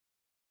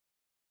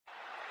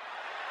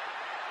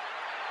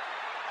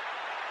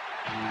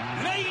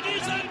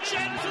Ladies and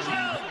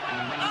gentlemen,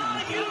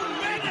 are you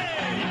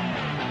ready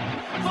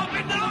for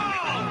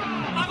Banal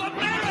of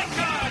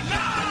America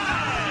Live?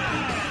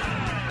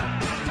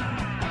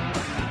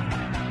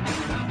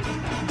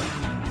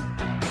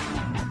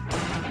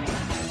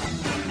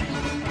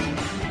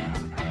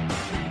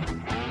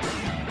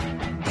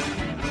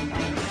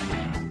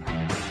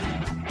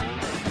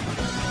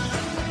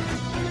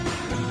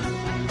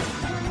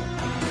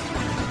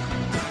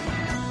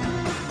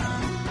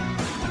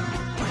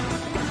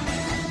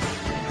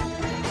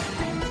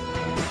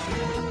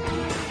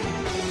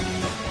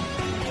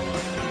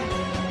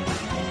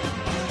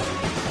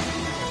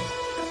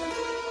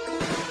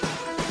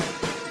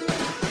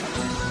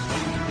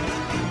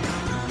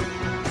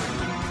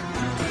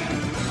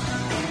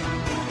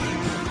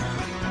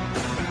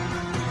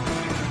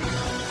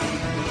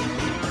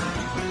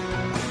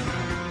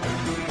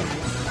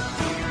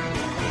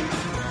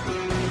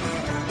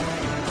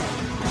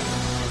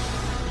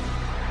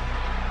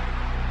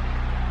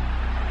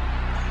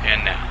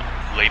 And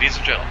now, ladies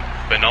and gentlemen,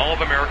 Banal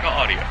of America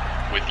Audio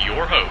with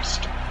your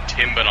host,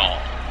 Tim Banal.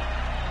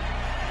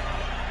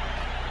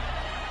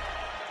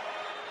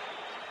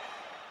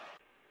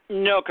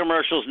 No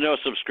commercials, no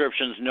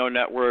subscriptions, no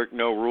network,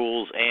 no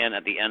rules, and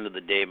at the end of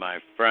the day, my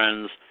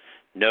friends,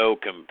 no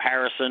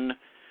comparison.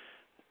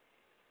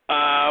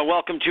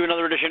 Welcome to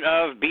another edition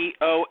of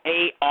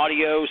BOA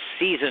Audio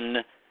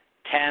Season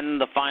 10,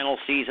 the final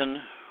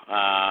season.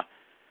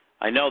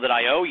 I know that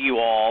I owe you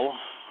all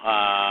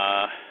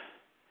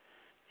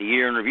the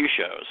year in review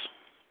shows,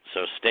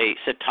 so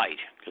sit tight,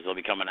 because they'll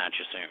be coming at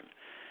you soon.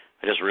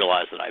 I just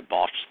realized that I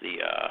botched the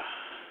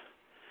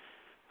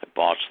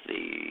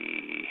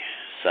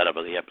setup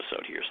of the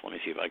episode here, so let me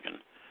see if I can.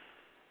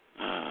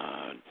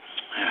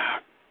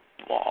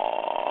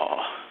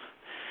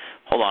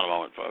 Hold on a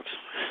moment, folks.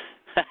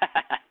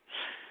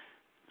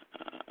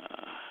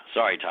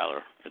 Sorry,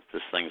 Tyler.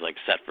 This thing's like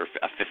set for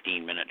a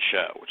 15-minute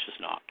show, which is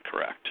not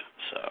correct.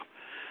 So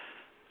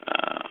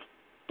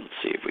let's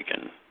see if we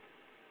can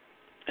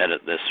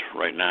edit this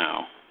right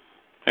now.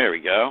 There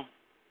we go.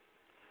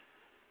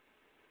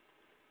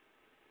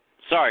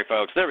 Sorry,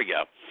 folks. There we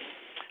go.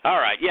 All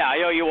right. Yeah,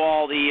 I owe you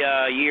all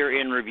the year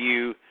in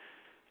review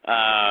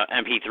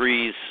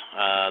MP3s.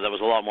 That was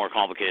a lot more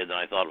complicated than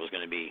I thought it was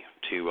going to be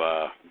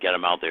to get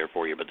them out there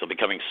for you, but they'll be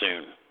coming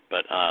soon.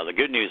 But the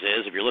good news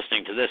is, if you're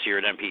listening to this, you're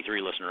an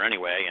MP3 listener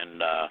anyway,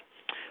 and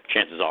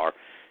chances are.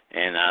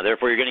 And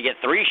therefore, you're going to get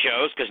 3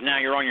 shows, because now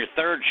you're on your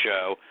 3rd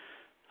show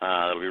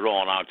that'll be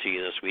rolling out to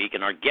you this week.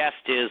 And our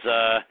guest is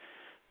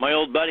my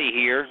old buddy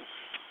here,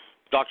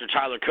 Dr.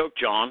 Tyler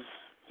Kochjon.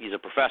 He's a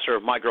professor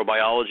of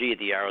microbiology at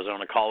the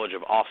Arizona College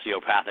of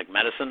Osteopathic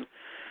Medicine.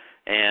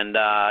 And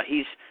I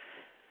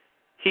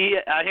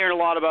hear a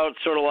lot about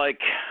sort of like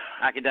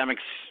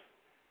academics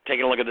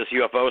taking a look at this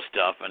UFO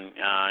stuff, and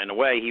in a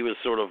way, he was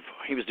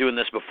doing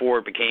this before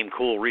it became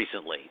cool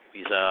recently.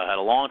 He's had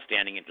a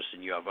long-standing interest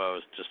in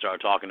UFOs. Just started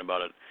talking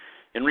about it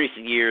in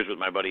recent years with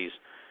my buddies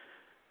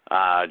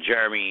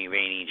Jeremy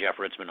Vaney, Jeff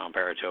Ritzman on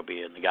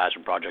Paratopia, and the guys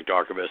from Project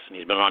Archivist. And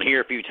he's been on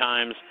here a few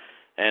times,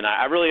 and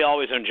I really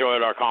always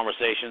enjoyed our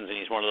conversations. And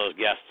he's one of those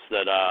guests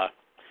that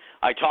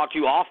I talk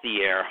to off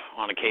the air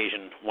on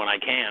occasion when I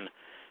can,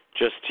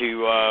 just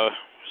to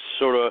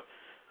sort of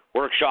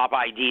workshop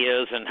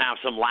ideas and have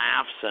some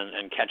laughs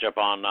and catch up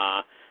on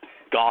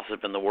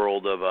gossip in the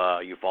world of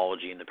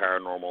ufology and the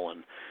paranormal,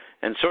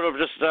 and sort of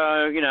just,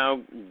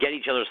 get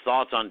each other's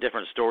thoughts on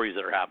different stories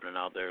that are happening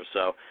out there.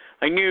 So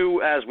I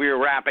knew as we were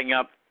wrapping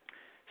up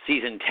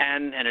Season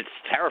 10, and it's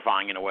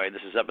terrifying in a way,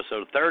 this is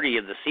episode 30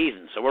 of the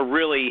season, so we're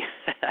really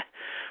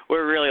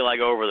like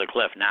over the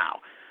cliff now.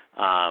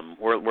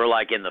 We're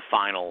like in the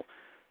final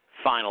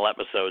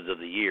episodes of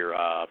the year,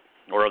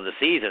 or of the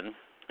season,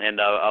 and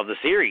of the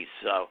series,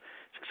 so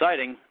it's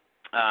exciting.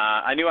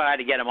 I knew I had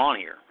to get him on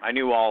here. I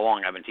knew all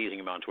along, I've been teasing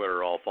him on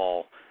Twitter all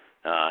fall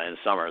and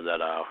summer, that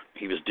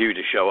he was due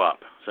to show up.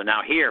 So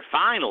now here,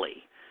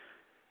 finally,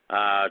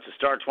 to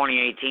start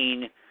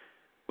 2018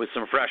 with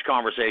some fresh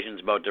conversations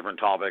about different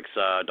topics,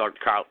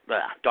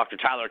 Dr.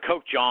 Tyler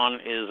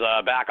Kochjon is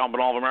back on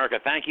Banal of America.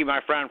 Thank you,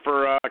 my friend,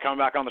 for coming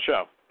back on the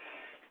show.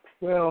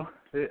 Well,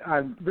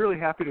 I'm really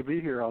happy to be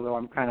here, although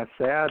I'm kind of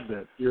sad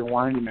that you're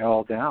winding me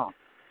all down.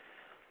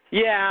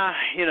 Yeah,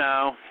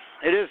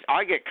 it is.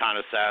 I get kind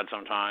of sad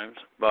sometimes,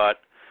 but,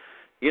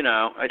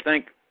 I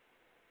think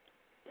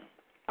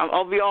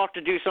I'll be off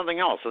to do something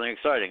else, something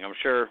exciting. I'm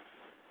sure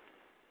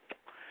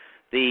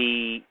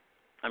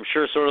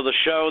sort of the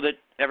show that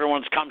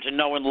everyone's come to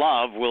know and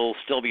love will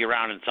still be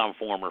around in some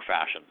form or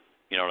fashion.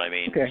 You know what I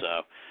mean? Okay.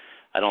 So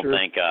I don't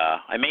think,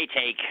 I may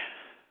take,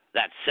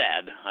 that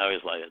said, I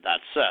always like it,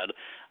 that said,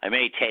 I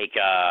may take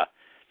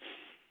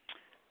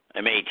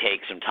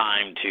some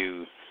time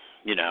to,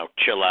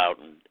 chill out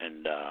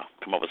and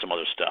come up with some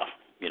other stuff,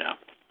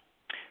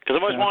 Because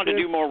I've always wanted to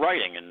do more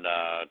writing, and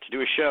to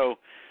do a show,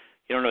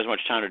 you don't have as much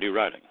time to do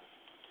writing.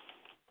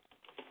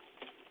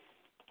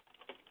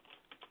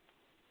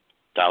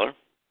 Tyler?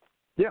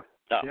 Yeah.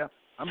 Oh. Yeah.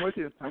 I'm with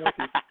you.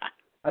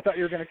 I thought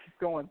you were going to keep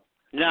going.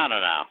 No.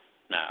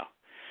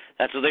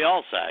 That's what they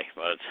all say,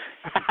 but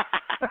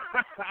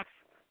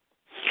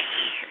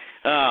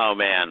oh,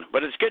 man.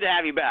 But it's good to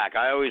have you back.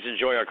 I always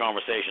enjoy our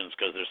conversations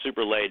because they're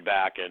super laid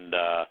back, and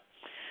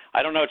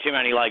I don't know too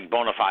many, like,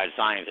 bona fide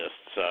scientists,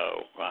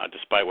 so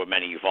despite what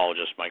many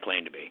ufologists might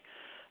claim to be.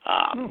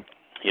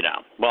 You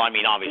know, well, I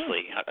mean,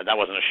 obviously, that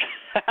wasn't a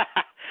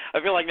I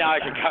feel like now I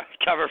should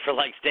cover for,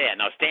 like, Stan.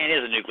 Now, Stan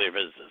is a nuclear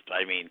physicist.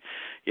 I mean,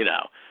 you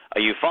know, a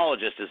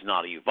ufologist is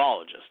not a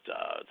ufologist.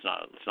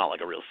 It's not like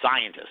a real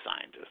scientist.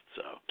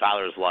 So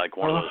Tyler's like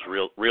one of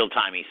those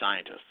real-timey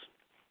scientists.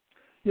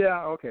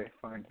 Yeah, okay,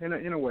 fine.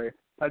 In a way,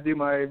 I do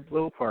my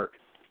little part.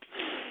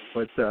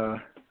 But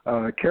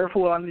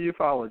careful on the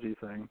ufology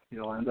thing.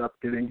 You'll end up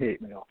getting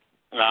hate mail.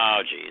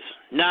 Oh, geez.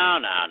 No.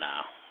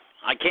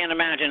 I can't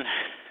imagine.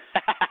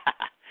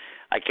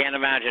 I can't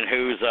imagine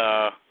who's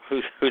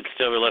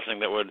still listening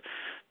that would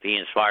be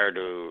inspired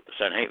to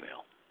send hate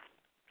mail.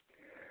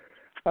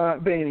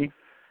 Vaney.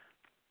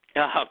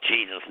 Oh,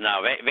 Jesus,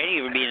 no.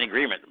 Vaney would be in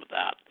agreement with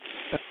that.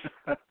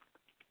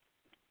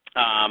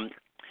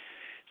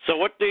 So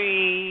one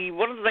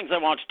of the things I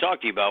wanted to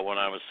talk to you about when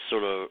I was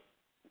sort of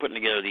putting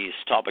together these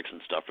topics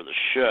and stuff for the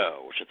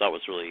show, which I thought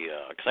was really,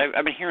 because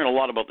I've been hearing a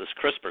lot about this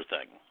CRISPR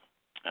thing,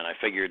 and I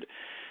figured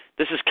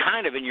this is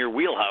kind of in your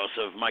wheelhouse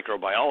of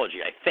microbiology,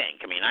 I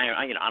think. I mean,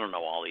 I don't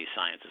know all these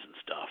sciences and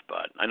stuff,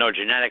 but I know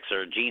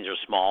genes are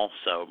small,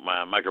 so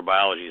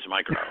microbiology is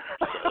micro.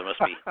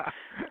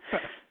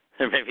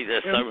 So maybe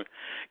there's some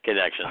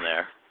connection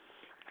there.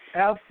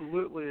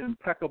 Absolutely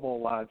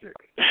impeccable logic.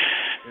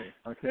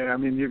 Okay, I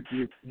mean,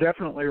 you're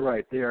definitely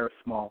right. They are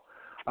small.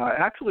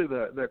 Actually,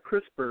 the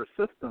CRISPR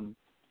system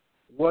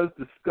was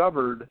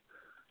discovered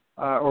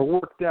or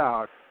worked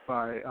out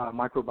by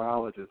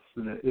microbiologists,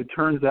 and it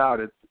turns out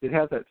it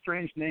has that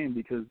strange name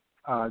because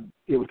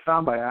it was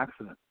found by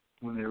accident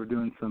when they were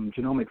doing some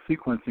genomic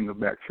sequencing of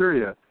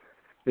bacteria.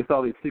 They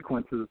saw these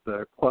sequences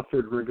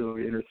clustered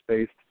regularly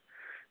interspaced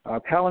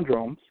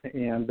palindromes,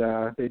 and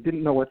they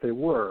didn't know what they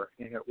were.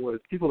 And it was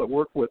people that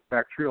work with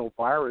bacterial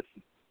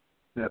viruses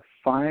that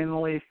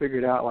finally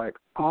figured out, like,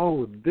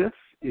 oh, this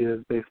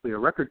is basically a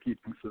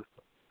record-keeping system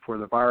for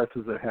the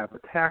viruses that have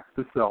attacked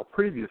the cell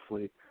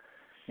previously,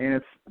 and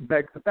it's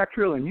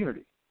bacterial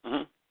immunity.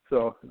 Mm-hmm.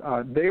 So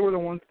they were the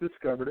ones who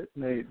discovered it,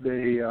 and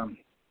they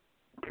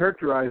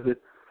characterized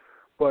it,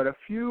 but a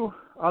few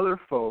other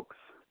folks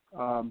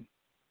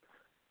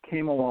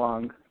came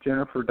along,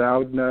 Jennifer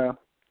Doudna,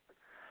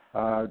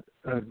 a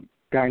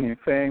guy named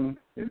Feng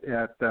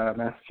at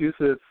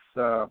Massachusetts,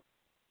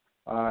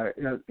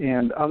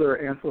 and other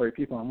ancillary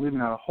people. I'm leaving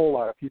out a whole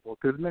lot of people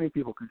because many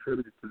people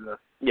contributed to this.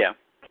 Yeah.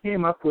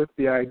 Came up with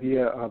the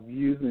idea of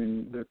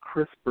using the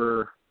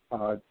CRISPR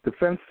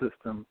defense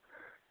system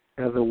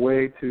as a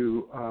way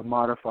to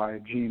modify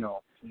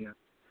genomes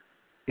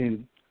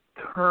in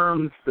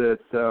terms that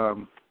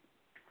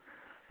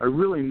are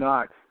really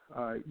not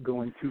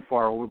going too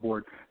far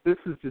overboard. This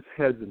is just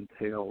heads and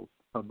tails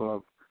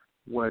above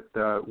what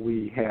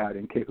we had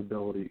in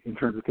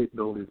terms of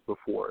capabilities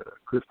before. The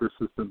CRISPR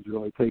system's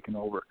really taken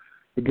over.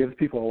 It gives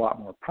people a lot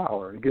more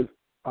power. It gives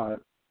a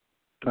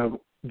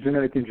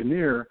genetic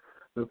engineer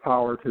the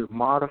power to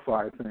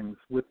modify things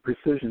with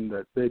precision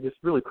that they just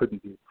really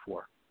couldn't do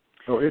before.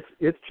 So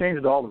it's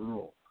changed all the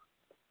rules.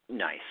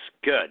 Nice.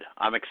 Good.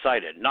 I'm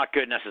excited. Not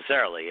good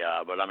necessarily,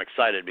 but I'm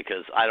excited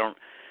because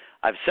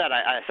I've said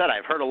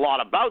I've heard a lot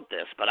about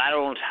this, but I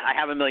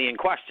have a million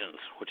questions,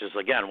 which is,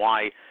 again,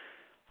 why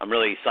I'm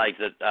really psyched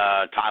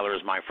that Tyler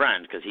is my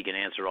friend, because he can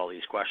answer all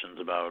these questions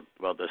about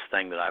this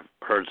thing that I've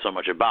heard so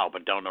much about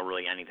but don't know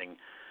really anything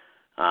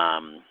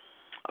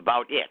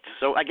about it.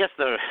 So I guess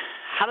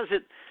how does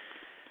it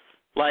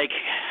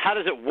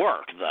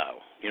work, though?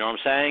 You know what I'm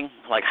saying?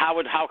 Like,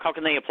 how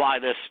can they apply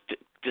this?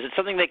 Is it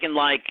something they can,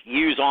 like,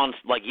 use on,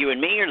 like, you and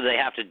me, or do they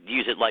have to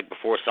use it, like,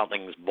 before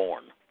something's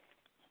born?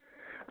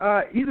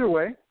 Either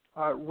way,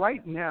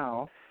 right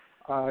now,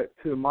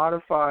 to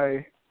modify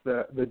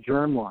the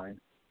germline,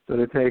 so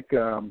to take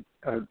a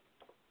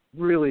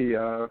really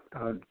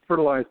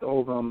fertilized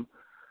ovum,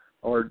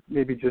 or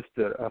maybe just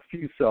a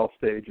few cell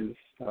stages,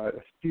 a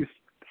few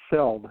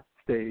celled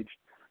staged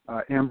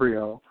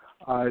embryo,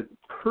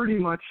 pretty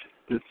much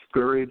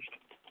discouraged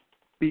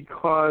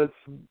because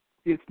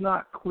it's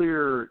not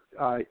clear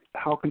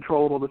how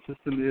controllable the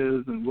system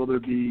is and will there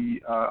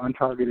be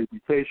untargeted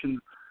mutations.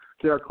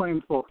 There are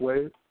claims both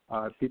ways.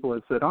 People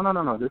have said, oh,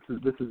 no, this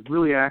is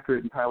really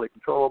accurate and highly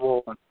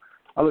controllable. And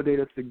other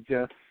data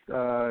suggests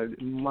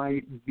it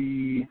might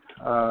be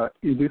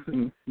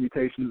inducing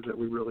mutations that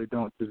we really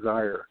don't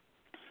desire.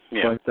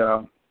 Yeah.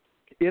 But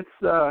it's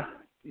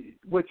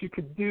what you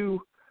could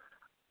do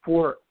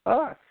for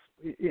us,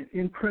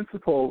 in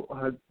principle,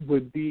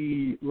 would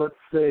be, let's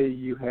say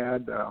you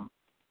had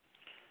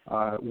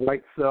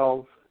white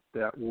cells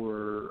that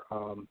were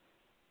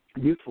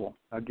useful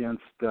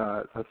against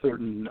a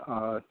certain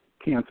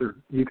cancer.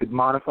 You could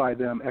modify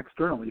them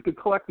externally. You could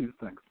collect these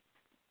things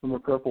from a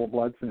peripheral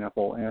blood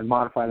sample and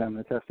modify them in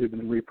a test tube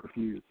and then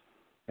reperfuse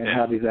and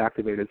have these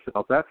activated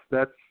cells.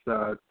 That's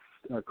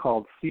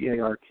called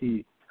CART,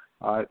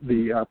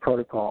 the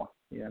protocol.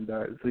 And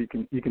so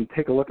you can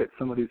take a look at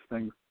some of these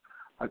things.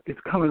 It's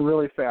coming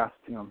really fast,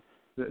 Tim.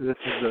 This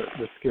is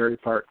the scary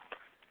part.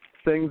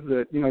 Things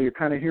that you're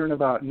kind of hearing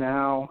about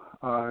now.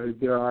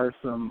 There are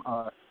some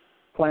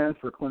plans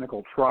for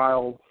clinical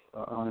trials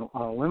on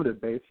a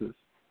limited basis,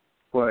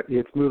 but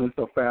it's moving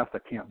so fast I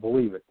can't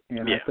believe it.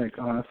 And I think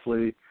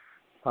honestly,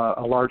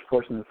 a large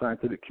portion of the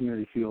scientific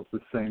community feels the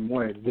same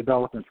way. The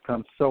developments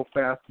come so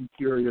fast and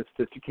furious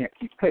that you can't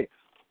keep pace.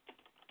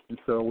 And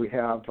so we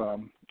have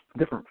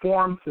different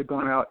forms that have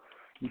gone out.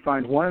 You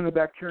find one in the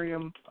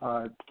bacterium,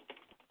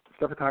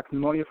 Staphylococcus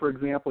pneumonia, for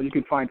example. You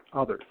can find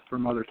others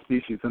from other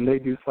species, and they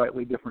do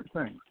slightly different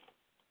things.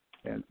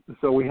 And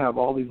so we have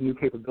all these new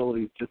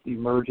capabilities just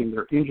emerging.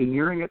 They're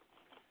engineering it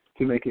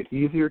to make it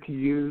easier to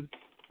use.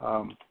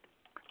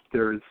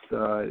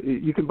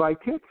 You can buy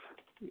kits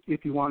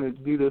if you want to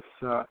do this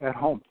at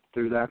home.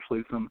 There's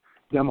actually some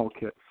demo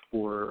kits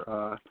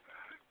for,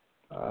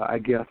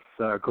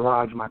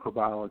 garage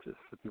microbiologists,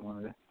 if you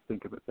want to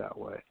think of it that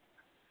way.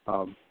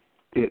 In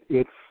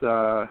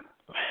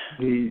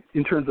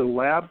terms of the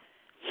lab,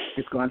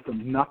 it's gone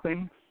from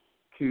nothing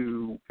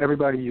to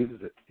everybody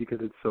uses it because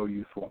it's so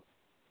useful.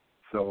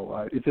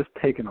 So it's just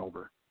taken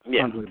over.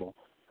 Yeah. Unbelievable.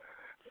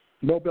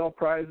 Nobel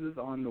Prizes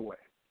on the way.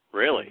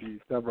 Really?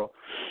 Several.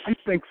 I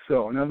think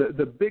so. Now,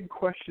 the big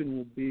question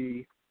will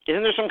be...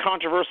 Isn't there some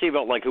controversy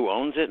about, who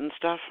owns it and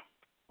stuff?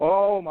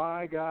 Oh,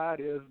 my God,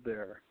 is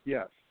there?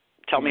 Yes.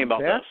 Tell me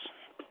about this.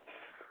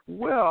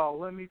 Well,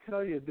 let me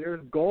tell you,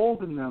 there's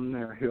gold in them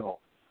there, Hill.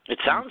 It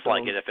sounds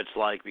like it if it's,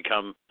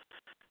 become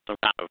some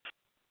kind of...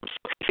 I'm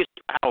so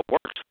confused how it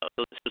works,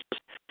 though. It's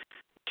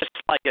just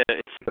like a...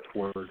 That's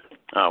word.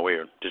 Oh,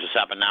 weird. Does this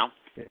happen now?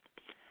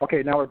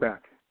 Okay, now we're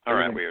back. All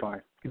right, weird.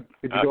 Fine. Did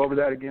you go over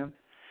that again?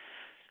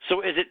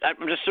 So is it?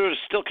 I'm just sort of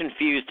still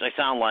confused. I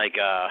sound like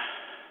a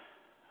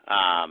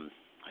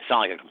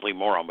complete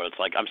moron, but it's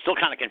I'm still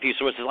kind of confused.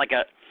 So it's it's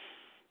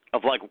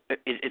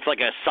like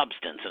a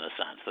substance in a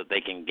sense that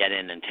they can get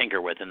in and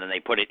tinker with, and then they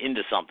put it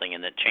into something,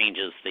 and that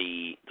changes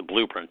the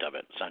blueprint of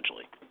it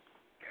essentially.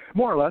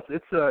 More or less,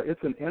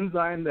 it's an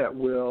enzyme that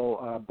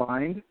will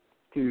bind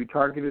to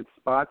targeted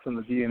spots on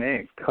the DNA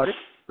and cut it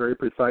very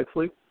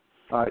precisely.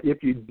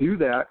 If you do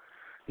that,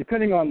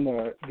 depending on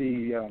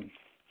the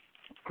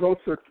growth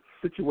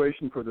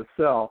situation for the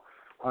cell,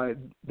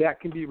 that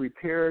can be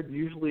repaired.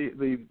 Usually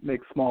they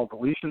make small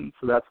deletions,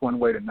 so that's one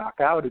way to knock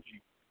out a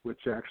gene,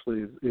 which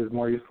actually is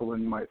more useful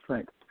than you might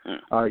think.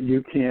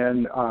 You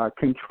can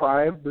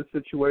contrive the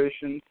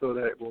situation so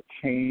that it will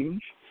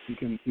change.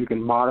 You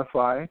can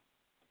modify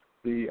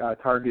the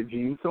target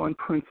gene. So in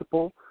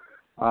principle,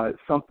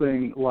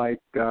 something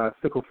like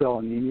sickle cell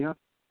anemia,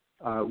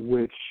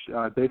 which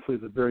basically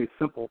is a very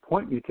simple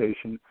point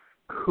mutation,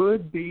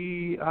 could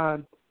be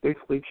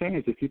basically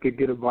changed. If you could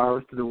get a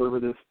virus to deliver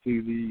this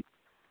to the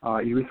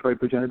erythroid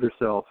progenitor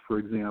cells, for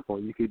example,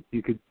 you could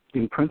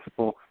in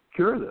principle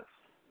cure this.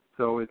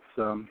 So it's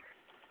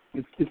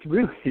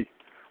really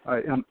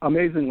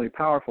amazingly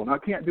powerful. Now,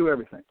 it can't do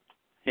everything.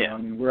 Yeah.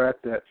 We're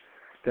at that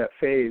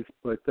phase,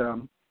 but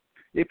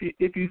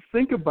if you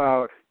think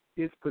about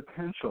its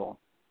potential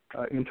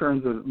in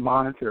terms of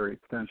monetary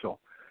potential,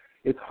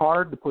 it's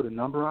hard to put a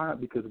number on it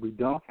because we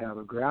don't have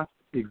a grasp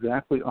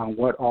exactly on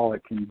what all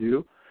it can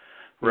do.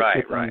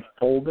 Right.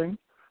 Unfolding,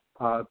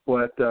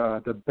 but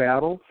the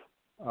battles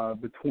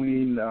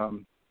between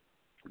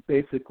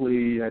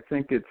basically, I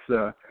think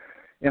it's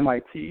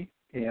MIT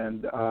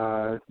and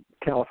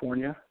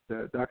California,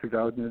 the Dr.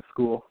 Dowdness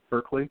School,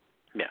 Berkeley.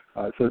 Yeah.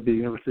 So the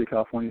University of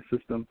California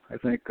system, I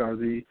think, are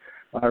the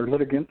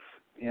litigants,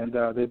 and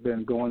they've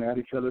been going at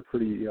each other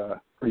pretty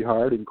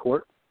hard in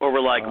court.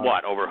 Over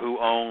what? Over who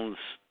owns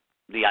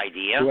the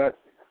idea?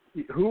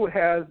 Who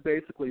has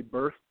basically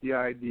birthed the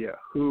idea?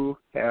 Who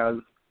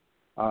has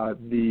I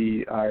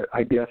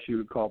guess you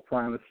would call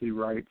primacy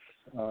rights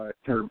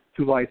to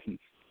license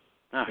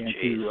and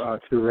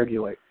to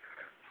regulate.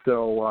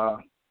 So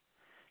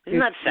isn't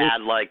that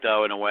sad?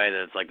 Though, in a way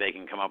that it's they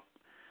can come up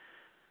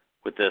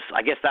with this.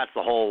 I guess that's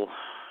the whole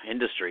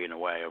industry in a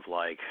way of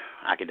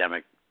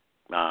academic,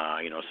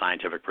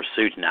 scientific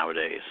pursuits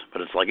nowadays.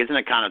 But it's isn't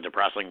it kind of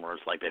depressing where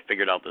it's they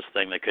figured out this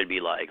thing that could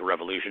be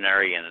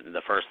revolutionary, and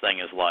the first thing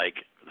is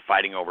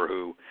fighting over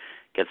who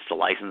gets to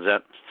license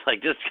it.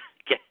 It's just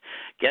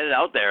get it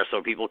out there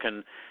so people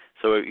can,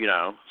 so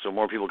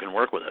more people can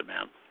work with it,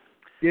 man.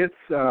 It's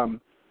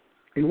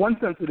in one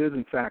sense it is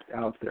in fact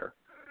out there.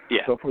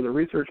 Yeah. So for the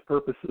research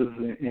purposes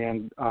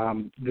and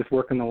just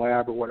work in the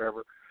lab or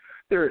whatever,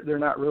 they're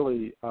not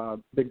really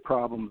big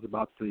problems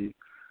about the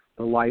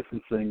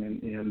licensing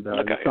and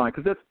selling,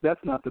 because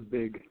that's not the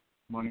big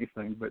money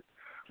thing. But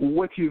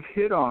what you've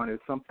hit on is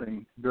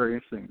something very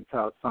interesting. It's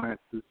how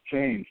science has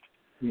changed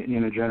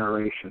in a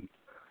generation.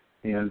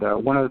 And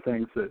one of the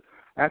things that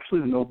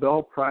actually the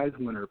Nobel Prize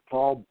winner,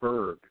 Paul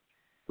Berg,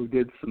 who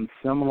did some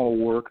seminal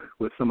work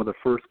with some of the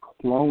first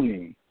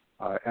cloning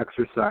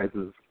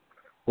exercises,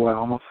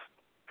 almost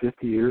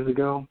 50 years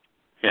ago.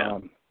 Yeah.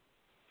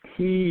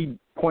 He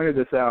pointed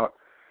this out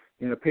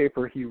in a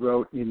paper he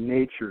wrote in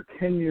Nature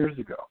 10 years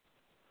ago.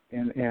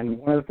 And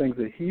one of the things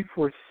that he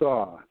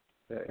foresaw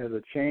as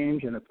a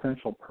change and a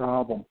potential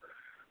problem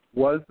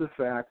was the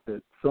fact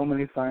that so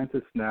many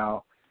scientists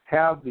now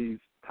have these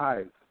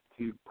ties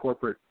to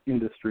corporate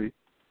industry,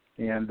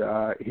 and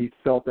he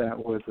felt that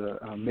was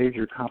a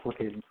major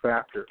complicating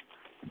factor.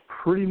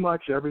 Pretty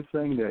much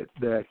everything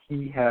that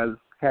he has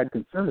had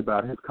concern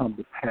about has come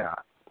to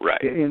pass,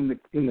 right, in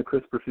the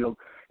CRISPR field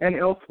and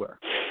elsewhere.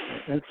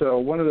 And so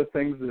one of the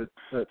things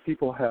that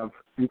people have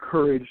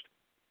encouraged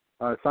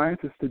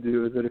scientists to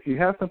do is that if you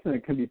have something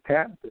that can be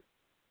patented,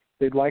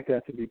 they'd like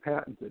that to be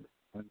patented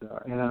and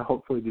then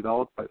hopefully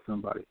developed by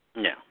somebody.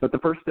 Yeah. But the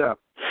first step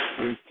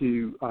is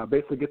to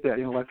basically get that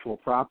intellectual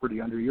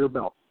property under your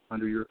belt,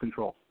 under your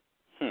control.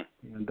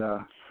 And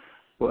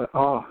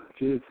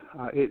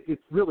it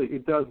really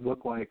does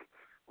look like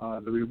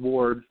the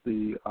rewards,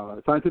 the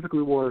scientific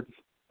rewards,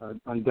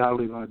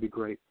 undoubtedly going to be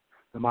great.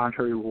 The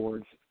monetary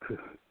rewards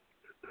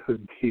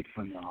could be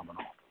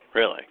phenomenal.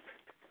 Really?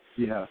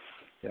 Yes.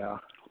 Yeah.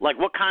 Like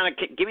what kind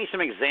of? Give me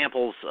some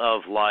examples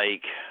of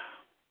like,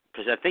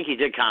 because I think he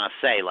did kind of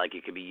say like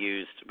it could be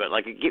used, but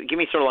like give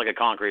me sort of like a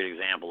concrete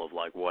example of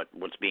like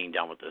what's being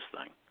done with this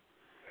thing.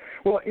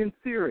 Well, in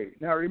theory.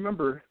 Now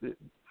remember,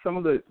 some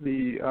of the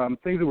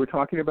things that we're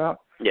talking about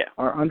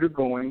are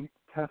undergoing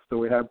tests. So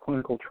we have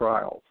clinical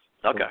trials,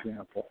 for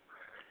example.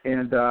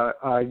 And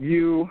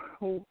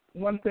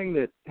one thing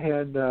that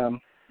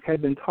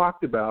had been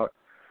talked about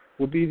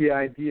would be the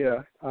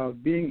idea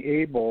of being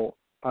able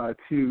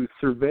to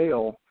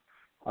surveil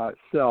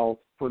cells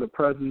for the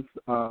presence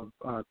of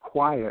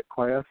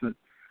quiescent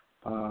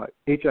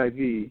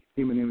HIV,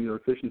 human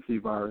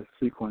immunodeficiency virus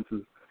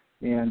sequences,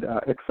 and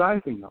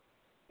excising them.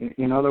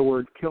 In other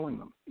words, killing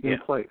them in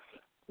place.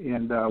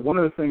 And one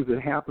of the things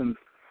that happens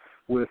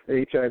with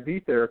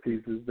HIV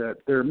therapies is that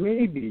there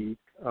may be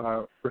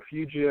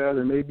refugia,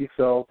 there may be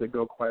cells that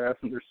go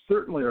quiescent. There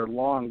certainly are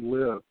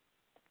long-lived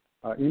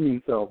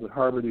immune cells that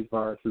harbor these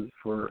viruses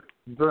for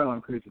very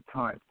long periods of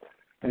time.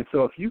 And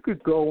so if you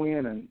could go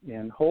in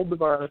and hold the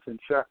virus in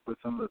check with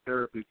some of the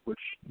therapies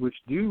which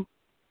do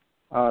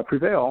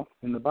prevail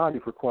in the body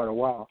for quite a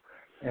while,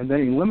 and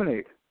then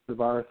eliminate the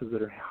viruses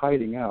that are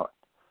hiding out,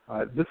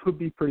 this would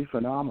be pretty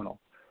phenomenal.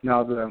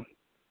 Now,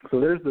 so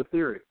there's the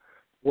theory.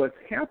 What's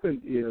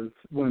happened is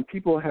when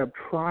people have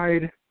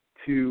tried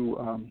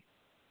to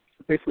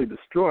basically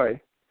destroy,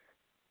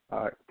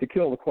 to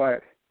kill the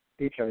quiet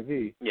HIV,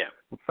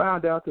 we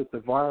found out that the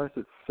virus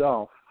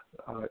itself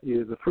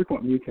is a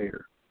frequent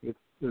mutator.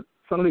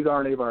 Some of these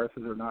RNA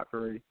viruses are not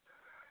very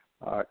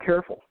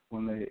careful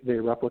when they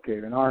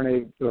replicate. An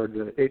RNA or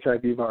the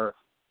HIV virus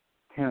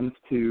tends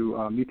to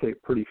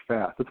mutate pretty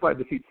fast. That's why it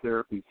defeats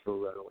therapies so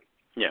readily.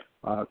 Yeah.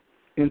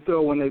 And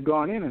so when they've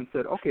gone in and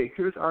said, okay,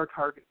 here's our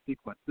target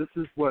sequence. This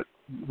is what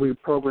we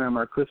program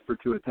our CRISPR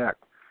to attack.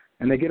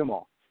 And they get them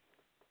all.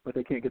 But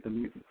they can't get the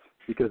mutants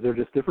because they're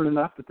just different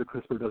enough that the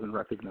CRISPR doesn't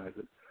recognize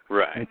it.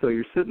 Right. And so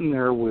you're sitting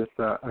there with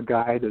a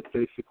guy that's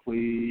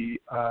basically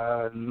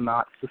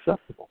not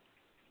susceptible.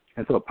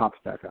 And so it pops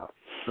back out.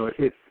 So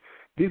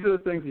these are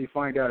the things that you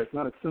find out. It's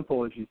not as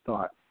simple as you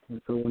thought.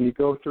 And so when you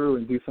go through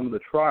and do some of the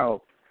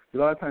trials, a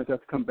lot of times you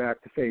have to come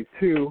back to phase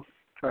 2,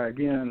 try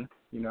again,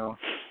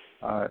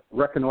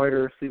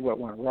 reconnoiter, see what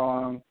went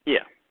wrong,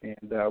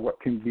 and what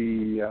can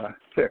be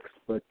fixed.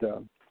 But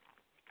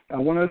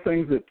one of the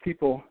things that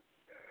people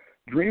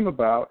dream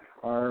about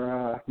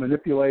are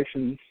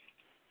manipulations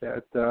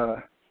that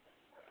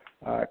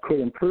could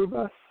improve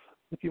us,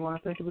 if you want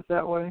to think of it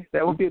that way.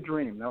 That would be a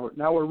dream.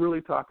 Now we're really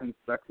talking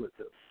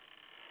speculative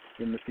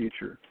in the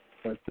future.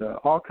 But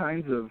all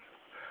kinds of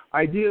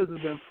ideas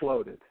have been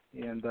floated,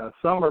 and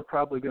some are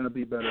probably going to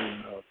be better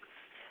than others,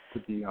 to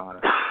be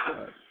honest.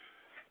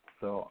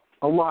 So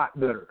a lot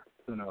better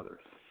than others.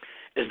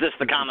 Is this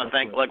the kind of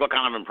thing, like what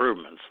kind of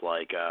improvements,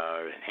 like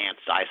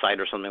enhanced eyesight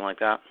or something like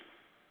that?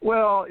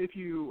 Well, if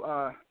you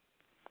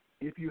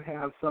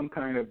have some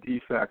kind of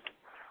defect,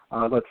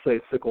 let's say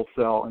sickle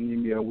cell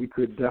anemia, we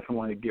could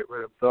definitely get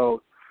rid of those.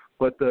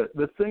 But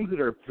the things that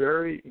are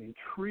very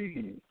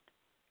intriguing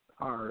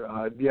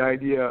are the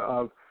idea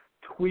of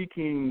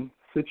tweaking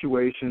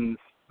situations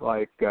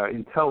like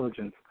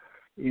intelligence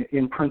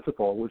in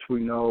principle, which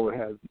we know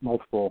has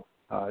multiple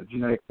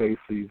genetic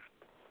bases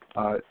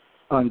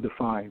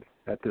undefined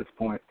at this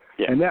point.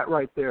 Yeah. And that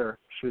right there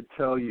should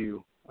tell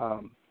you,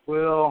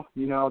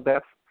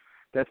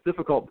 that's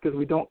difficult because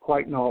we don't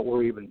quite know what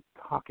we're even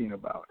talking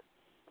about.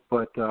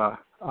 But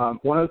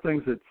one of the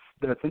things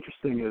that's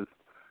interesting is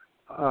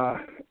a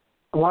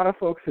lot of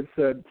folks have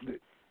said,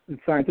 the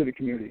scientific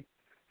community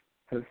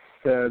has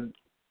said,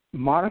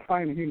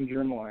 modifying the human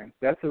germline,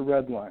 that's a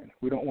red line.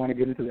 We don't want to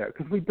get into that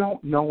because we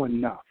don't know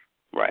enough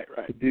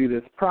to do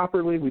this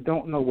properly. We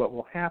don't know what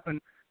will happen.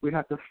 We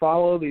have to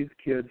follow these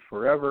kids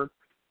forever.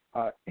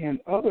 And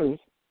others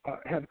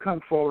have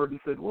come forward and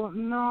said, well,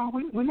 no,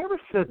 we never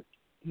said,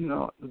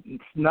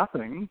 it's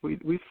nothing.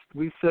 We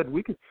said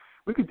we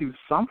could do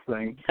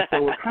something.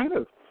 So we're kind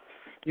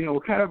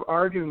of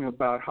arguing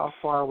about how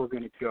far we're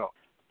going to go.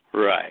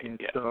 Right. And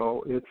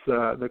so it's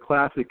the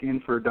classic in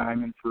for a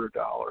dime, in for a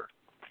dollar.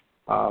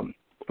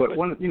 But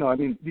one, I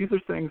mean, these are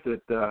things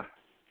that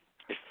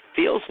it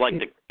feels like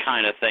the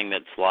kind of thing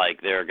that's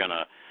like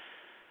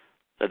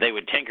that they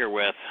would tinker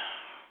with,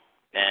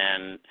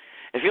 and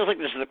it feels like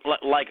this is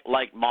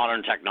like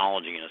modern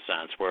technology in a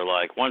sense, where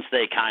like once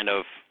they kind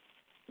of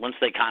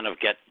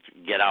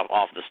get out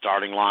off the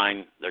starting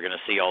line, they're going to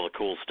see all the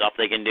cool stuff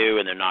they can do,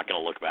 and they're not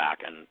going to look back,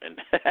 and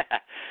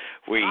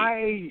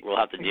we'll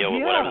have to deal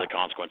with whatever the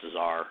consequences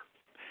are.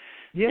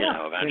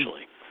 Yeah,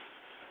 eventually.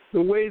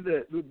 The way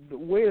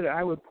that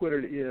I would put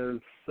it is,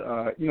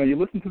 you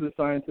listen to the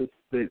scientists;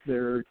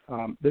 they're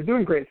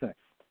doing great things,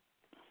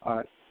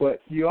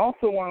 but you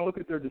also want to look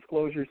at their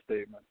disclosure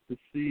statements to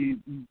see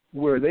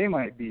where they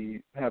might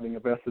be having a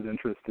vested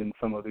interest in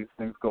some of these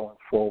things going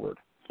forward.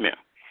 Yeah.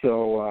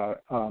 So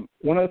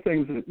one of the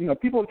things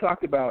that people have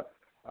talked about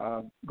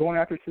going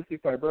after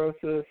cystic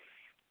fibrosis,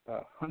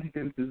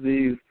 Huntington's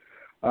disease,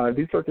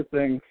 these sorts of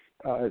things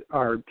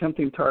are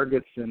tempting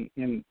targets,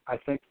 and I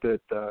think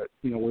that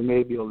we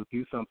may be able to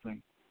do something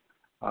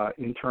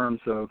in terms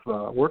of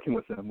working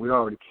with them. We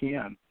already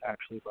can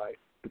actually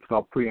it's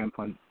called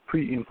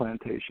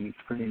pre-implantation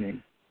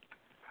screening.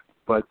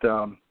 But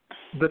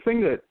the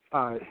thing that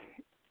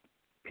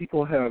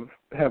people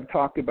have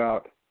talked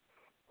about.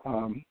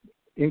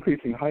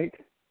 Increasing height,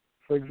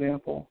 for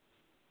example,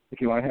 if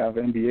you want to have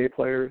NBA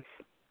players.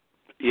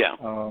 Yeah.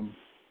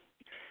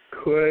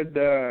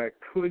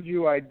 Could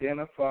you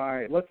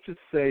identify, let's just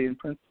say in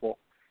principle,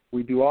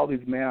 we do all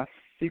these mass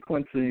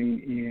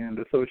sequencing and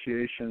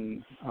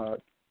association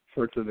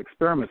sorts of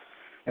experiments,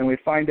 and we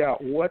find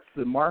out what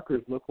the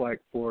markers look like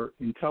for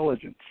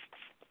intelligence.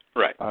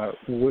 Right.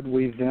 Would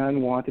we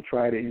then want to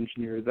try to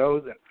engineer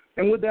those in?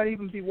 And would that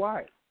even be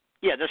wise?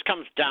 Yeah, this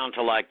comes down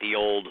to like the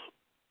old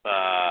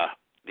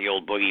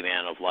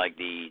boogeyman of like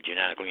the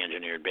genetically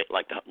engineered,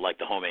 like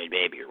the homemade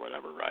baby or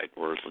whatever, right?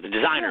 Or it's the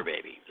designer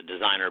baby. The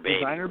designer baby.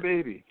 Designer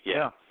baby.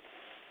 Yeah.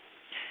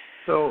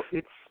 So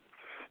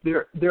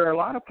there are a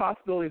lot of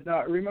possibilities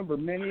now. Remember,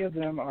 many of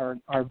them are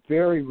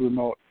very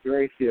remote,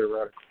 very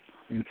theoretical,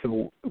 and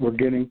so we're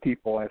getting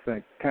people, I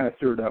think, kind of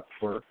stirred up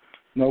for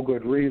no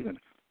good reason.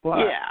 But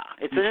yeah,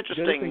 it's an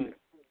interesting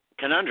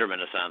conundrum in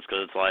a sense,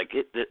 because it's like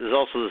there's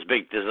also this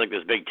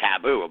big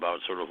taboo about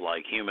sort of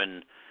like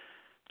human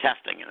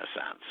testing in a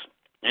sense,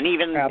 and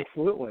even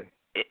absolutely,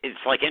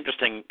 it's like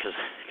interesting because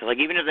like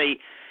even if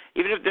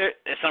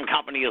some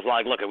company is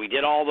like, look, we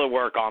did all the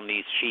work on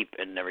these sheep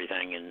and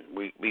everything, and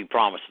we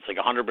promised it's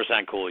like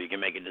 100% cool, you can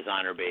make a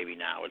designer baby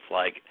now. It's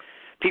like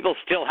people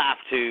still have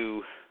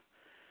to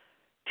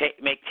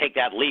take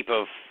that leap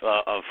of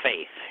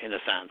faith in a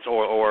sense,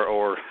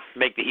 or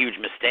make the huge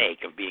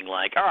mistake of being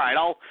like, all right,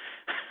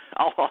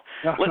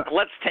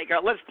 let's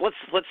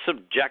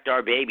subject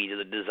our baby to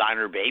the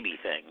designer baby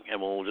thing, and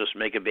we'll just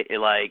make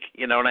like,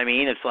 you know what I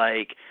mean? It's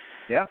like,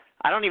 yeah,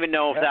 I don't even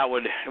know if it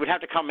would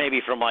have to come maybe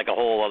from like a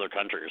whole other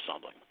country or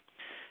something.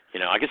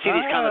 I could see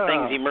these kind of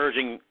things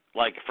emerging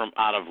like from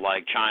out of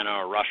like China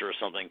or Russia or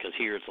something, because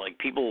here it's like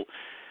people,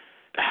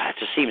 it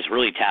just seems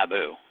really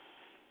taboo.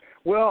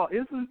 Well,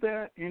 isn't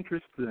that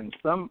interesting?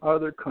 Some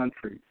other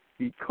countries,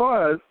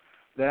 because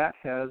that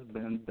has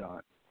been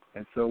done.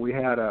 And so we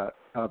had a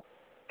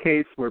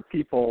case where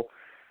people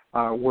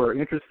were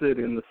interested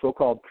in the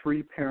so-called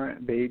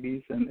three-parent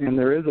babies, and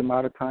there is a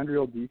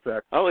mitochondrial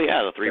defect. Oh,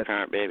 yeah, the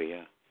three-parent baby,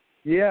 yeah.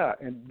 Yeah,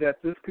 and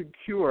that this could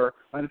cure.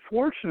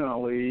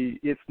 Unfortunately,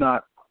 it's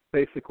not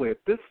basically at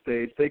this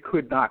stage. They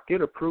could not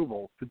get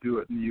approval to do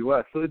it in the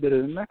U.S., so they did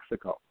it in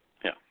Mexico.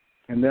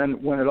 And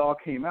then when it all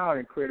came out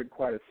and created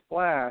quite a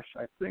splash,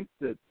 I think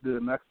that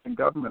the Mexican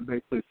government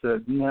basically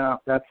said, no,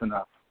 that's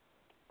enough.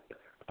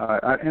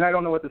 And I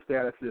don't know what the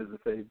status is,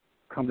 if they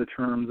come to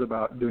terms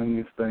about doing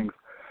these things.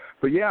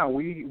 But, yeah,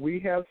 we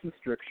have some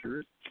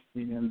strictures.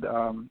 And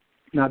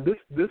now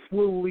this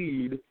will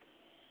lead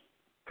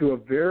to a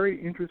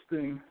very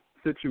interesting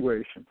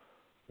situation.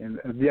 And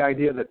the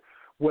idea that,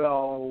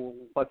 well,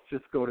 let's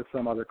just go to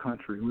some other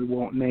country. We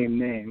won't name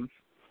names,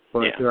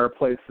 but there are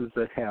places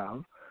that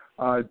have.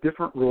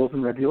 Different rules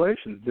and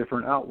regulations,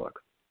 different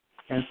outlook.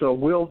 And so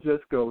we'll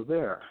just go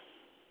there.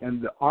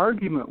 And the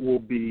argument will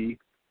be,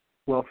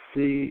 well,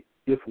 see,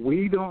 if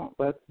we don't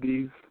let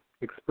these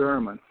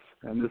experiments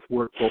and this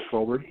work go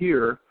forward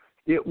here,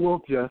 it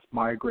will just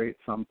migrate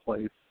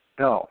someplace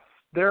else.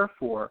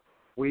 Therefore,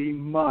 we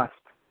must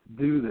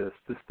do this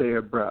to stay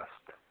abreast,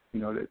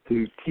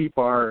 to keep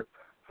our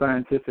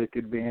scientific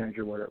advantage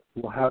or whatever.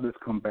 We'll have this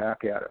come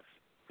back at us.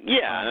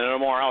 Yeah, and at a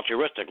more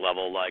altruistic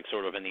level, like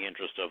sort of in the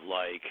interest of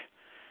like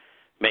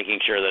making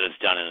sure that it's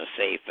done in a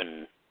safe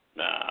and,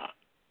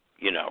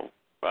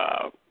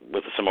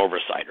 with some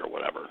oversight or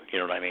whatever. You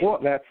know what I mean? Well,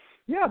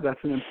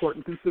 that's an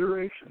important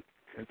consideration.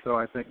 And so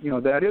I think,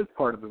 that is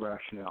part of the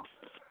rationale.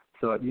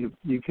 So you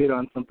hit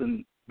on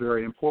something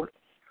very important.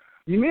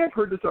 You may have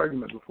heard this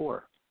argument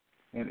before,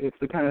 and it's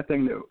the kind of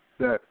thing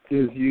that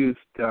is used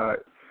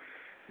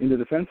in the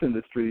defense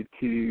industry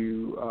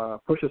to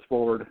push us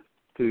forward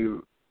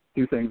to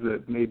do things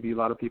that maybe a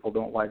lot of people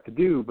don't like to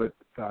do, but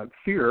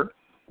fear,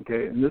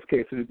 okay, in this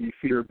case it would be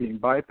fear of being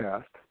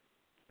bypassed,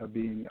 of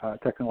being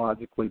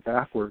technologically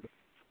backward.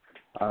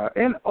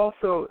 And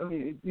also, I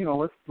mean,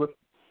 let's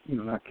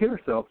not kid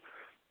ourselves.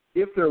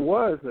 If there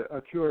was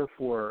a cure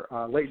for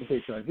latent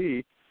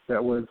HIV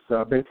that was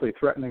basically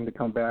threatening to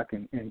come back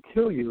and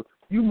kill you,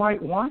 you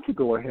might want to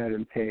go ahead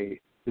and pay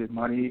the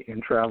money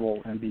and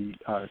travel and be,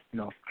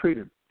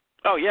 treated.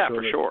 Oh yeah,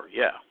 for sure.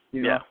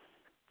 Yeah.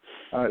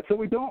 So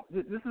we don't.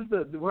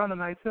 We're on the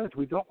knife's edge.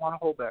 We don't want to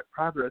hold back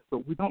progress,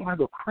 but we don't want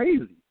to go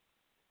crazy.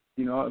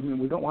 We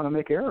don't want to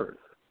make errors.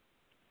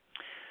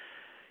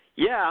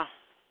 Yeah,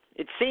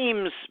 it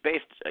seems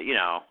based.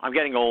 I'm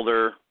getting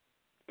older.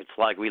 It's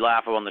like we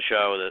laugh on the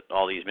show that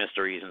all these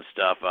mysteries and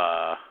stuff.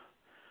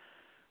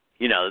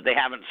 They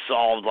haven't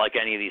solved like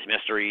any of these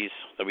mysteries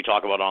that we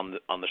talk about on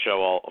the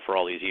show for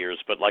all these years.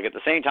 But like at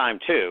the same time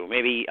too,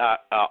 maybe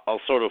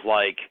I'll sort of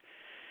like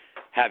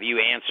have you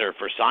answer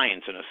for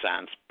science in a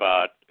sense,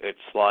 but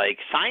it's like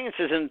science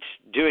isn't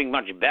doing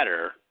much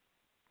better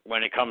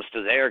when it comes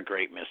to their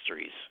great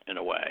mysteries in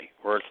a way,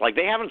 where it's like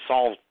they haven't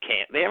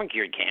they haven't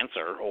cured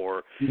cancer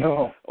or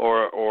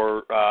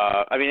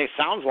I mean, it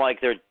sounds like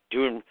they're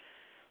doing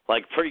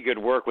like pretty good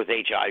work with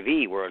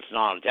HIV, where it's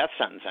not a death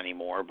sentence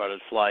anymore, but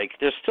it's like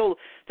there's still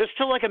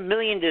like a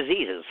million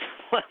diseases,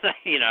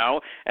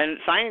 and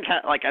science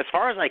like as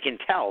far as I can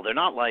tell, they're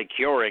not like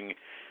curing.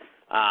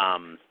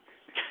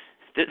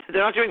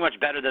 They're not doing much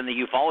better than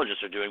the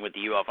ufologists are doing with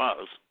the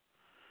UFOs.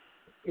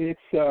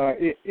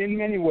 It's in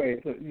many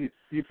ways.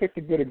 You picked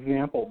a good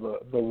example,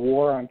 the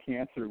war on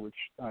cancer, which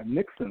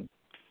Nixon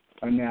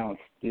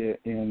announced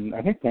in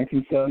I think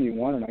 1971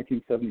 or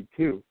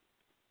 1972.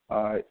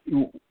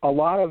 A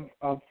lot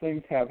of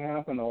things have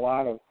happened. A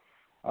lot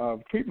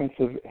of treatments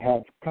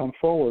have come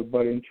forward,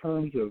 but in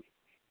terms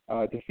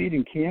of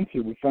defeating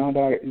cancer, we found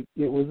out it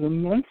was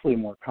immensely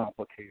more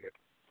complicated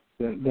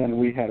than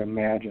we had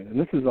imagined. And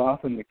this is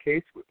often the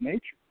case with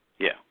nature.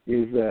 Yeah.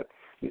 Is that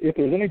if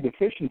there's any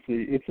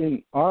deficiency, it's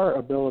in our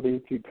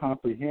ability to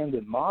comprehend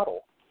and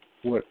model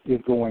what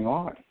is going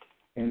on.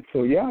 And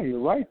so, yeah, you're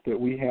right that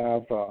we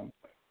have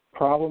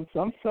problems,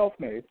 some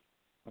self-made,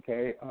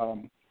 okay?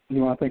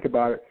 You want to think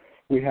about it,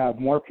 we have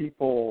more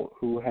people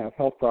who have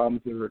health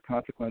problems that are a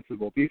consequence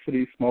of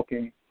obesity,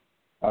 smoking,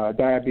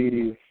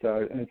 diabetes,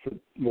 and it's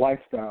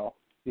lifestyle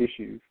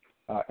issues,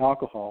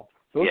 alcohol.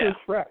 Those are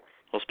threats.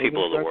 Those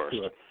people are the worst.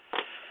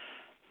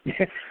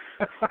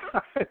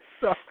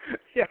 So,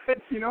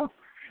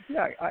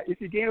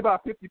 if you gain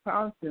about 50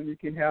 pounds, then you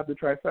can have the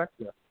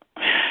trifecta.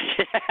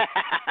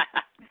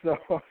 So,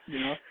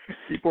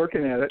 keep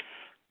working at it.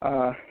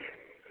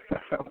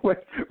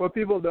 What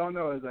people don't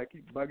know is I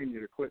keep bugging you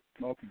to quit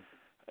smoking.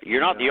 You're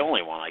not the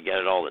only one. I get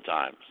it all the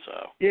time.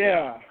 So.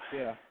 Yeah.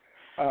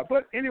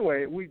 But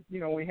anyway, we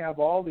have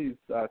all these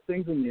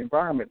things in the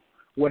environment.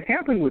 What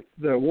happened with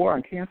the war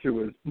on cancer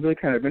was really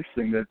kind of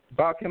interesting. That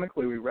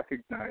biochemically we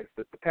recognized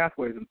that the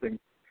pathways and things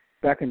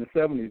back in the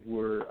 70s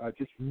were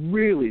just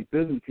really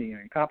Byzantine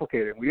and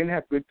complicated. We didn't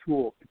have good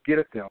tools to get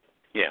at them.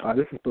 Yeah.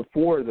 This is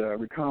before the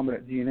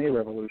recombinant DNA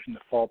revolution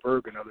that Paul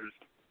Berg and others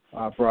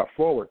brought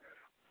forward.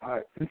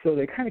 And so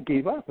they kind of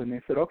gave up and they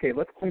said, okay,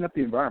 let's clean up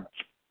the environment.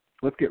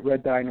 Let's get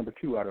red dye number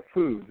 2 out of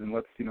foods, and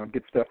let's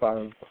get stuff out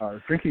of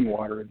our drinking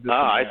water.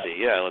 I see.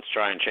 Yeah, let's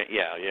try and change.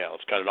 Yeah,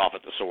 let's cut it off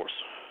at the source.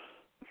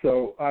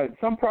 So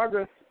some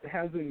progress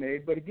has been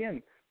made, but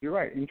again, you're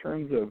right. In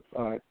terms of,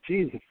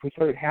 if we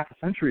started half a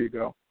century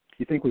ago,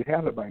 you think we'd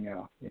have it by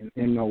now?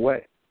 In no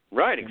way.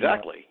 Right.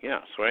 Exactly. Yeah.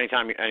 So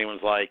anytime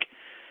anyone's like,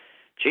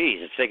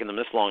 it's taken them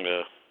this long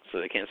so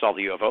they can't solve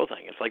the UFO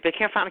thing. It's like they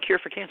can't find a cure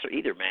for cancer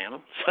either,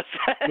 man.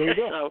 There you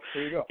go.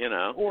 There you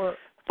go. Or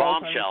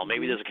bombshell.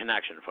 Maybe there's a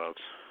connection,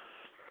 folks.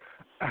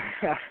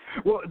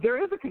 Well,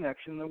 there is a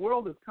connection. The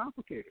world is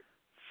complicated.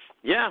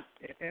 Yeah.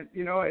 And,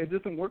 it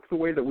doesn't work the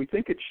way that we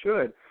think it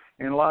should.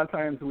 And a lot of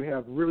times we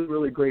have really,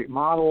 really great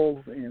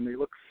models, and they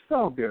look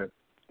so good.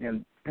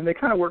 And they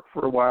kind of work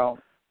for a while,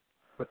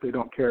 but they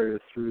don't carry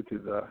us through to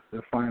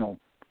the final,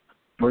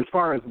 or as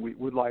far as we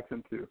would like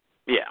them to.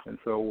 Yeah. And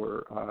so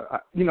we're,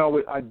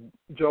 I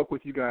joke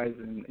with you guys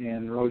and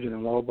Rojan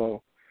and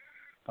Lobo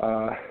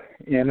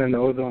and then the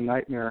Ozone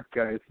Nightmare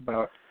guys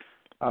about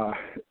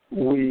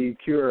we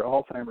cure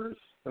Alzheimer's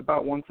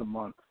about once a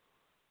month.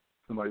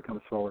 Somebody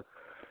comes forward.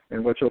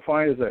 And what you'll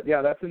find is that,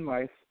 that's in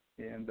mice,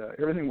 and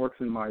everything works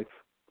in mice.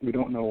 We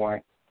don't know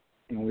why.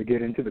 We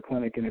get into the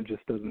clinic, and it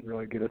just doesn't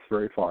really get us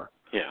very far.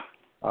 Yeah.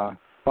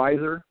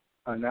 Pfizer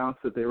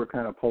announced that they were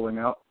kind of pulling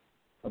out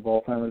of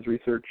Alzheimer's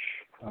research.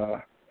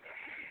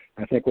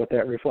 I think what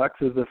that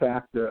reflects is the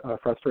fact of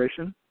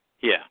frustration.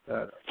 Yeah.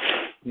 A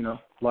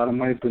lot of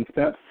money's been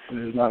spent, and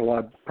there's not a lot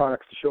of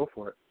products to show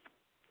for it.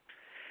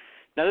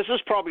 Now, this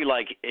is probably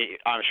like,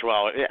 I'm sure,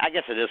 well, I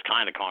guess it is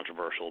kind of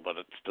controversial, but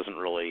it doesn't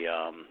really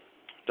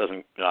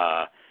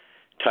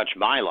touch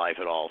my life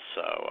at all,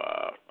 so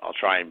I'll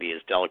try and be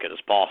as delicate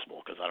as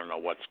possible because I don't know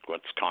what's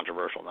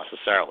controversial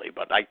necessarily.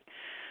 But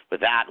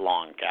with that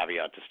long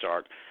caveat to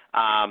start,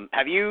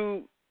 have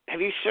you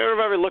sort of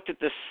ever looked at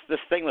this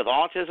thing with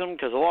autism?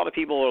 Because a lot of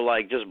people are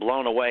like just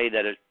blown away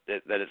that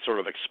it sort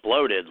of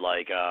exploded,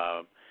 like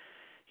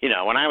you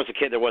know, when I was a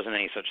kid, there wasn't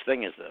any such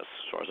thing as this,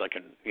 as far as I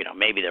can, you know,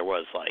 maybe there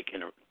was, like,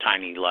 in a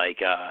tiny,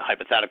 like,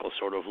 hypothetical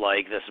sort of,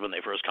 like, this is when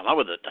they first come up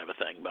with it type of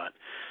thing. But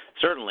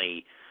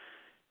certainly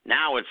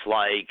now it's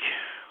like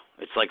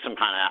some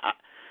kind of,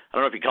 I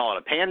don't know if you call it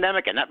a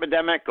pandemic, an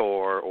epidemic,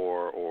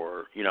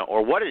 or you know,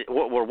 or what it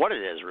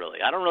is really.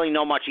 I don't really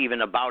know much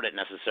even about it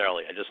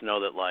necessarily. I just know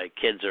that, like,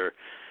 kids are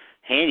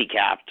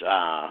handicapped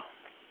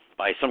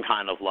by some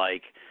kind of,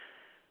 like,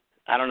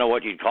 I don't know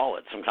what you'd call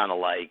it, some kind of,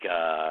 like,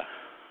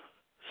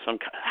 some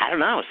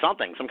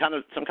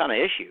kind of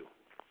issue.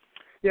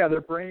 Yeah, their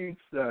brains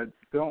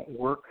don't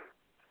work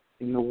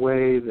in the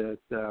way that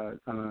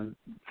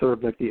sort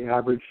of like the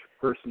average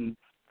person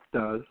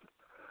does.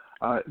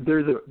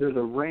 There's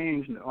a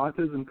range, and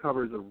autism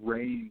covers a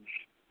range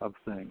of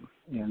things,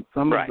 and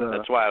some right. of the.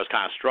 That's why I was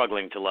kind of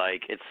struggling to,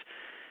 like, it's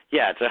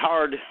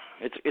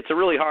a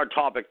really hard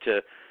topic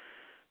to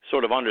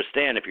sort of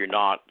understand if you're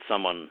not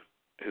someone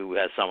who's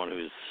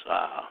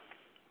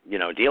you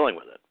know, dealing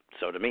with it.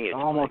 So to me, it's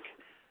almost. Like,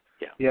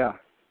 yeah,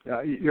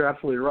 you're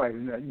absolutely right,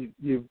 and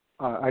you've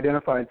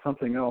identified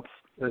something else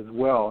as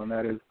well, and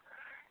that is,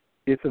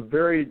 it's a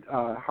very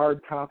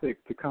hard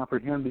topic to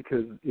comprehend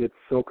because it's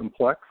so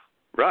complex.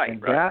 Right,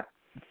 and right.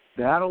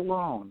 That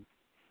alone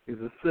is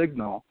a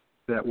signal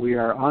that we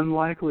are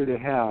unlikely to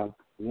have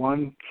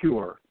one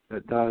cure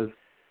that does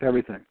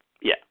everything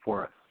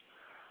for us.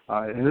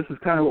 And this is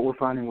kind of what we're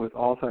finding with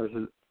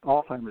Alzheimer's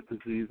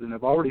disease, and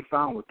I've already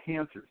found with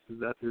cancers, is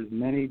that there's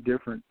many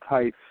different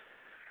types,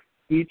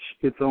 each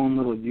its own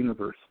little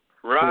universe.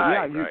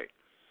 Right, so, right.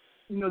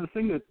 You know, the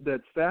thing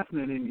that's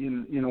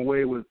fascinating in a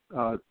way with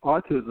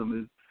autism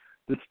is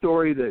the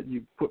story that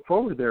you put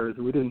forward there is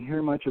we didn't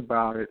hear much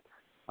about it.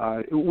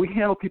 We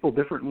handle people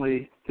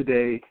differently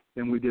today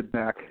than we did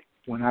back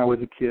when I was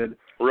a kid.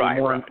 Right, We're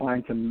more right.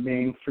 inclined to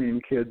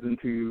mainstream kids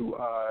into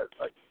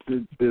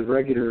the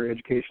regular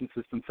education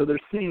system, so they're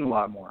seeing a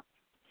lot more.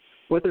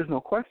 But there's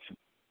no question,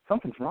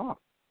 something's wrong.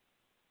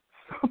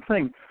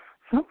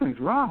 Something's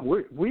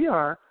wrong. We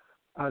are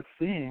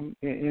seeing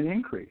an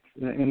increase,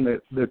 and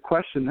the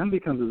question then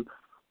becomes,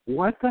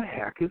 what the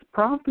heck is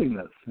prompting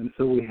this? And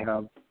so we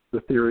have the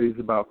theories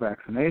about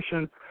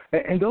vaccination,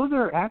 and those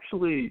are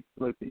actually,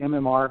 like the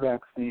MMR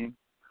vaccine,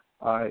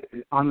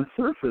 on the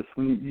surface,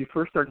 when you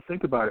first start to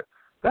think about it,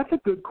 that's a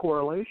good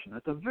correlation.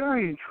 That's a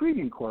very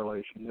intriguing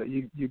correlation, that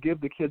you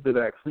give the kid the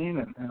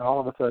vaccine and all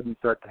of a sudden you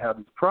start to have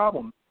these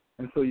problems,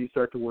 and so you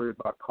start to worry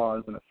about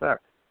cause and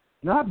effect.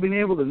 Not being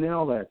able to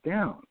nail that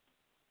down,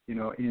 you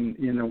know,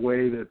 in a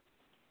way that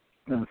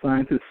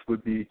scientists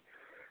would be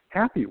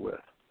happy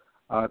with.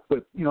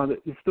 But, you know,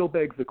 it still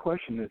begs the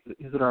question,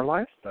 is it our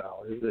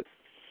lifestyle? Is it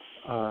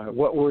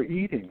what we're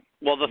eating?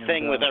 Well, the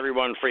thing with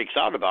everyone freaks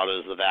out about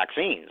is the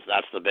vaccines.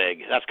 That's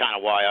kind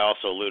of why I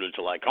also alluded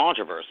to, like,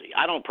 controversy.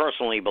 I don't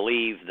personally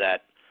believe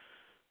that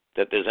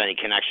there's any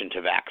connection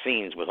to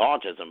vaccines with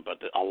autism, but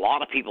a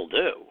lot of people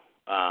do.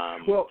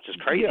 Which is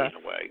crazy in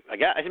a way. I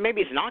guess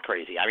maybe it's not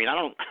crazy. I mean, I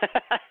don't,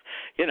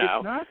 you know.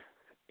 It's not.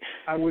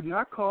 I would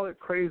not call it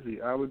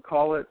crazy. I would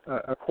call it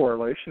a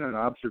correlation, an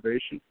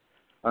observation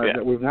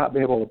that we've not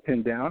been able to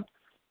pin down.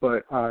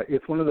 But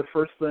it's one of the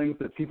first things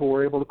that people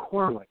were able to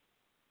correlate.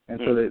 And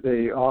so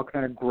they all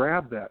kind of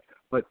grabbed that.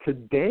 But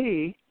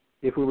today,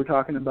 if we were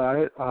talking about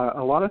it,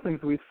 a lot of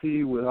things we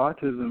see with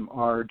autism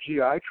are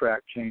GI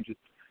tract changes.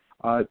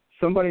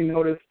 Somebody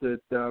noticed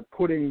that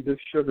putting this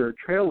sugar,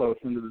 Trailose,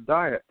 into the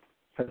diet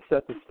has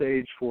set the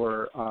stage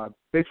for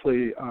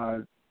basically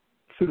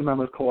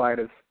pseudomembranous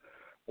colitis,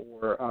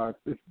 or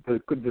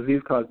the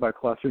disease caused by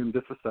Clostridium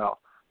difficile,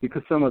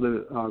 because some of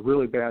the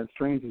really bad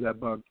strains of that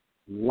bug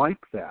like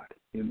that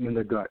in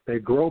the gut. They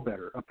grow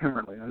better,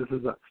 apparently. Now, this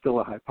is still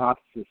a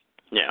hypothesis.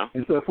 Yeah.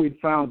 And so if we'd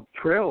found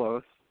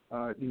Trailose,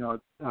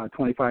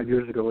 25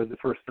 years ago as the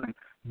first thing,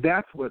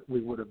 that's what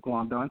we would have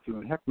glommed onto.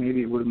 And heck,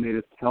 maybe it would have made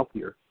us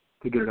healthier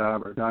to get it out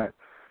of our diet.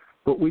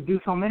 But we do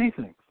so many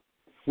things.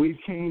 We've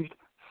changed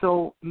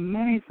so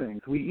many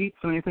things. We eat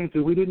so many things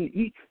that we didn't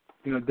eat,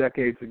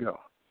 decades ago.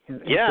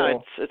 And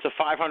so, it's a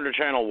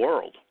 500-channel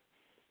world.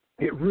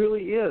 It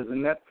really is,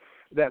 and that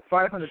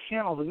 500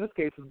 channels in this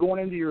case is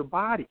going into your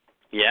body.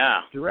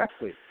 Yeah.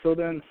 Directly. So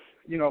then,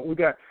 we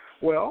got,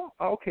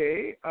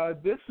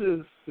 this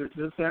is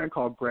something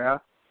called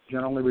grass,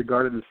 generally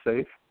regarded as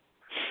safe.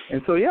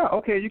 And so,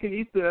 you can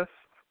eat this,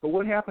 but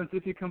what happens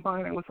if you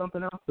combine it with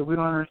something else that we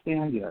don't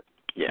understand yet?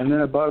 Yeah. And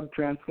then a bug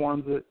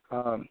transforms it,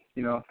 kind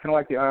of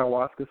like the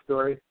ayahuasca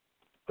story.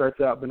 Starts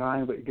out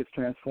benign, but it gets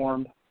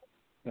transformed.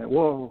 And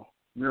whoa,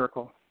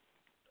 miracle.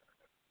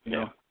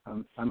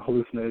 I'm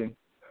hallucinating.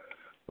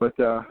 But,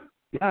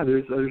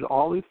 there's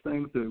all these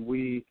things that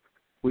we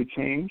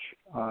change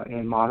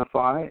and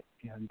modify,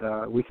 and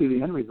we see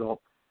the end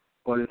result,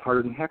 but it's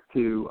harder than heck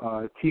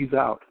to tease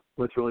out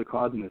what's really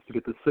causing this, to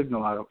get the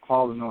signal out of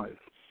all the noise.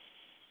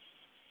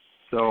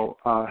 So,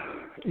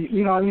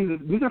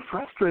 these are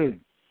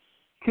frustrating.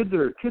 Kids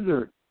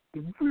are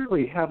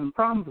really having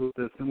problems with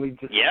this, and we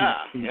just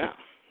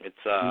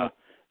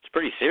It's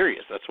pretty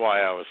serious. That's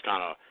why I was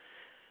kind of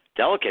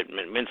delicate,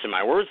 mincing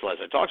my words as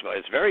I talked about.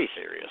 It's very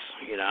serious,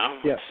 you know.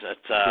 Yes.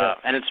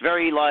 And it's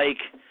very like,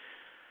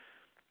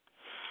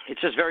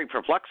 it's just very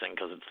perplexing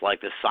because it's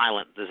like there's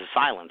a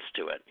silence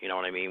to it. You know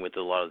what I mean? With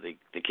a lot of the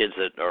kids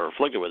that are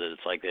afflicted with it,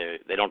 it's like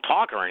they don't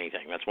talk or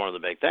anything. That's one of the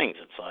big things.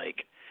 It's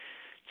like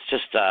it's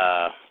just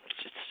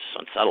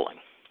unsettling.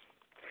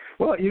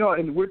 Well, you know,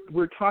 and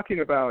we're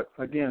talking about,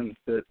 again,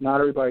 that not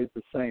everybody's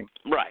the same.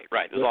 Right.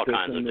 There's all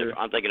kinds of different.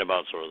 I'm thinking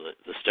about sort of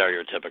the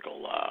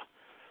stereotypical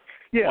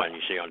one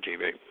you see on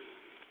TV.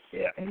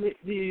 Yeah, and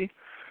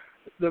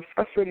the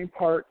frustrating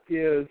part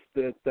is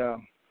that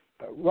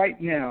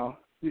right now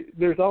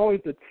there's always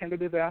a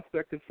tentative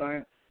aspect of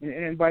science,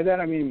 and by that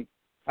I mean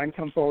I can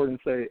come forward and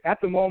say at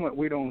the moment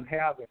we don't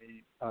have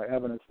any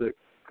evidence that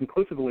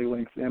conclusively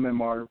links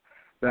MMR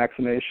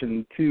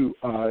vaccination to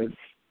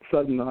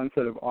sudden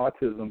onset of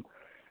autism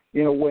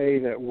in a way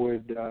that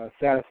would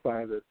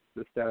satisfy the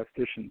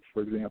statisticians,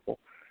 for example.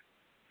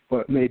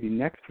 But maybe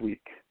next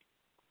week,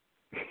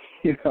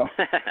 you know,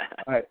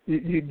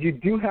 you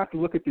do have to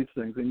look at these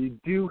things, and you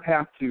do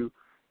have to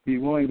be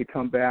willing to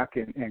come back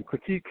and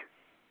critique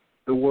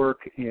the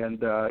work.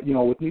 And you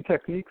know, with new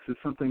techniques, if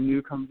something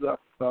new comes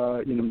up,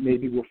 you know,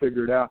 maybe we'll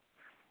figure it out.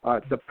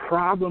 The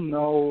problem,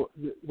 though,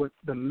 what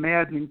the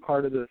maddening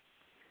part of this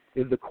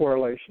is the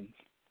correlations.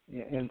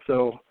 And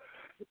so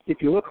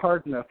if you look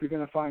hard enough, you're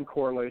going to find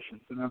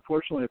correlations. And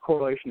unfortunately, a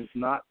correlation is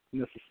not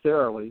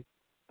necessarily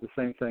the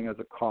same thing as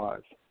a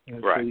cause.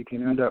 And so you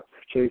can end up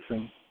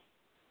chasing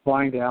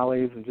blind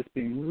alleys and just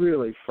being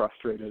really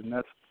frustrated. And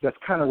that's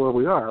kind of where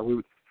we are. We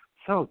would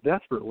so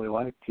desperately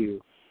like to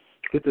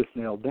get this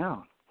nailed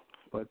down.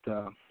 But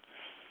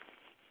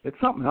it's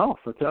something else,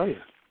 I'll tell you.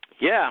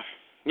 Yeah,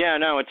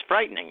 no, it's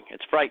frightening.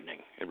 It's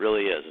frightening. It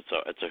really is. It's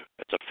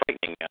a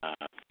frightening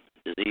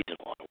disease in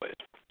a lot of ways.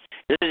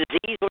 Is it a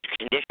disease or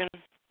condition?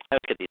 I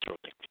always get these sort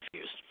of things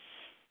confused.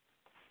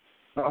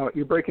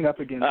 You're breaking up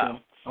again, Tim.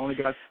 Only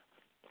got.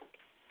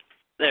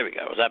 There we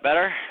go. Is that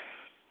better?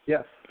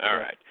 Yes. All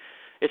right.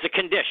 It's a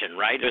condition,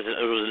 right? It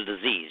was a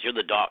disease. You're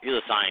the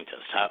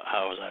scientist.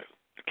 How is that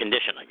a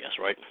condition? I guess,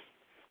 right?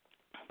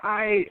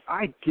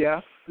 I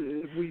guess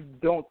we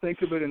don't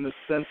think of it in the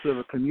sense of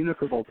a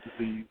communicable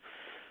disease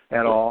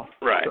at all.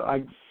 Right. So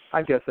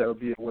I guess that would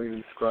be a way to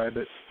describe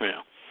it.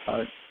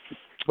 Yeah.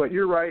 But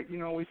you're right. You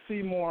know, we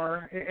see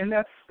more, and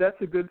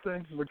that's a good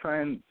thing. We're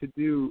trying to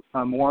do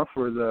more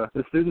for the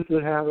students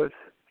that have it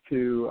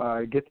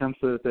to get them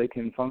so that they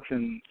can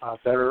function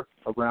better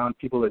around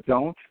people that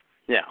don't.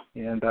 Yeah.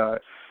 And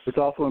it's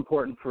also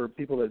important for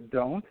people that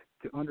don't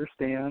to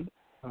understand,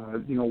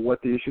 you know,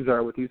 what the issues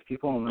are with these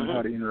people and learn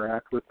how to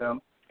interact with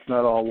them. It's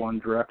not all one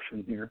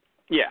direction here.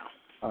 Yeah.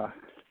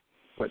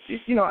 But,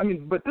 you know, I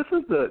mean, but this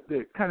is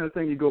the kind of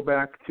thing you go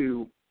back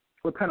to,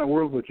 what kind of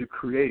world would you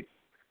create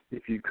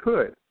if you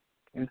could?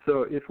 And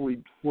so if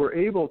we were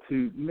able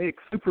to make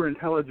super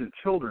intelligent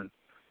children,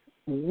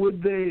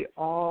 would they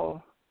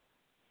all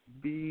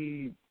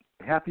be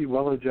happy,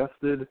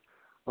 well-adjusted,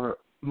 or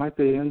might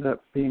they end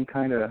up being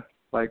kind of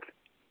like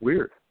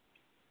weird?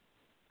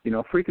 You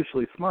know,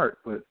 freakishly smart,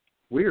 but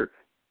weird.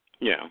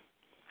 Yeah.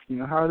 You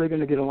know, how are they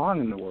going to get along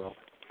in the world?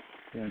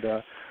 And,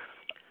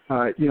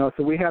 you know,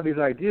 so we have these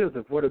ideas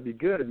of what would be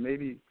good, and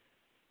maybe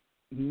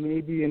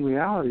in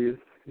reality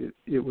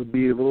it would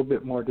be a little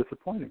bit more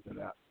disappointing than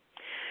that.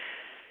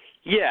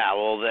 Yeah,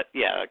 well,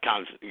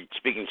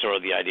 speaking sort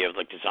of the idea of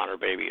like dishonor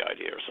baby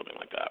idea or something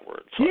like that, where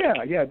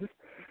it's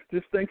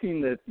just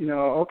thinking that, you know,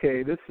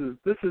 okay, this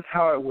is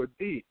how it would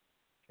be,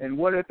 and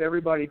what if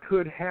everybody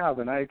could have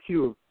an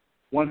IQ of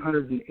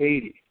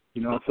 180?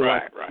 You know, so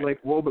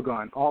like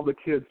Wobegon, all the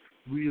kids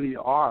really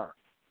are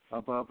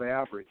above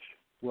average.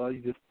 Well,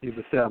 you've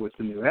established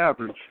a new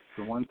average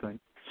for one thing,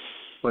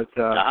 but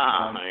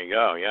there you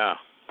go. Yeah,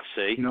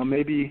 see,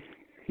 maybe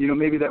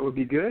that would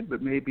be good,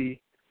 but maybe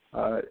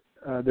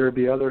there would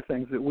be other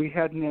things that we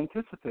hadn't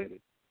anticipated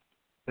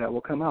that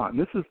will come out. And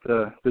this is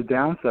the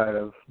downside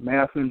of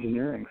mass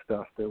engineering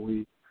stuff that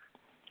we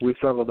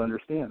struggle to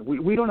understand.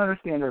 We don't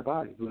understand our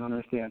bodies. We don't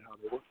understand how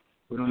they work.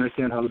 We don't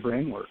understand how the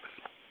brain works.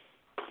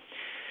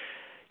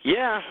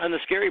 Yeah, and the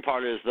scary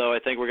part is, though, I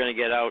think we're going to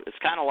get out. It's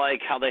kind of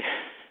like how they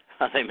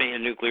made a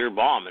nuclear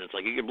bomb, and it's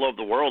like you could blow up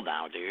the world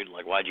now, dude.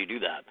 Like, why'd you do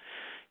that?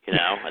 You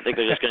know, I think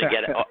they're just going to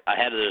get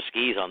ahead of their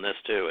skis on this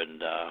too,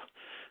 and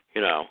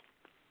you know,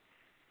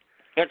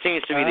 that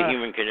seems to be the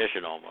human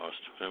condition almost,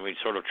 and we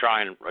sort of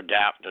try and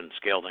adapt and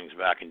scale things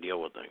back and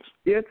deal with things.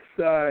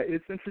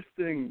 It's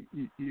interesting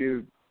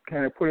you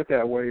kind of put it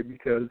that way,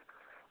 because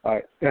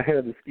ahead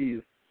of the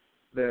skis.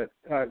 That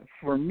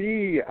for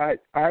me,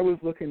 I was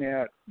looking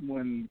at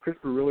when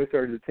CRISPR really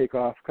started to take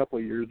off a couple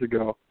of years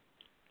ago,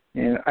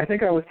 and I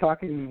think I was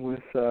talking with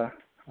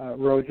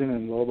Rojan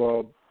and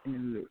Lobo,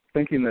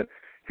 thinking that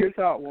here's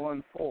how it will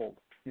unfold.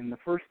 And the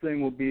first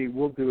thing will be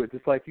we'll do it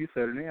just like you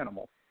said, an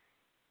animal,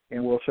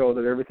 and we'll show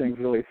that everything's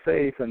really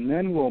safe, and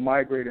then we'll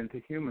migrate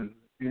into humans.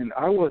 And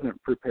I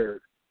wasn't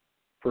prepared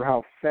for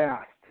how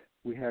fast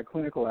we had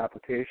clinical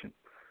applications.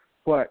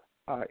 But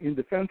in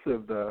defense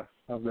of the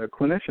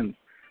clinicians,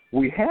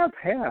 we have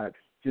had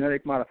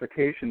genetic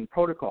modification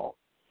protocols,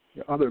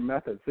 other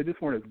methods. They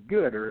just weren't as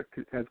good or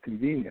as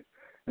convenient.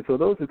 And so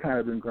those have kind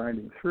of been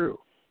grinding through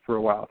for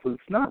a while. So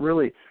it's not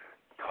really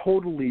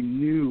totally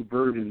new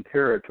virgin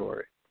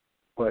territory,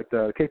 but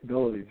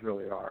capabilities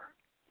really are.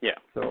 Yeah.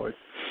 So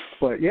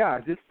but yeah,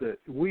 just that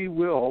we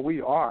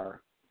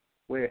are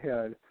way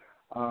ahead.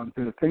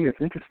 The thing that's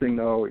interesting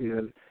though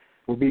is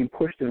we're being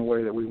pushed in a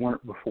way that we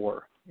weren't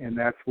before, and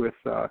that's with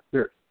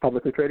they're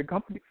publicly traded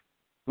companies.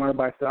 You want to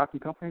buy stock in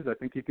companies? I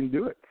think you can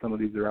do it. Some of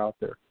these are out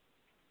there.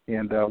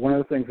 And one of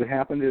the things that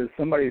happened is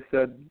somebody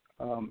said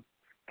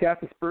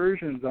cast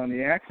aspersions on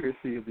the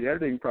accuracy of the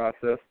editing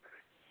process,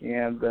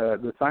 and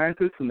the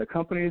scientists and the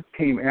companies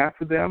came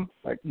after them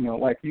like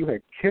you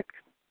had kicked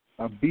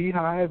a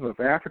beehive of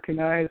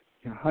Africanized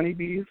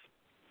honeybees,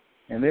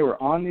 and they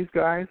were on these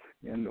guys.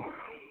 And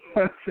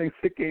one of the things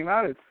that came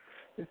out is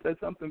it said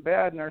something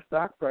bad, and our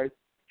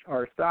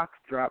stocks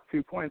dropped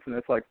 2 points, and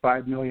it's like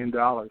 $5 million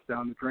down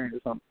the drain or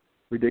some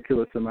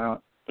ridiculous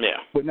amount. Yeah.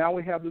 But now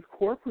we have this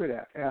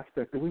corporate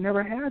aspect that we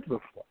never had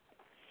before.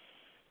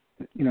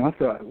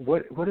 So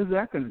what is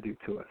that going to do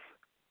to us?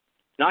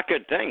 Not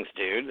good things,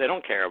 dude. They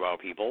don't care about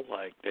people.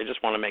 Like, they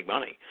just want to make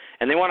money,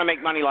 and they want to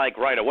make money like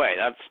right away.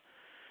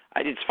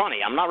 It's funny.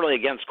 I'm not really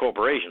against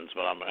corporations,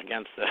 but I'm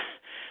against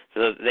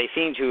they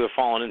seem to have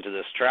fallen into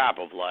this trap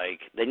of like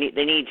they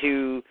need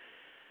to.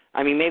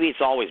 I mean, maybe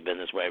it's always been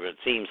this way, but it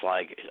seems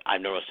like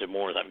I've noticed it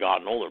more as I've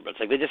gotten older. But it's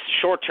like they just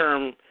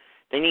short-term.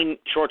 They need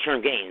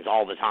short-term gains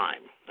all the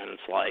time, and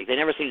it's like they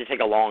never seem to take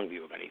a long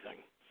view of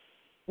anything.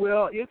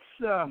 Well, it's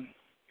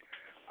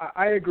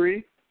I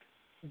agree.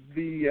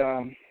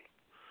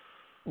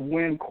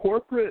 When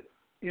corporate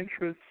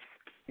interests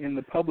and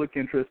the public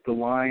interest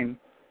align,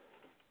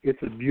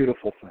 it's a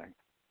beautiful thing.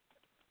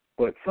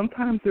 But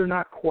sometimes they're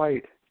not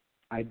quite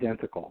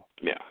identical.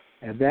 Yeah.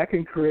 And that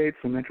can create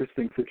some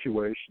interesting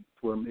situations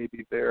where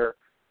maybe they're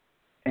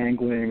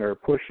angling or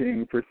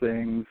pushing for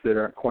things that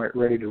aren't quite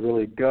ready to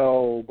really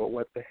go, but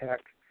what the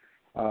heck.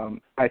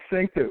 I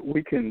think that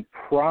we can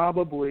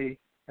probably,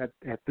 at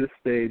this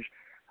stage,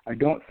 I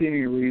don't see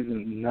any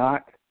reason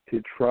not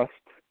to trust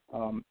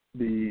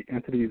the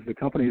entities, the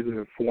companies that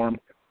have formed,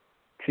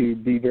 to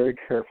be very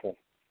careful.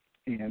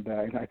 And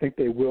I think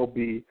they will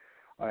be,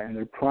 and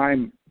their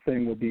prime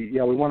thing will be,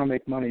 we want to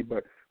make money,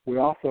 but we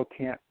also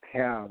can't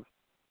have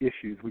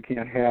issues. We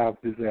can't have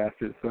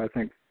disasters. So I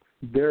think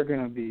they're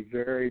going to be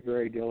very,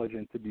 very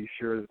diligent to be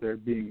sure that they're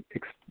being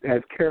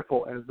as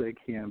careful as they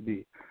can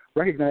be,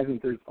 recognizing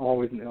that there's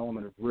always an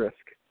element of risk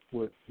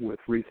with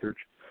research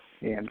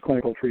and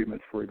clinical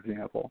treatments, for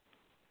example.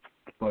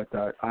 But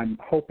I'm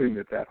hoping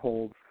that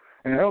holds.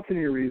 And I don't see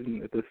any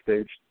reason at this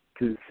stage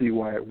to see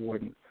why it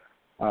wouldn't.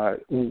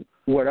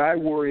 What I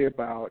worry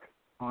about,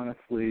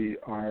 honestly,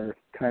 are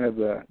kind of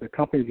the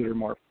companies that are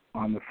more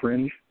on the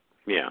fringe.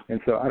 Yeah. And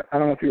so I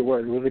don't know if you're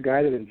aware, there was a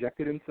guy that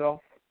injected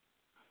himself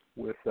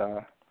with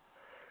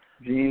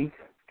genes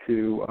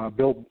to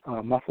build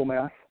muscle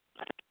mass.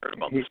 I heard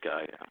about this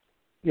guy, yeah.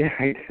 Yeah,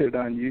 he did it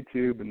on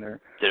YouTube, and there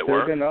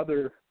have been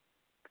other.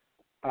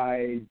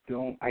 I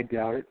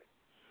doubt it,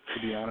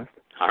 to be honest.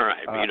 All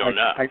right, but you don't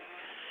know.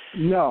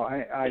 No,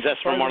 Is that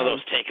from one of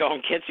those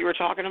take-home kits you were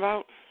talking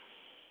about?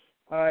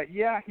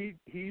 Yeah,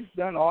 he's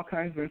done all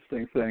kinds of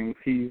interesting things.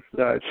 He's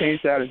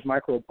changed out his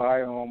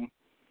microbiome,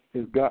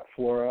 his gut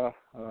flora,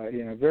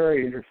 in a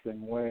very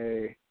interesting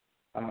way,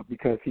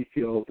 because he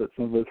feels that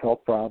some of his health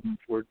problems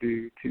were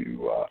due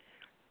to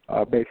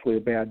basically a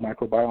bad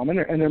microbiome,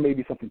 and there may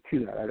be something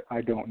to that.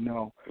 I don't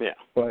know. Yeah.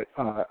 But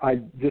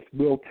I just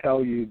will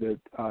tell you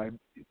that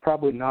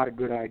probably not a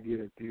good idea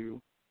to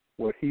do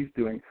what he's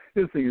doing.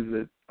 The other thing is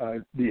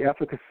that the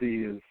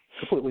efficacy is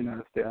completely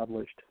not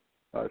established.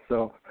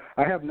 So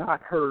I have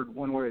not heard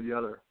one way or the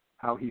other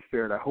how he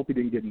fared. I hope he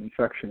didn't get an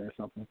infection or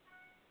something.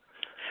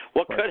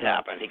 What could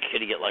happen?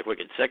 Could he get like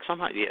wicked sick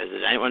somehow?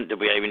 Did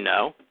we even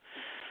know?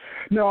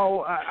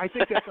 No, I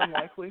think that's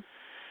unlikely.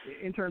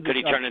 In terms could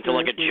he turn into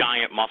like a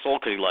giant muscle?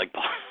 Could he like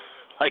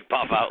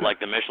puff out like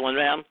the Michelin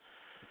Man?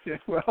 Yeah,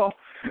 well,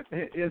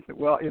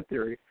 in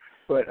theory,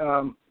 but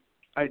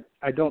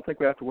I don't think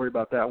we have to worry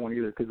about that one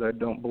either, because I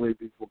don't believe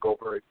these will go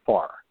very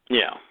far.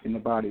 Yeah. In the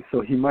body,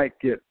 so he might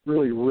get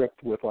really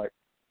ripped with like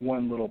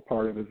one little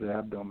part of his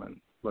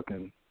abdomen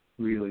looking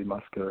really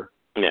muscular.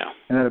 Yeah.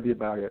 And that'll be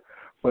about it.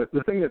 But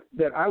the thing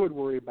that I would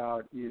worry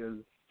about is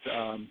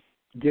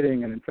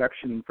getting an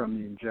infection from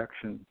the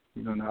injection.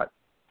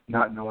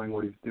 Not knowing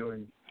what he's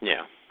doing.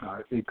 Yeah.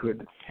 It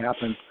could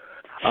happen.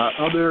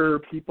 Other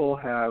people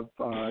have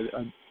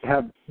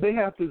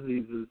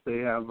diseases. They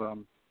have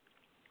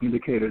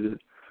indicated that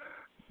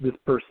this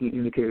person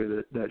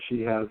indicated that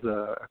she has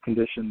a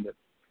condition that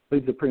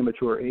leads to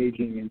premature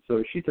aging, and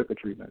so she took a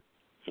treatment.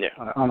 Yeah.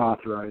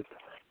 Unauthorized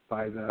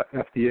by the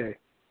FDA.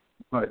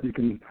 But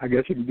I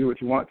guess you can do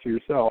what you want to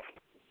yourself.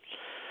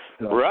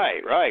 So.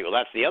 Right. Well,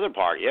 that's the other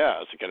part.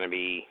 Yeah. Is it going to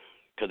be?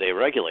 Could they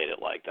regulate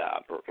it like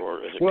that,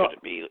 or is it? Could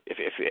it be if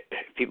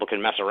people can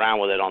mess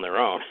around with it on their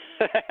own?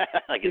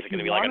 Like, is it going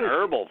to be like an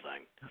herbal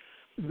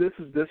thing? This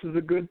is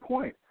a good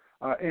point.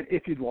 And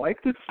if you'd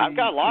like to see, I've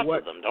got lots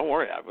of them. Don't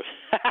worry.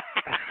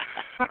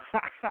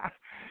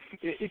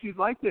 If you'd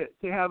like to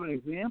have an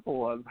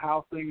example of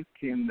how things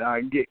can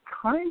get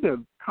kind of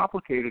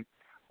complicated,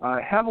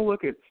 have a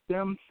look at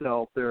stem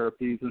cell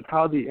therapies and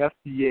how the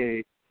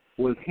FDA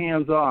was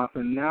hands-off,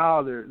 and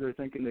now they're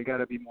thinking they got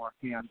to be more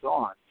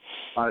hands-on.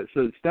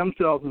 So stem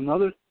cells is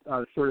another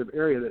sort of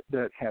area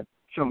that had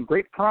shown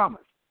great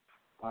promise,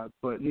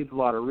 but needs a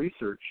lot of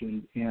research.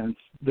 And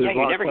there's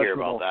you never hear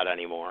about that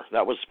anymore.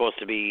 That was supposed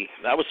to be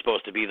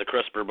the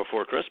CRISPR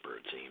before CRISPR,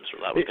 it seems. Or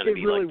that was going to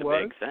be really like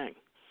the big thing.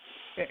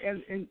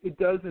 And it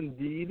does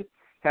indeed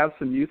have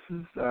some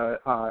uses.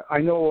 I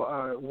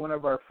know one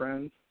of our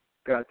friends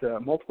got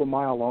multiple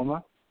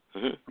myeloma,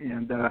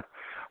 and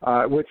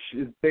which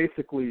is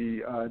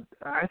basically,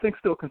 I think,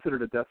 still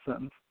considered a death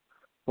sentence.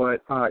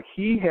 But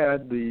he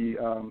had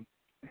the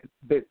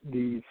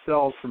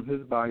cells from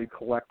his body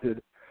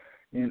collected,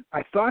 and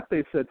I thought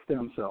they said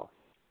stem cells.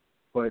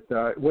 But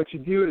what you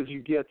do is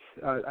you get,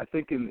 I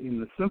think in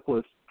the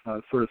simplest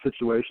sort of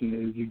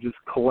situation is you just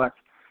collect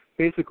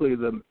basically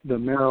the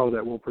marrow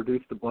that will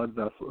produce the blood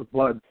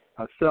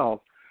cells,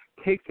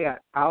 take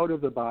that out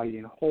of the body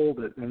and hold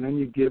it, and then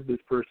you give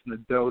this person a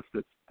dose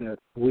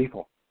that's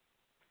lethal,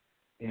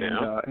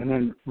 and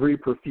then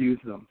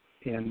reperfuse them.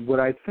 And what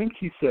I think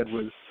he said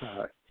was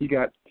he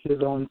got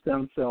his own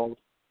stem cells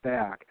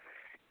back,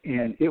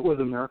 and it was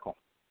a miracle.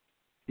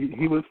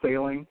 He was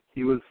failing.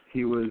 He was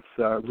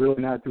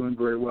really not doing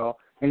very well,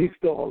 and he's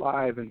still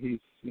alive. And he's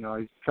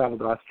traveled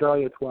to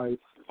Australia twice.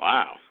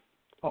 Wow.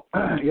 Oh,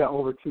 yeah,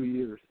 over 2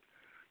 years.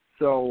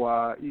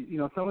 So,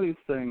 some of these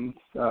things,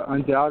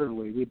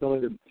 undoubtedly, the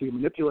ability to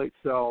manipulate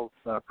cells,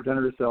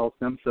 progenitor cells,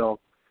 stem cells,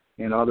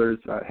 and others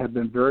have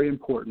been very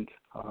important.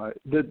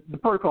 The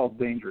protocol is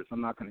dangerous. I'm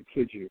not going to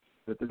kid you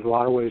that there's a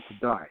lot of ways to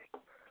die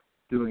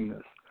doing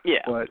this.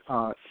 Yeah. But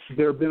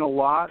there have been a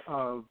lot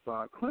of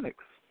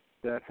clinics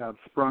that have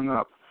sprung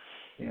up.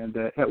 And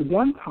at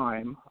one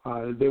time,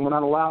 they were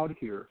not allowed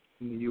here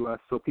in the U.S.,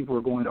 so people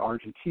were going to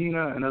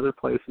Argentina and other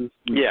places.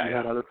 We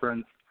had other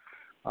friends.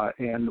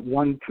 And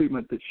one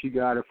treatment that she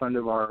got, a friend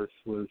of ours,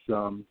 was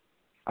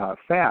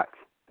fat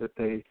that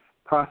they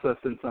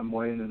processed in some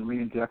way and then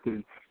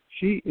re-injected.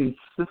 She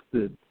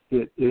insisted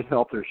it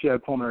helped her. She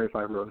had pulmonary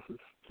fibrosis.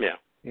 Yeah.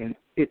 And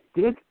it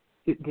did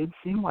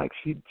seem like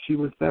she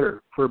was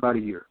better for about a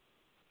year.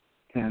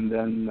 And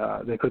then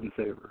they couldn't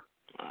save her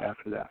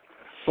after that.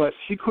 But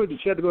she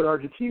had to go to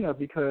Argentina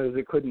because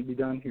it couldn't be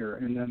done here.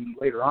 And then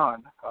later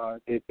on,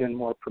 they've been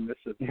more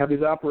permissive. You have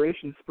these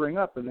operations spring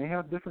up, and they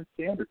have different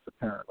standards,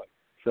 apparently.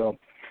 So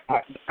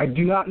I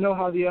do not know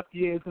how the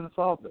FDA is going to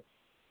solve this.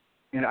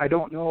 And I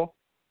don't know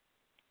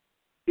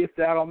if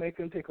that'll make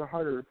them take a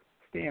harder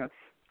stance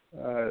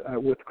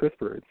with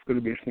CRISPR. It's going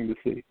to be interesting to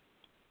see.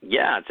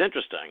 Yeah, it's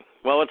interesting.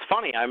 Well, it's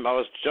funny. I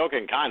was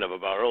joking kind of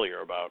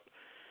earlier about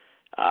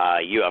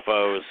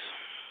UFOs,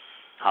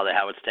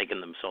 how it's taken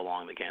them so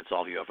long they can't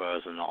solve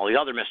UFOs, and all the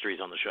other mysteries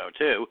on the show,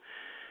 too.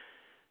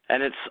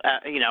 And it's,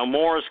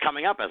 more is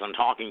coming up as I'm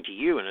talking to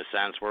you in a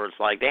sense where it's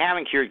like they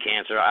haven't cured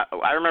cancer.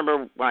 I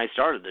remember when I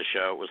started this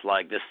show, it was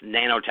like this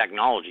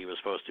nanotechnology was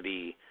supposed to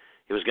be,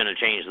 it was going to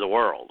change the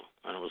world.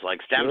 And it was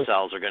like stem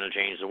cells are going to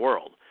change the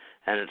world.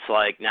 And it's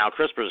like now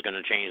CRISPR is going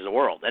to change the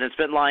world. And it's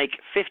been like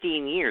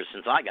 15 years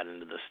since I got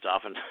into this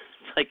stuff. And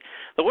it's like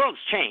the world's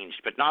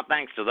changed, but not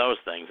thanks to those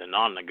things and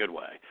not in a good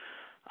way.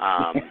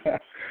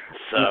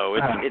 So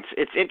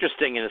it's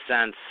interesting in a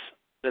sense.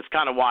 That's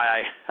kind of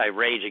why I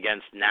rage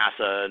against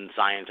NASA and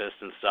scientists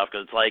and stuff,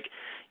 because it's like,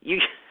 you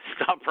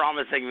stop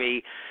promising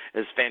me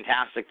as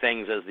fantastic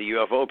things as the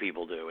UFO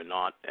people do and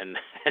not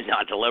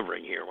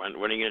delivering here. When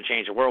are you going to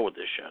change the world with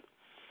this shit?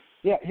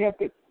 Yeah,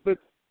 but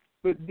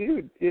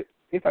dude,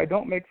 if I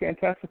don't make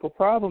fantastical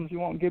problems, you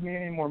won't give me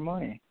any more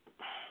money.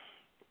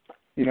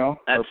 That's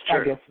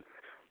true. I guess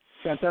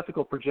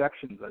fantastical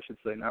projections, I should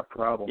say, not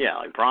problems. Yeah,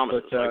 like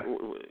promises. But,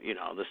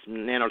 this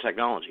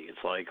nanotechnology.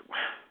 It's like,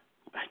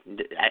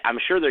 I'm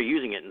sure they're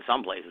using it in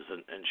some places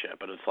and shit,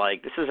 but it's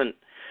like, this isn't,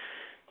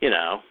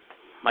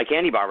 my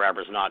candy bar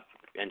wrapper's not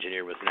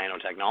engineered with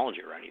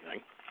nanotechnology or anything.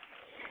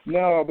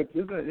 No, but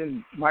isn't it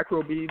in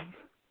microbeads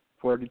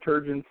for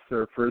detergents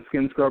or for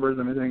skin scrubbers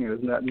and everything?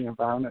 Isn't that in the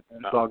environment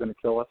and it's all going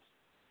to kill us?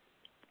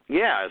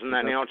 Yeah, isn't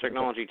that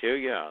nanotechnology too?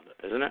 Yeah,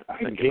 isn't it?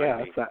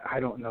 I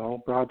don't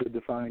know, broadly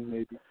defined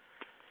maybe.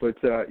 But,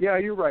 yeah,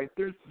 you're right.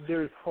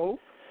 There's hope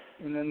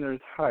and then there's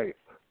hype.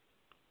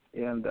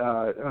 And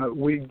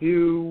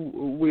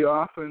we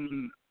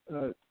often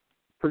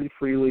pretty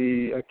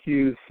freely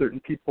accuse certain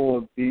people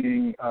of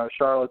being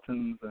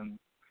charlatans and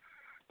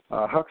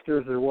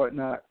hucksters or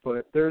whatnot,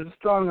 but there's a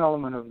strong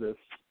element of this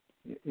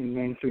in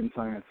mainstream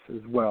science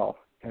as well.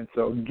 And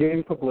so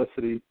getting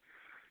publicity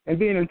and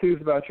being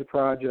enthused about your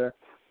project,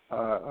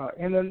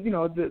 and then,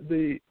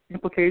 the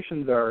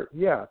implications are,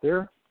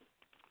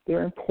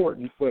 they're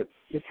important, but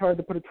it's hard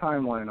to put a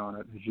timeline on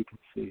it, as you can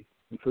see.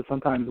 And so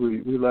sometimes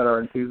we let our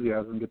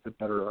enthusiasm get the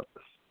better of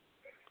us.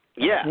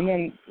 Yeah. And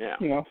then,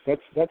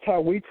 that's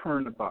how we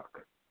turn the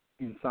buck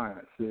in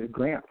science,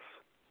 grants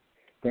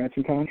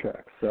and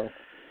contracts.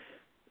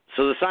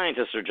 So the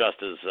scientists are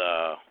just as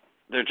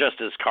they're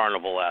just as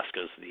carnival-esque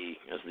as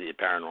the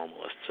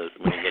paranormalists. So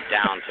when you get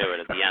down to it,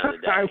 at the end of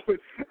the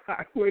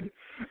day,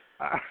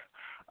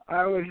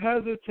 I would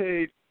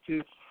hesitate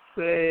to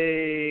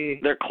say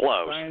they're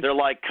close. They're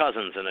like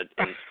cousins in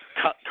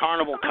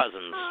carnival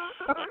cousins.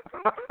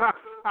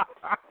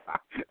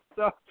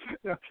 So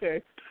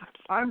okay,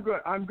 I'm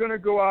going to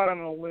go out on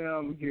a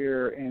limb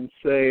here and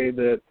say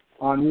that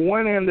on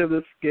one end of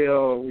the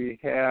scale we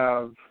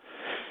have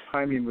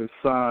Jaime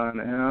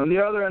Maussan, and on the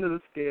other end of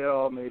the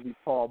scale maybe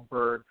Paul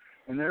Berg,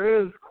 and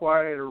there is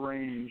quite a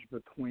range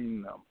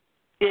between them.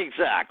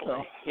 Exactly.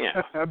 So,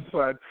 yeah.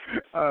 But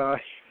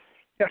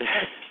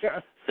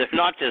they're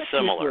not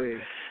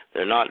dissimilar.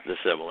 They're not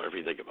dissimilar if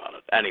you think about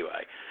it.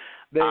 Anyway.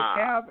 They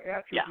have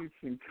attributes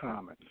in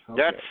common.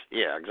 Okay. That's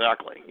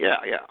exactly. Yeah.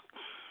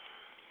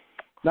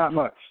 Not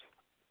much.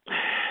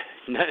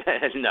 No.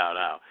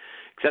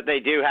 Except they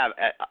do have,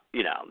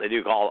 they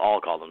do all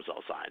call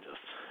themselves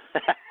scientists,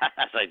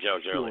 as I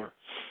joked earlier.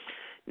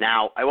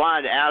 Now, I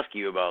wanted to ask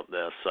you about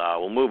this.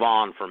 We'll move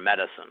on from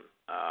medicine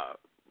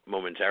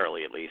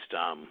momentarily, at least,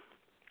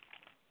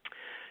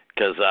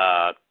 because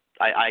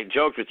I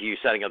joked with you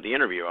setting up the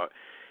interview.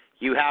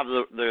 You have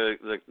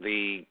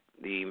the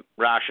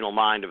rational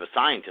mind of a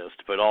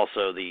scientist, but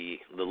also the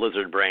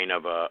lizard brain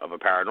of a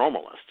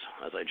paranormalist,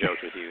 as I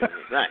joked with you.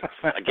 Thanks.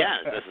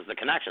 Again, this is the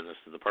connection. This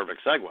is the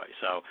perfect segue.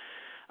 So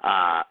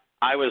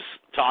I was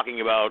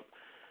talking about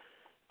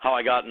how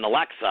I got an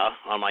Alexa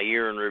on my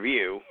year in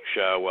review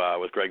show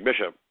with Greg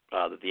Bishop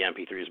that the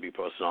MP3s will be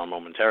posted on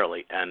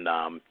momentarily, and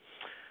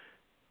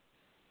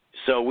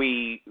so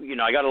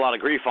I got a lot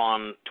of grief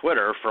on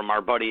Twitter from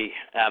our buddy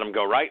Adam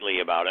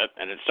Gorightly about it,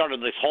 and it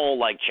started this whole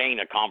chain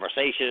of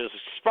conversations.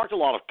 It sparked a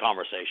lot of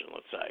conversation,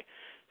 let's say.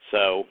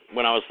 So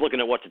when I was looking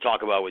at what to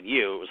talk about with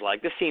you, it was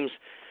like, this seems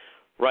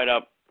right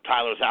up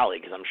Tyler's alley,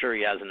 because I'm sure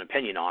he has an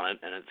opinion on it,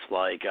 and it's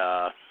like,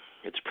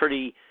 it's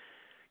pretty,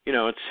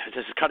 it's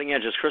as cutting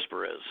edge as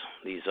CRISPR is,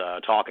 these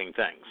talking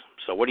things.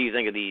 So what do you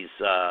think of these,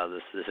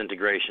 this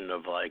integration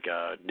of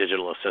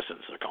digital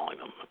assistants, they're calling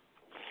them?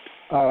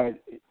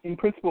 In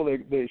principle,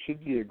 they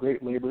should be a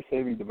great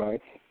labor-saving device.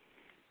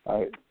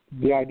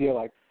 The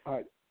idea,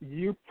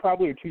 you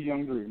probably are too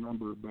young to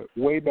remember, but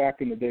way back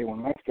in the day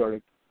when I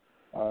started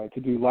to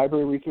do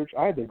library research,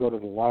 I had to go to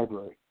the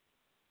library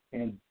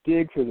and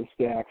dig for the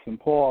stacks and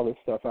pull all this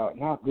stuff out.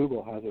 Now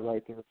Google has it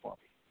right there for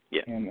me.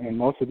 Yeah. And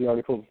most of the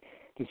articles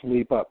just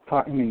leap up.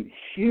 I mean,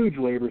 huge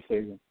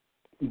labor-saving.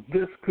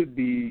 This could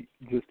be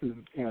just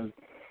as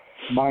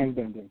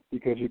mind-bending,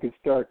 because you could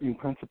start in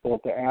principle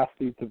to ask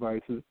these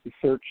devices to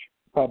search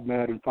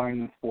PubMed and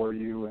find this for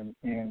you and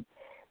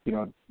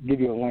give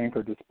you a link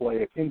or display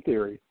it in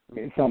theory,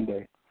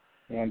 someday.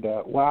 And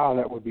wow,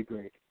 that would be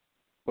great.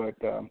 But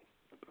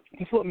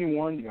just let me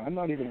warn you, I'm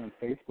not even on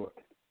Facebook.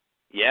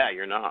 Yeah,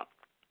 you're not.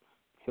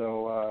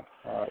 So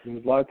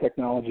there's a lot of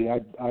technology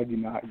I do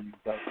not use.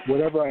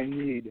 Whatever I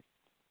need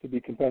to be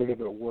competitive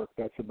at work,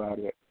 that's about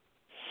it.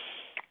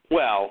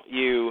 Well,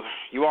 you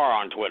are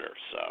on Twitter,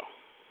 so.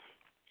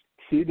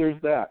 See,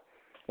 there's that.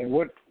 And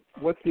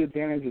what's the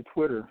advantage of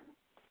Twitter?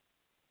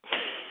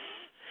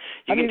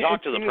 You can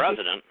talk to the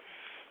president.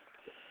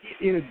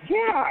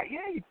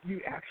 You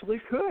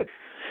actually could,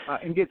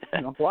 and get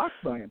blocked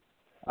by him.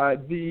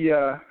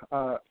 The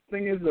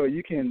thing is, though,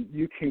 you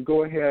can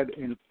go ahead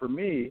and, for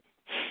me,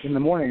 in the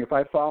morning, if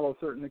I follow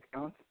certain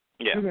accounts,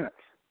 2 minutes,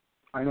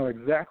 I know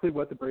exactly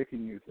what the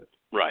breaking news is.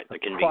 Right, the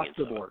convenience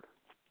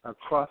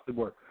across the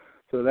board.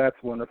 So that's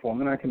wonderful. And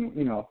then I can,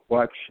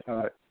 watch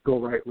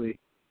Gorightly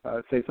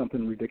say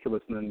something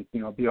ridiculous and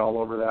then, be all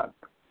over that.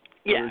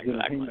 Yeah, exactly.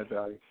 Entertainment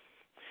value.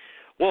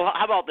 Well,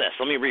 how about this?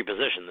 Let me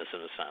reposition this in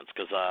a sense,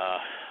 because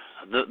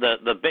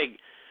the big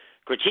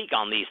critique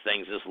on these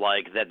things is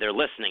that they're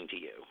listening to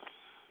you,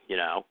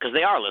 because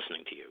they are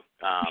listening to you.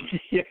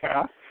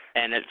 Yeah.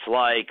 And it's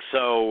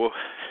so,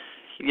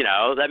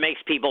 that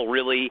makes people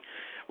really,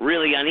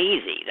 really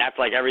uneasy. That's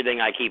everything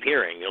I keep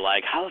hearing. You're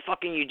like, how the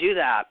fuck can you do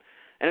that?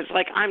 And it's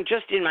I'm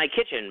just in my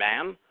kitchen,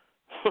 ma'am.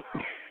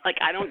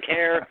 I don't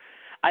care.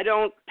 I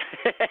don't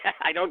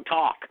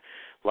talk.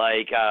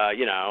 I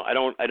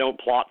don't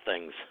plot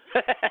things.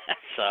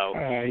 So.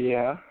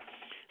 Yeah.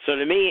 So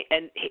to me,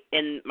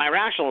 and my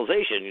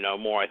rationalization,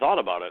 more I thought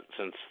about it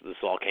since this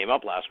all came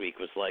up last week,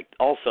 was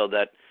also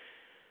that,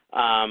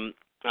 and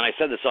I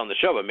said this on the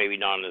show, but maybe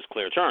not in as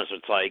clear terms.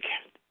 It's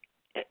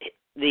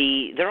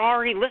they're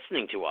already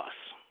listening to us.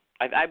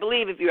 I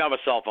believe if you have a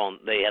cell phone,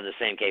 they have the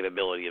same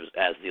capability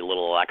as the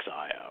little Alexa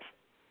I have.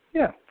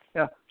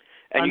 Yeah.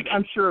 And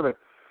I'm sure of it.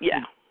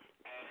 Yeah.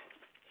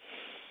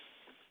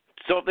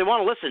 So if they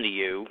want to listen to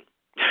you,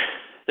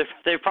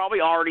 they've probably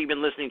already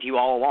been listening to you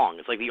all along.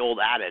 It's like the old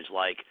adage,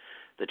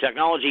 the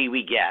technology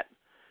we get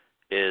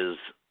is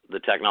the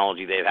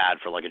technology they've had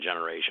for a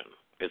generation.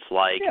 It's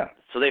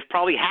so they've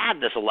probably had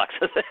this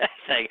Alexa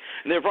thing,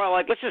 and they're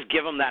probably let's just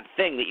give them that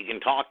thing that you can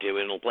talk to, and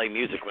it'll play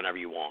music whenever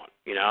you want.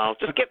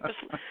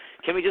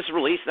 Can we just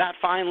release that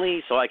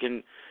finally, so I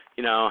can,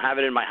 have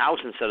it in my house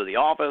instead of the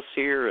office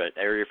here at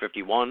Area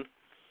 51?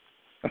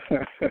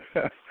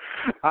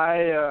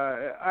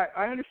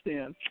 I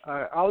understand.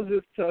 I'll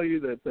just tell you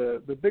that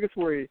the biggest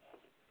worry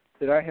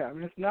that I have,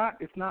 and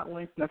it's not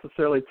linked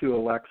necessarily to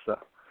Alexa,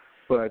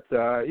 but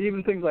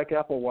even things like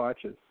Apple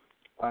Watches,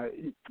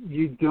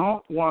 you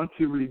don't want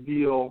to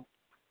reveal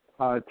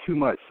too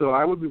much. So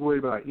I would be worried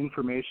about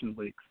information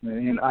leaks,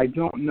 and I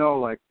don't know,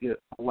 like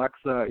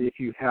Alexa, if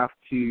you have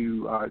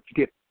to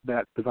get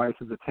that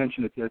device's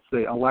attention, if you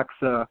say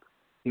Alexa,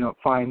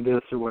 find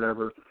this or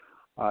whatever,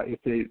 if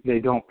they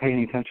don't pay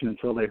any attention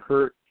until they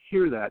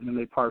hear that, and then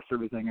they parse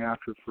everything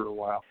after for a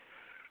while.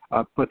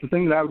 But the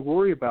thing that I would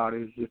worry about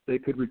is if they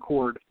could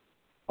record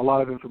a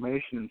lot of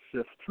information and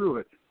sift through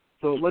it.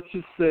 So let's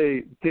just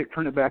say,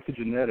 turn it back to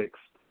genetics.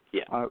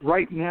 Yeah.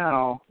 Right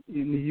now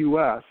in the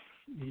U.S.,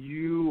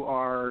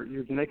 your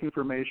genetic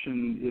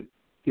information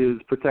is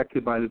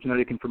protected by the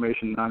Genetic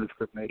Information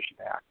Non-Discrimination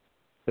Act.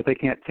 That they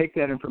can't take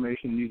that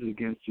information and use it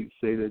against you,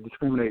 say they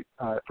discriminate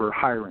for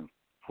hiring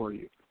for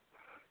you.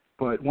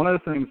 But one of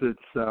the things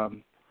that's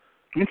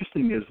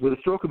interesting is with a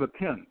stroke of a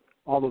pen,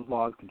 all those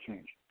laws can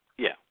change.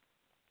 Yeah.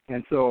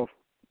 And so if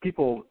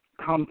people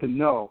come to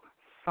know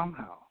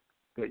somehow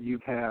that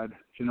you've had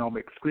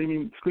genomic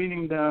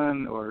screening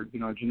done or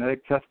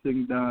genetic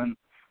testing done,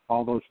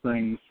 all those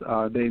things,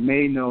 they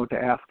may know to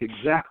ask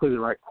exactly the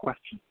right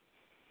question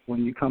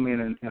when you come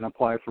in and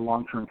apply for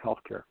long-term health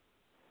care,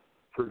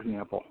 for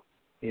example,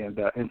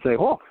 and say,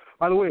 oh,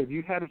 by the way, have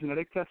you had a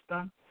genetic test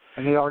done?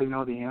 And they already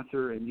know the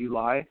answer and you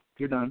lie,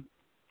 you're done.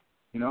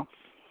 They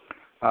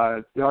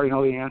already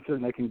know the answer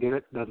and they can get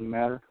it. Doesn't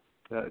matter.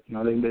 They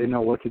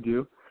know what to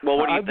do. Well,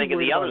 what do you think of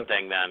the other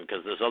thing then?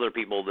 Because there's other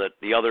people that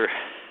the other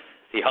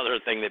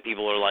thing that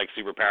people are like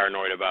super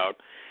paranoid about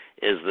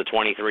is the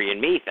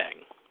 23andMe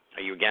thing.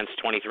 Are you against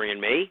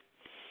 23andMe?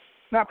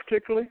 Not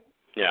particularly.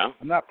 Yeah.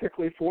 I'm not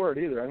particularly for it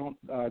either. I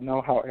don't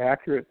know how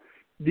accurate.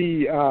 Would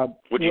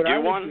you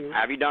do one?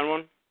 Have you done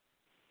one?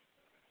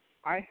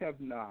 I have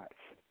not.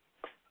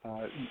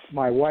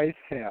 My wife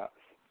has.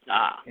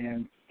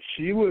 And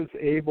she was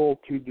able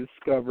to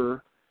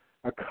discover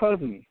a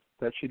cousin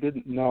that she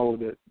didn't know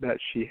that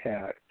she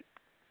had.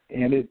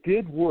 And it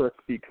did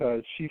work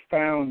because she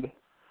found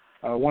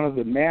one of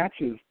the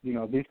matches,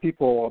 these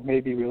people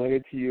may be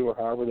related to you or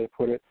however they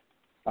put it,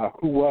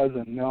 who was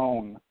a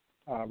known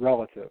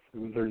relative. It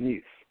was her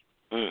niece.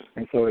 Mm.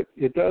 And so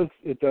it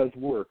does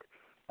work.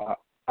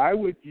 I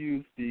would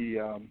use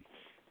the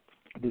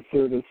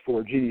service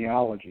for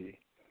genealogy.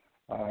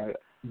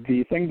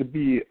 The thing to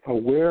be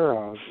aware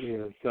of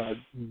is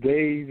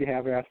they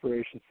have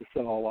aspirations to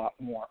sell a lot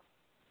more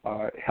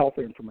health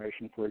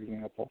information, for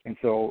example. And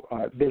so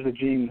there's a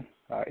gene,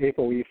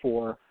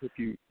 ApoE4, if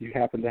you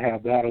happen to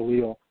have that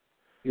allele,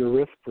 your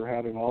risk for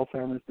having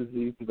Alzheimer's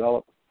disease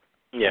develop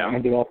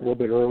and develop a little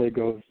bit early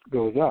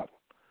goes up.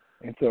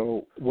 And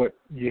so what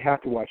you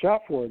have to watch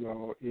out for,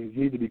 though, is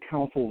you need to be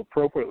counseled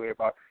appropriately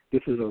about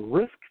this is a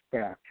risk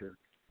factor,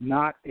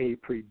 not a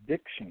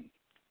prediction.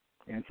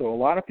 And so a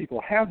lot of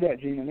people have that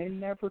gene and they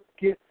never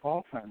get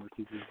Alzheimer's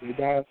disease. They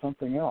die of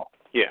something else.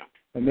 Yeah.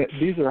 And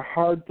these are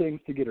hard things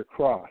to get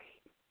across.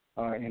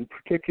 In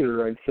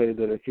particular, I'd say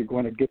that if you're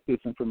going to get this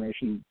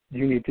information,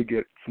 you need to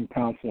get some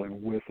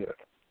counseling with it.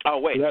 Oh,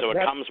 wait, so it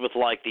comes with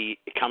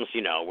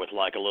with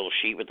like a little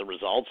sheet with the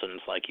results, and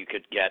it's like you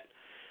could get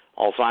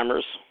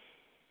Alzheimer's?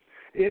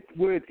 It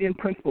would, in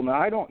principle. Now,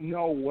 I don't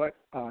know what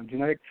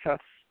genetic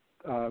tests,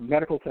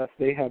 medical tests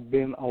they have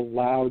been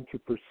allowed to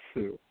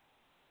pursue.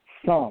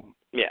 Some,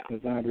 as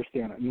I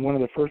understand it. And one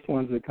of the first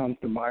ones that comes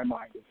to my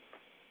mind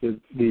is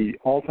the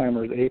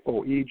Alzheimer's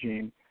ApoE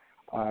gene.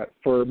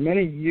 For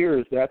many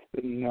years, that's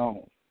been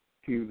known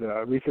to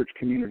the research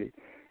community.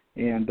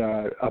 And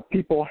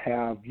people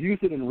have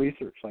used it in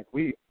research. Like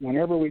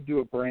whenever we do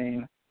a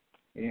brain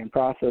and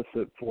process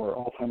it for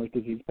Alzheimer's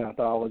disease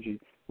pathology,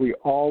 we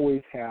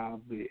always have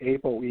the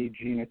ApoE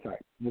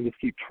genotype. We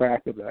just keep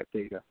track of that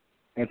data.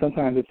 And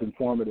sometimes it's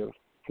informative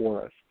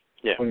for us.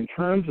 Yeah. But in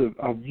terms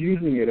of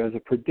using it as a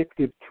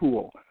predictive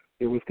tool,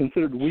 it was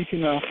considered weak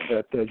enough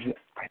that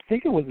I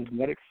think it was the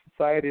Genetic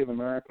Society of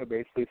America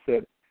basically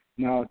said,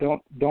 no,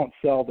 don't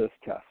sell this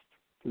test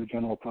to the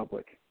general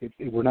public.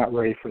 We're not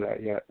ready for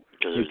that yet.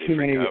 There's too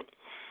many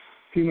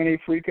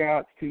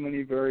freakouts, too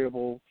many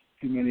variables,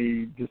 too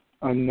many just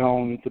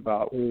unknowns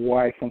about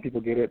why some people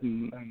get it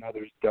and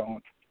others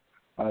don't.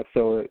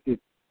 So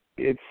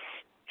it's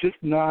just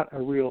not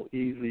a real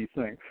easy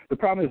thing. The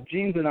problem is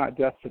genes are not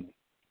destiny.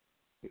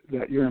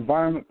 That your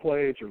environment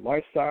plays, your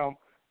lifestyle,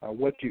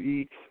 what you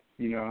eat,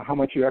 how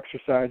much you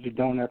exercise or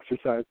don't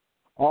exercise,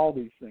 all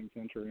these things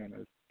enter in.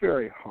 It's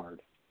very hard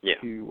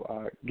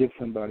to give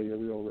somebody a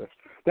real risk.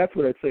 That's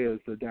what I'd say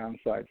is the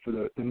downside for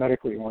the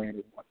medically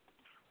oriented one.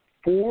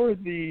 For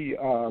the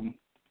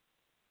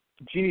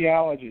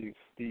genealogies,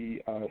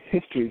 the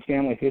histories,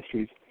 family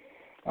histories,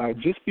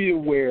 just be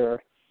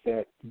aware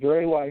that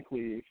very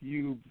likely if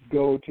you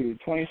go to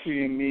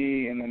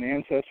 23andMe and then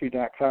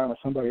Ancestry.com or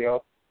somebody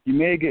else, you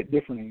may get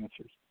different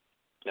answers.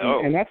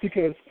 Oh. And that's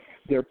because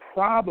they're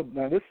probably,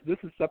 now this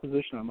is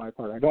supposition on my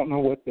part. I don't know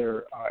what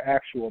their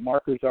actual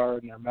markers are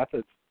and their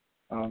methods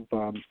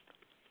of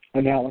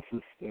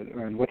analysis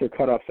and what their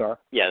cutoffs are.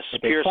 Yes,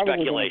 But pure probably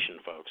speculation,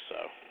 folks. So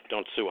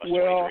don't sue us,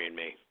 Well,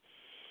 23andMe.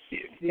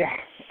 Yeah,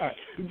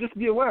 just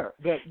be aware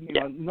that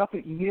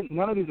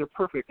none of these are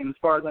perfect, and as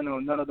far as I know,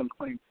 none of them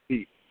claim to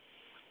be.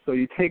 So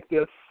you take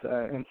this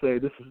and say,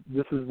 this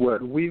is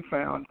what we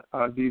found.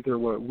 These are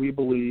what we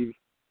believe,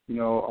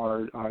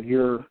 are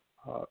your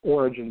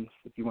origins,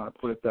 if you want to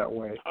put it that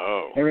way.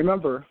 Oh. And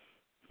remember,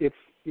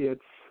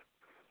 it's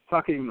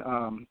talking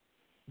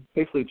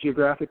basically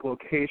geographic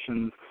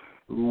locations,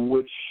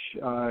 which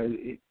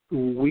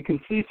we can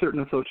see certain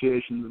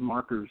associations and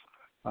markers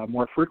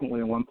more frequently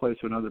in one place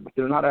or another, but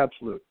they're not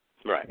absolute.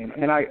 Right.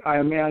 And I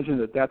imagine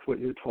that that's what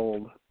you're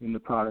told in the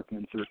product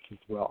inserts as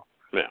well.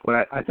 Yeah.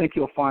 But I think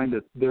you'll find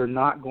that they're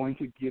not going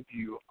to give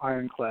you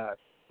ironclad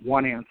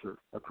one answer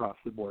across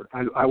the board.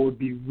 I would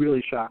be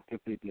really shocked if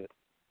they did.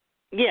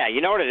 Yeah,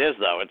 you know what it is,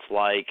 though? It's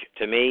like,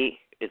 to me,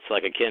 it's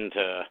like akin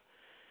to,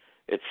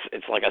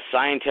 it's like a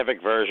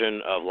scientific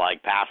version of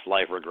like past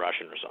life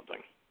regression or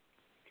something.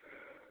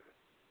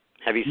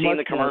 Have you seen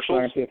the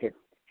commercials? Much more scientific.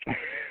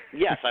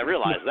 Yes, I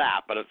realize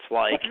that, but it's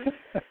like,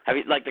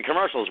 like the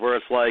commercials where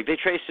it's like they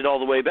traced it all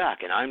the way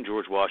back, and I'm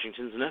George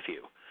Washington's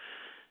nephew.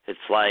 It's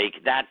like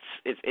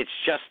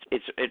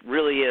it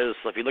really is.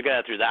 If you look at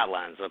it through that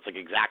lens, that's like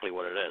exactly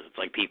what it is. It's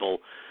like people,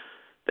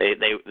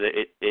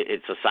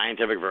 it's a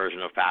scientific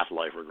version of past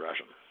life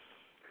regression.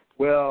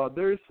 Well,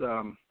 there's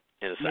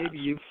maybe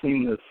you've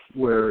seen this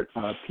where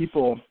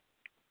people.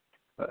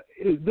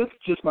 This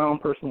is just my own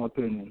personal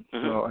opinion.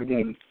 Mm-hmm. So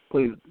again,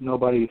 please,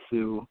 nobody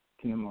sue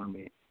Tim or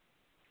me.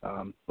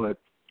 But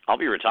I'll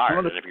be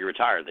retired, and if you're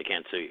retired, they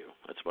can't sue you.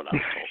 That's what I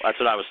was told. That's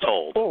what I was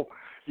told. Oh,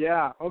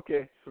 yeah.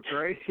 Okay.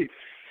 Great.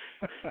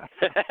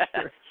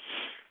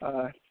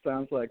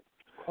 Sounds like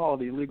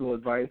quality legal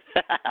advice.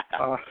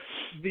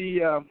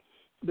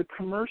 The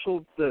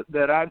commercials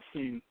that I've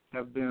seen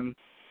have been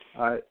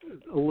a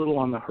little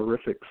on the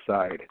horrific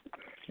side,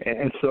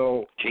 and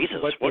so Jesus,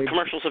 what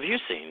commercials have you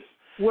seen?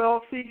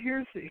 Well, see,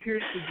 here's the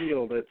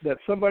deal that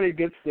somebody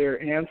gets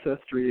their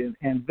ancestry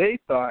and they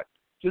thought,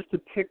 just to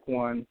pick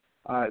one,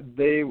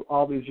 they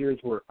all these years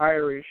were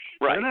Irish.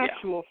 Right. In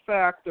actual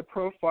fact, the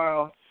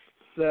profile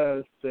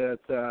says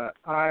that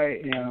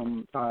I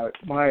am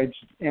my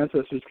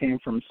ancestors came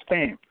from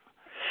Spain,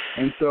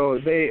 and so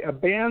they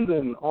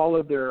abandon all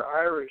of their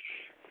Irish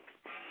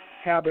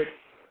habits,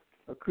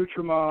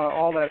 accoutrement,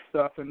 all that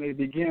stuff, and they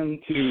begin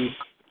to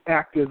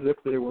act as if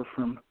they were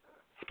from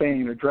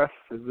Spain or dress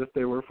as if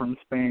they were from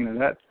Spain,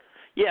 and that.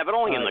 Yeah, but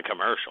only in the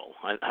commercial.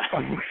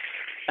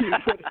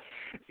 But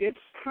it's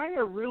kind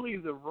of really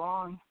the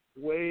wrong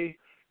way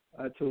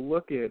to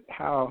look at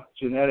how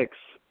genetics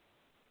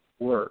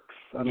works,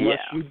 unless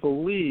you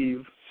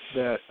believe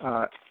that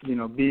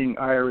being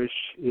Irish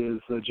is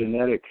a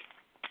genetic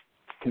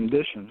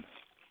condition.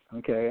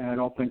 Okay, and I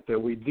don't think that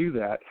we do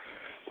that.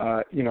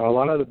 A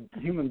lot of the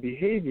human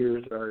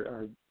behaviors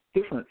are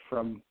different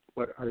from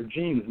what our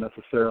genes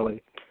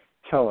necessarily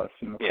tell us.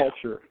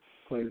 Culture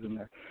plays in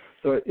there.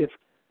 So it's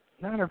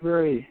not a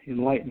very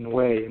enlightened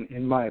way,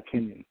 in my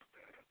opinion,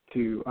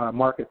 to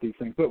market these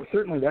things. But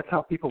certainly that's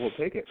how people will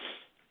take it,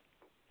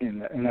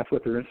 and that's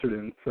what they're interested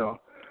in. So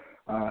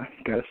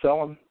got to sell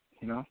them,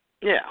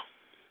 Yeah,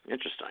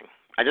 interesting.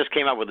 I just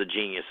came up with a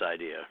genius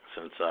idea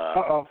since.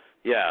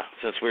 Yeah,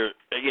 since we're,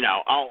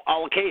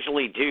 I'll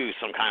occasionally do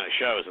some kind of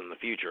shows in the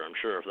future. I'm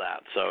sure of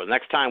that. So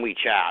next time we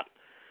chat,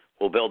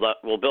 we'll build it.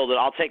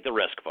 I'll take the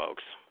risk,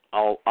 folks.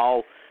 I'll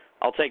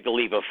take the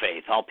leap of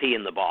faith. I'll pee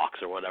in the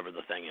box or whatever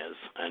the thing is,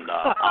 and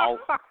I'll.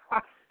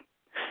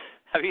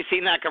 Have you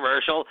seen that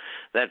commercial?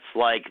 That's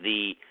like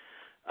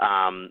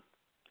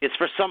it's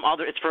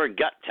for a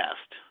gut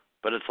test,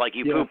 but it's like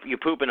you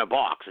poop in a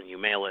box and you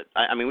mail it.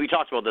 I mean, we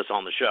talked about this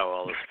on the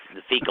show,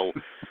 the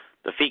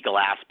fecal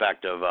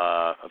aspect of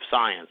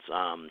science.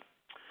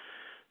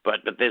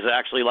 But there's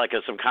actually like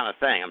some kind of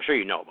thing. I'm sure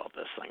you know about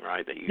this thing,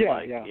 right? That you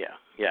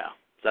yeah.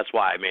 That's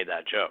why I made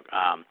that joke.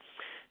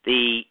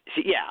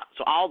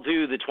 So I'll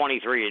do the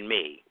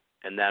 23andMe,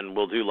 and then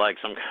we'll do like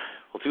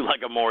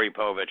a Maury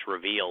Povich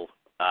reveal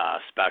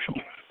special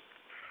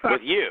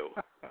with you.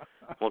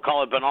 We'll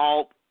call it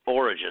Banal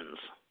Origins.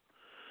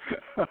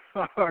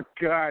 Oh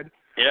God.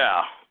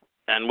 Yeah,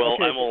 and we'll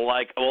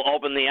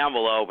open the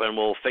envelope and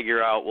we'll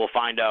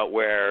find out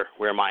where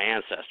my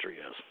ancestry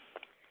is.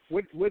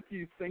 What do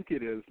you think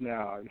it is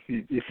now?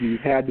 If you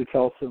had to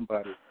tell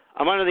somebody.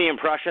 I'm under the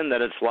impression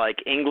that it's like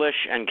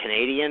English and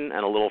Canadian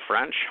and a little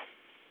French.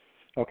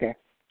 Okay.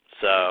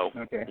 So.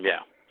 Okay. Yeah.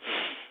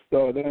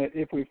 So then,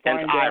 if we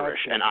find out.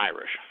 And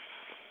Irish.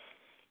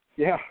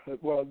 Yeah.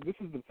 Well, this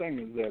is the thing: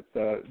 is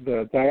that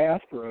the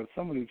diaspora of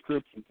some of these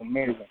groups is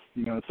amazing.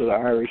 So the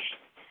Irish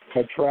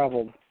had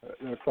traveled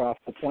across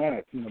the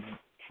planet,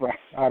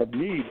 out of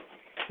need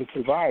to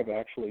survive,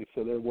 actually.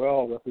 So they're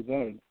well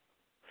represented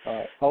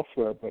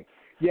elsewhere, but.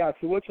 Yeah,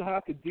 so what you'll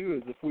have to do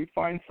is if we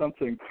find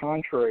something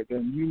contrary,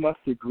 then you must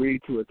agree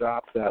to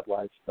adopt that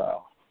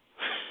lifestyle.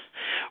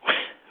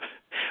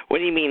 What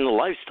do you mean the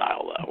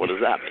lifestyle, though? What does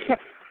that mean?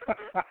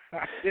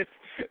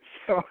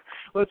 So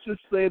let's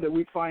just say that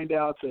we find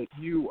out that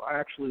you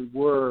actually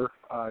were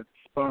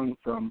sprung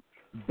from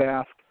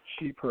Basque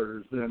sheep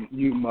herders, then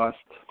you must.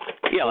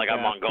 Yeah, like a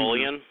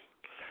Mongolian.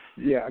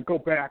 Go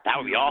back. That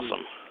would be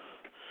awesome.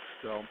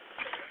 So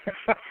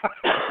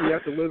you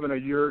have to live in a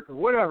yurt or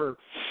whatever.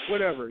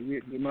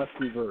 You must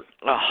revert.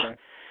 Okay?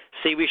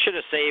 See, we should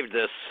have saved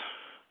this.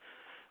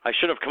 I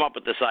should have come up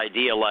with this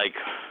idea like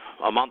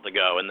a month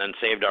ago, and then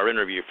saved our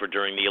interview for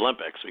during the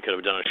Olympics. We could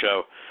have done a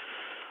show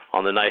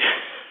on the night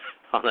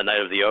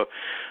of the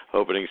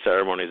opening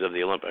ceremonies of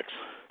the Olympics.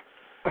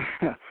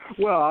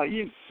 Well,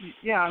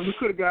 yeah, and we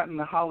could have gotten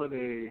the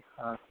holiday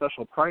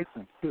special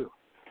pricing too.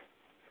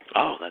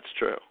 Oh, that's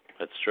true.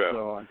 That's true.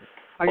 So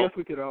I guess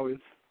we could always,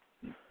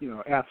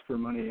 ask for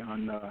money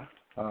on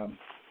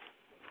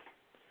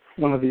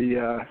one of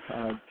the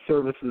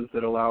services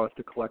that allow us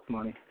to collect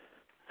money.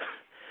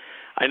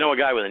 I know a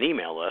guy with an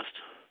email list.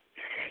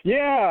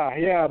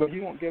 Yeah, but he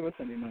won't give us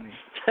any money.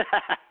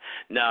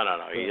 No.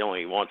 He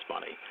only wants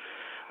money.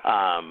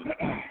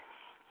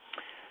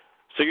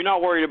 So you're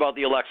not worried about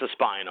the Alexa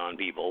spying on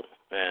people,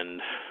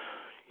 and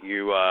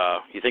you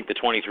think the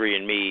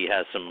 23andMe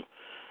has some.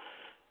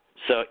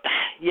 So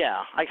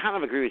yeah, I kind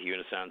of agree with you in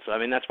a sense. I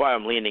mean, that's why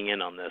I'm leaning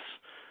in on this,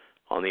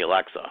 on the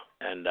Alexa,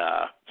 and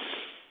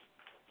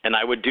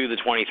I would do the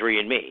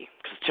 23andMe,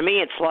 because to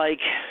me it's like,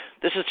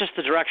 this is just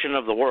the direction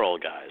of the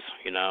world, guys.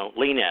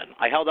 Lean in.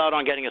 I held out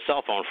on getting a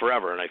cell phone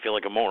forever, and I feel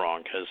like a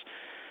moron because,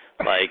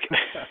 like,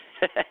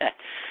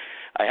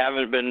 I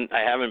haven't been,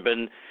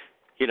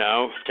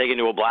 taken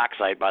to a black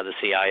site by the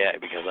CIA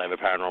because I have a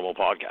paranormal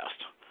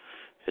podcast.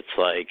 It's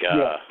like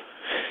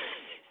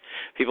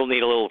people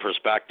need a little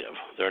perspective.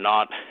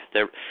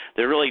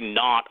 They're really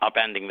not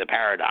upending the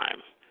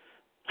paradigm.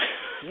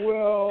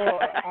 Well,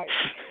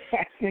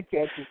 I think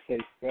that's a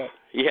safe bet.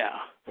 Yeah.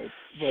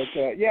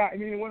 But yeah, I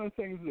mean, one of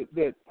the things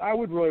that I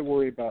would really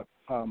worry about,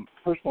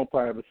 personal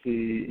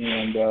privacy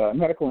and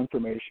medical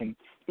information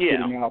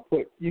getting out.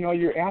 But,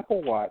 your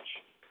Apple Watch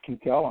can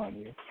tell on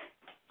you.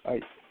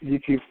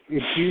 If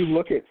you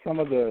look at some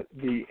of the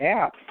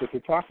apps that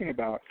they're talking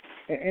about,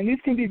 and these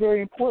can be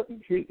very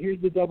important.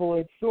 Here's the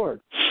double-edged sword.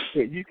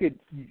 That you could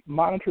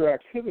monitor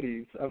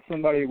activities of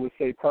somebody with,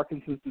 say,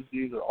 Parkinson's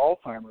disease or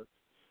Alzheimer's,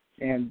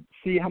 and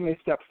see how many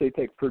steps they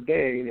take per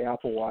day. The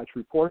Apple Watch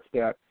reports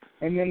that.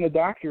 And then the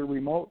doctor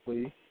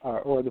remotely,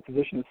 or the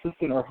physician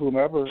assistant or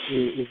whomever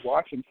is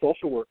watching,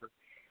 social worker,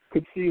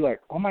 could see like,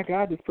 oh, my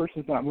God, this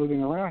person's not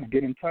moving around, and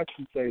get in touch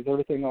and say, is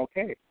everything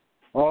okay?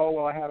 Oh,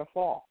 well, I had a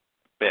fall.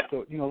 Yeah.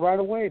 So, right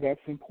away,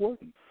 that's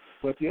important.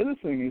 But the other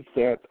thing is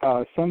that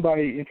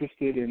somebody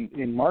interested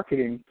in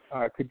marketing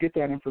could get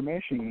that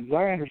information. As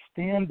I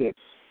understand it,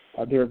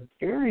 there are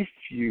very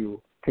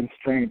few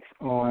constraints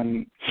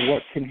on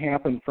what can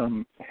happen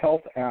from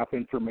health app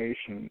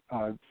information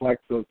like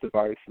those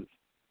devices,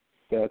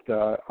 that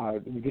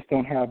we just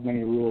don't have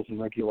many rules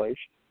and regulations.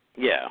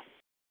 Yeah.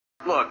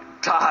 Look,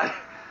 Todd,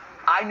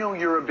 I know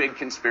you're a big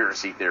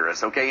conspiracy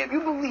theorist, okay? And you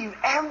believe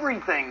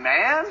everything,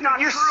 man. It's not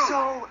You're true.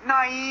 so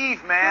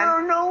naive, man. There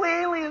are no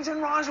aliens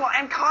in Roswell,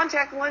 and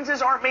contact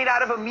lenses aren't made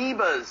out of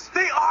amoebas.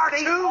 They are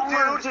They too,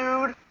 are, dude.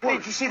 dude. Hey,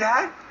 did you see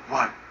that?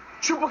 What?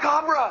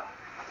 Chupacabra.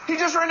 He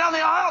just ran down the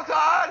aisle,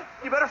 Todd.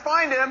 You better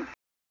find him.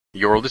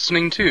 You're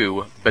listening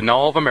to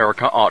Banal of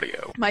America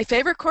Audio. My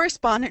favorite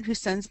correspondent who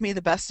sends me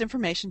the best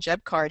information,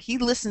 Jeb Card, he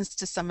listens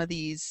to some of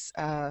these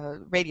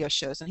radio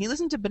shows, and he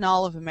listened to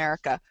Banal of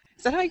America.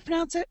 Is that how you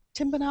pronounce it?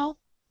 Tim Banal?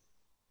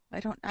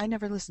 I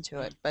never listened to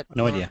it, but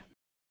no idea.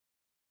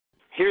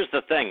 Here's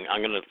the thing.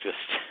 I'm going to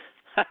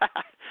just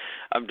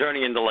I'm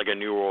turning into like a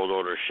New World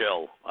Order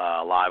shill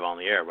live on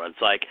the air, but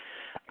it's like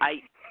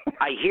I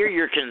hear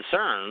your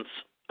concerns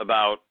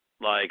about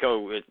like,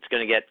 oh, it's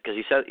going to get, because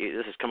he said,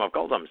 this has come up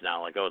Goldham's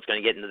now, like, oh, it's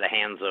going to get into the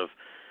hands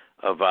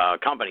of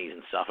companies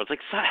and stuff. It's like,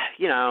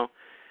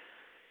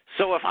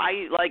 so if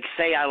I, like,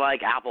 say I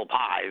like apple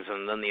pies,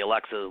 and then the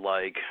Alexa,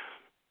 like,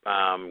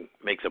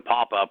 makes a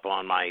pop-up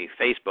on my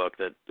Facebook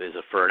that is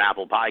for an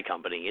apple pie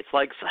company, it's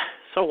like,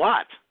 so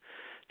what?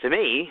 To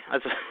me,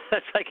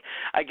 that's like,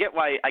 I get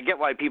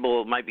why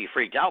people might be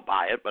freaked out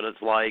by it, but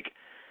it's like,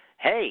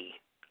 hey,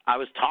 I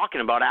was talking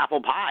about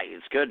apple pie.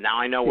 It's good. Now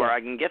I know where I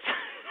can get some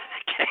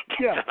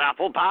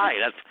apple pie.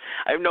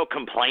 I have no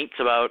complaints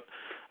about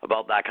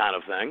that kind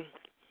of thing.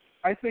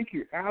 I think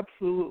you're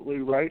absolutely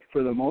right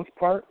for the most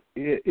part.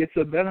 It's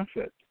a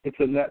benefit. It's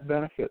a net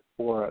benefit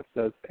for us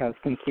as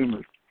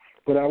consumers.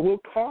 But I will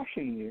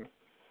caution you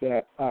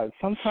that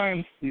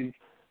sometimes these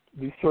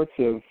sorts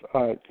of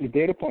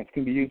data points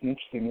can be used in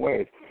interesting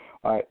ways.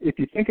 If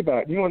you think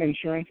about it, you know what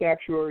insurance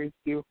actuaries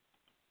do?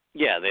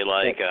 Yeah, they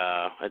like,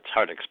 it's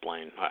hard to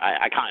explain.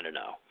 I kind of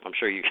know. I'm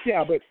sure you can.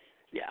 Yeah, but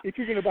yeah. If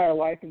you're going to buy a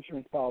life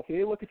insurance policy,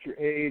 they look at your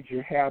age,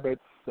 your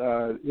habits,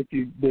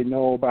 if they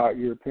know about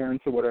your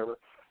parents or whatever.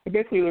 And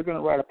basically, they're going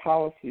to write a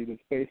policy that's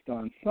based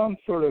on some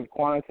sort of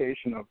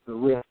quantitation of the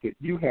risk that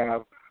you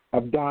have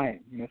of dying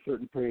in a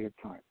certain period of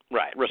time.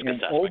 Right, risk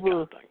assessment kind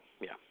of thing.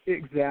 Yeah.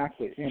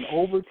 Exactly. And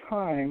over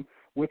time,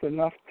 with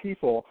enough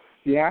people,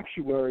 the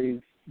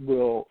actuaries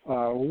will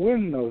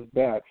win those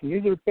bets. And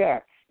these are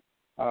bets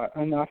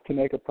enough to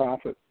make a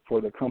profit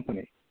for the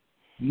company.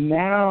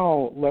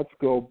 Now let's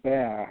go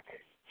back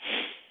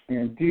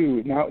and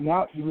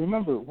now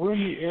remember, we're in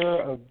the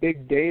era of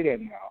big data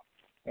now.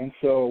 And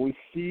so we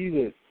see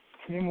that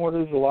Tim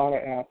orders a lot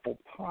of apple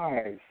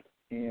pies,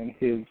 and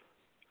his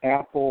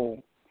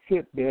Apple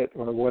Fitbit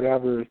or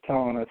whatever is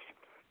telling us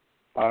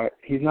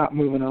he's not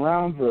moving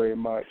around very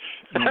much.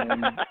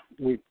 And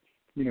we,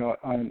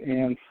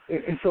 and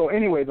so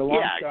anyway, the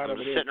long shot of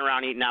it is sitting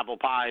around eating apple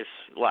pies,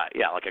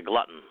 like a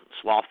glutton,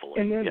 slothfully.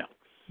 And then,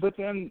 but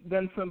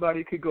then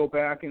somebody could go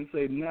back and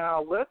say,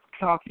 now let's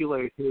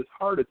calculate his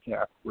heart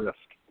attack risk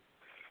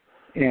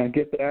and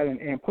get that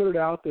and put it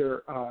out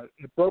there,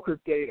 brokered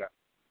data,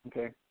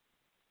 okay?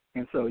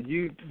 And so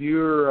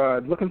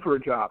you're looking for a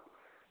job,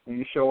 and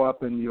you show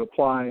up and you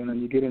apply, and then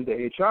you get into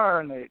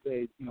HR, and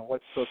they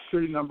what's Social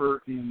Security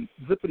number, and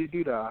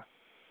zippity-doo-dah,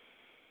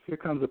 here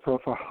comes a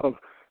profile of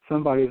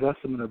somebody's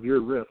estimate of your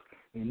risk,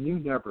 and you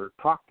never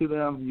talk to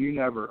them, you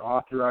never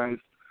authorize.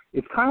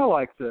 It's kind of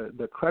like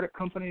the credit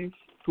companies.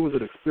 Who was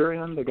it,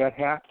 Experian, that got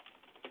hacked?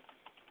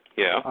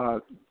 Yeah. I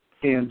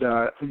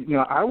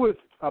was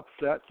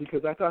upset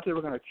because I thought they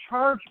were going to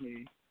charge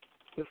me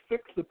to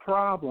fix the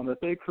problem that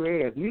they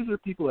created. And these are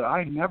people that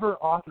I never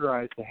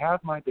authorized to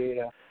have my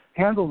data,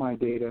 handle my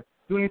data,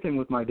 do anything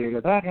with my data.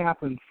 That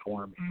happened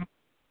for me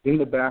in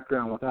the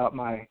background without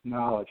my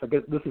knowledge. I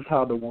guess this is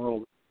how the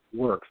world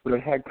works, but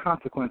it had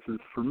consequences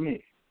for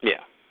me.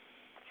 Yeah.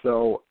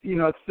 So,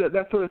 it's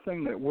that sort of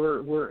thing that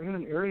we're in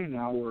an area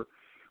now where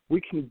we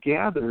can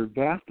gather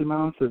vast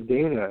amounts of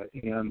data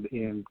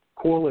and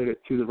correlate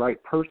it to the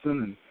right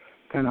person and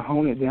kind of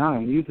hone it down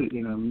and use it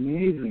in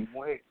amazing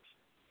ways.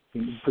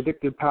 And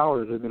predictive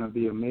powers are going to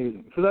be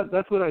amazing. So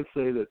that's what I'd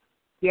say, that,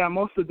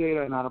 most of the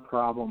data is not a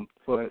problem,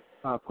 but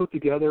put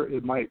together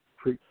it might,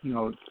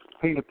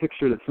 paint a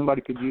picture that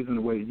somebody could use in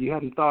a way that you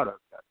hadn't thought of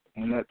yet.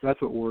 And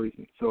that's what worries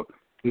me. So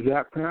is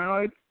that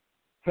paranoid?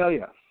 Hell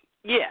yes.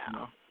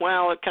 Yeah.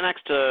 Well, it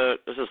connects to,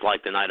 this is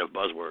like the night of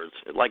buzzwords,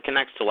 it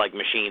connects to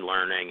machine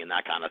learning and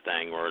that kind of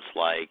thing, where it's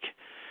like,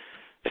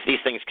 if these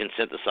things can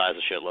synthesize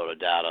a shitload of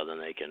data, then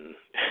they can,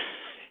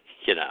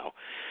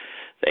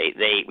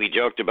 we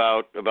joked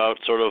about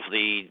sort of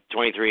the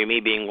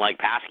 23andMe being like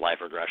past life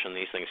regression.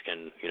 These things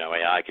can,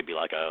 AI could be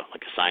like a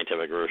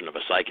scientific version of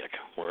a psychic,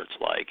 where it's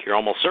like, you're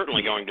almost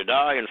certainly going to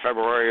die in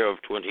February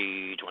of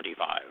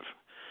 2025.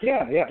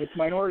 Yeah, it's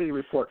Minority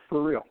Report,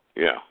 for real.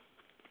 Yeah.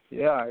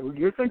 Yeah,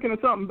 you're thinking of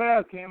something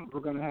bad, Tim, we're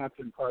going to have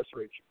to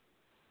incarcerate you.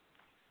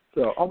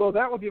 So, although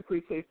that would be a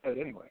pretty safe bet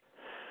anyway.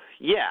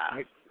 Yeah,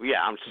 right?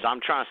 Yeah. I'm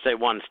trying to stay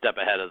one step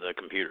ahead of the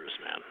computers,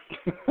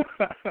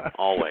 man.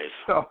 Always.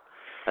 So,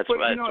 that's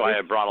why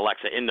I brought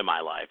Alexa into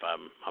my life.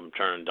 I'm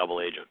turning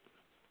double agent.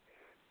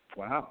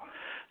 Wow.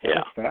 Yeah.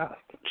 That's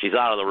fast. She's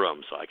out of the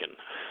room, so I can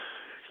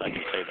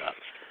say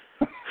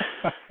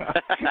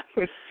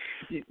that.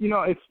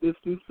 It's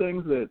these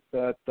things that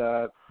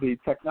the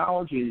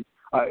technology.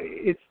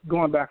 It's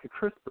going back to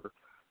CRISPR.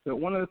 That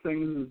one of the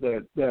things is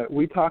that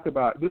we talk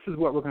about, this is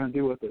what we're going to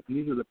do with it.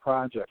 These are the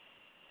projects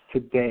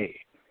today.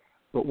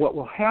 But what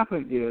will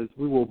happen is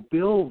we will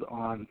build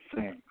on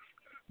things,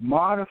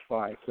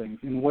 modify things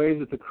in ways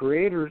that the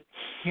creators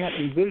can't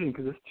envision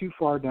because it's too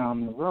far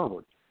down the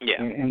road.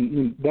 Yeah.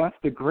 And that's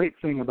the great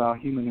thing about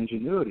human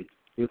ingenuity.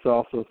 It's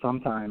also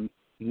sometimes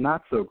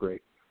not so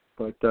great.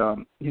 But,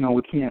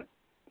 we can't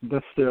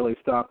necessarily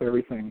stop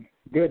everything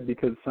good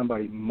because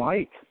somebody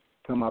might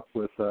come up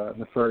with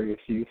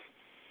nefarious use.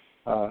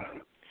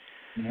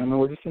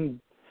 We're just in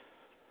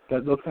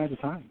those kinds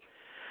of times.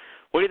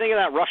 What do you think of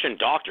that Russian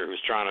doctor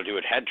who's trying to do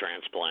a head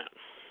transplant?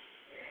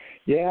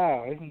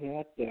 Yeah, isn't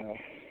that?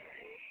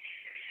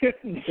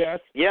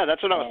 Yeah,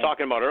 that's what I was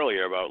talking about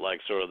earlier, about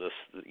sort of this.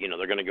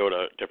 They're going to go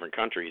to different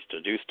countries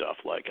to do stuff.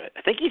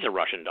 I think he's a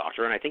Russian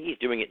doctor, and I think he's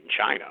doing it in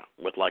China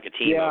with a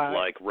team of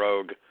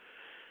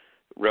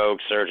rogue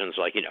surgeons,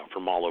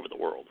 from all over the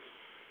world.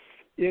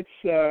 It's.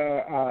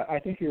 I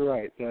think you're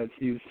right. That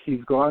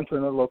he's gone to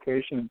another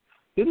location.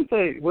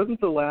 Wasn't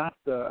the last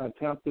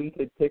attempt? Didn't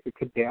they take a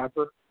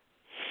cadaver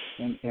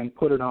and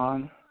put it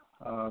on?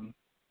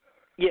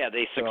 Yeah,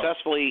 they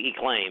he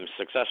claims,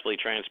 successfally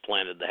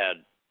transplanted the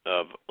head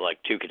of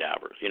two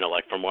cadavers.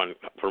 From one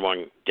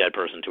dead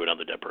person to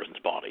another dead person's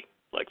body,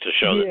 to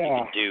show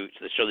that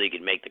he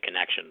could make the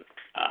connection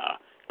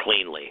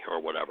cleanly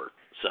or whatever.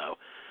 So,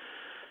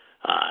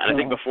 and I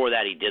think before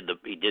that he did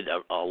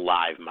a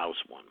live mouse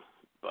one.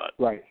 But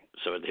right.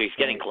 So he's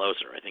getting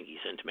closer. I think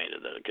he's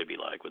intimated that it could be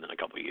within a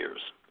couple of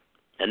years.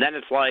 And then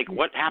it's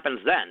what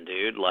happens then,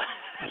 dude?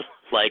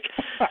 I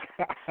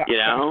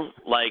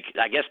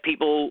guess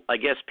people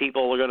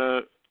are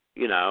gonna,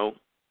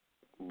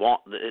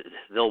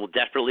 they'll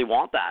definitely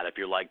want that if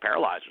you're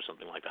paralyzed or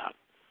something like that.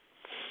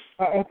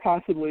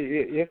 Possibly,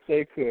 if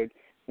they could,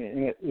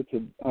 and it's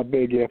a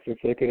big if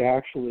they could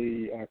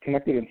actually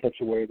connect it in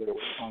such a way that it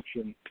would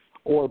function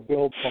or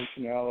build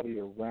functionality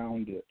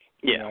around it.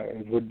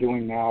 As we're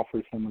doing now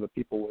for some of the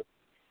people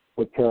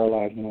with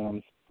paralyzed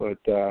limbs. But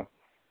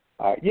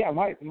Yeah,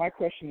 my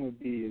question would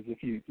be is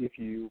if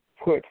you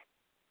put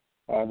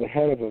the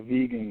head of a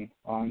vegan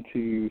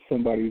onto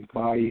somebody's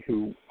body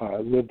who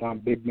lived on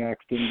Big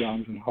Macs, Ding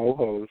Dongs, and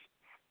Ho-Hos,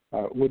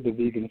 would the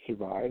vegan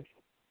survive?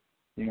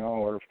 You know,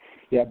 or if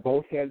you have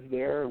both heads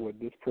there, would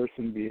this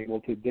person be able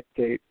to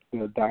dictate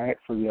the diet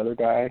for the other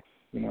guy?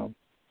 You know.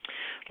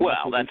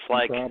 Well, that's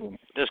like problem.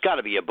 There's got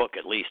to be a book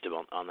at least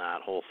on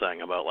that whole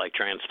thing about like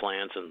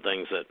transplants and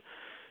things that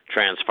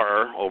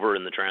transfer over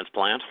in the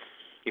transplant.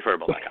 You've heard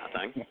about that kind of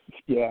thing.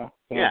 Yeah.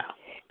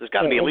 There's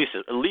got to be at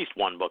least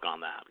one book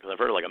on that, because I've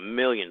heard like a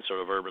million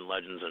sort of urban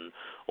legends and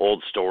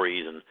old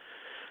stories and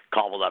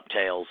cobbled up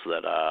tales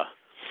that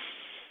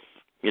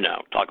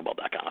talk about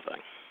that kind of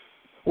thing.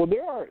 Well,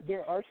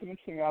 there are some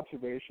interesting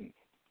observations,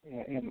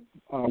 and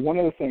one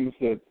of the things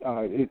that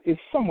is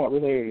somewhat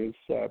related is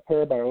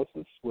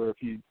parabiosis, where if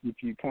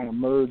you kind of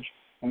merge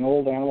an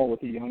old animal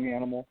with a young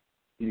animal,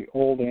 the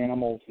old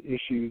animal's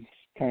issues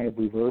kind of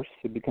reverse;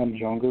 it becomes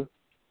younger.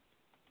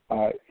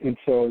 And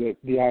so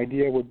the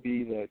idea would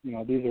be that,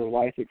 these are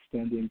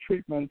life-extending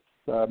treatments.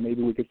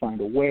 Maybe we could find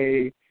a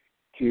way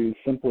to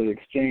simply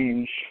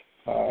exchange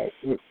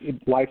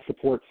life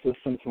support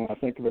systems, when I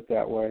think of it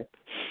that way.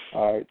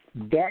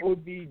 That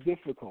would be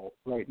difficult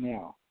right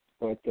now.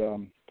 But,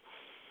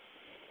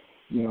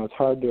 it's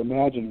hard to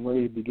imagine where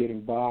you'd be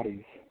getting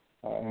bodies.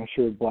 I'm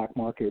sure the black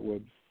market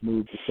would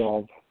move to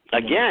solve.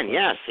 Again,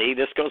 yeah, see,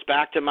 this goes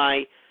back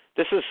to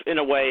this is, in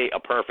a way, a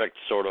perfect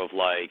sort of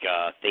like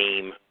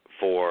theme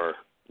for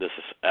this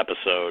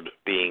episode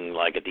being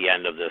like at the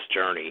end of this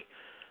journey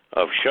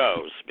of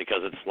shows,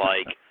 because it's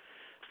like,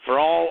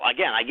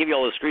 again, I give you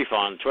all this grief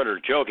on Twitter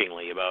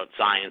jokingly about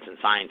science and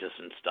scientists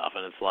and stuff,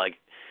 and it's like,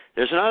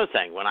 there's another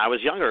thing. When I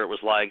was younger, it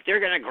was like, they're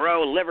going to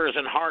grow livers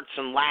and hearts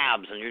in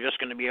labs, and you're just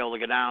going to be able to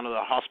go down to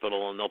the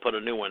hospital and they'll put a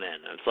new one in.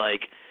 And it's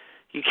like,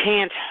 you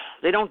can't,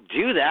 they don't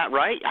do that,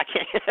 right? I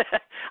can't,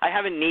 I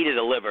haven't needed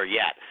a liver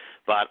yet,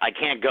 but I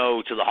can't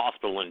go to the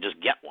hospital and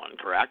just get one,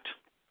 correct?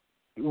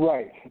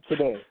 Right,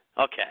 today.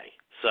 Okay,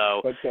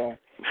 so,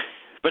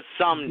 but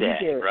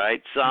someday,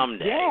 right?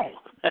 Someday.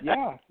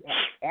 Yeah.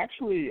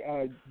 Actually,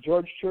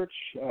 George Church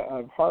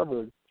of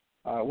Harvard,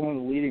 one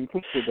of the leading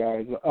CRISPR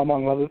guys,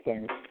 among other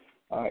things,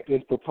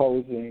 is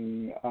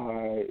proposing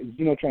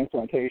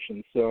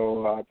xenotransplantation.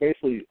 So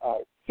basically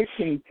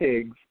fixing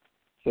pigs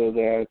so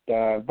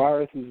that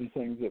viruses and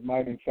things that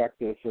might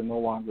infect us are no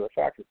longer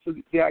affected. So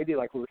the idea,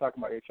 like we were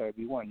talking about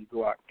HIV-1, you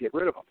go out and get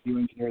rid of them. You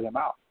engineer them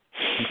out.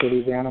 And so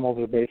these animals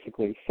are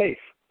basically safe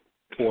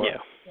for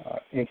us.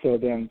 And so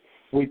then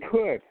we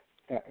could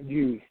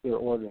use their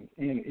organs.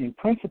 In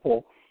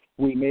principle,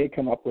 we may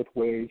come up with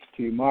ways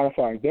to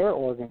modify their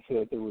organs so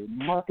that they're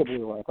remarkably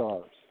like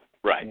ours.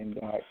 Right. And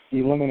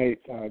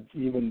eliminate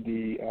even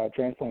the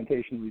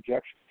transplantation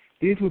rejection.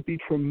 These would be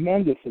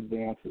tremendous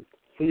advances.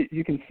 So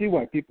you can see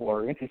why people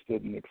are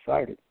interested and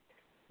excited.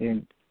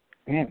 And,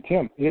 man,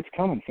 Tim, it's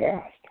coming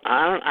fast.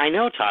 I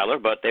know, Tyler,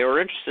 but they were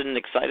interested and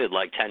excited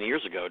like 10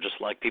 years ago, just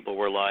like people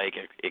were like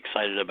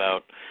excited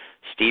about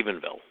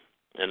Stephenville,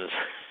 and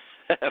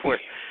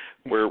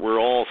we're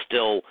all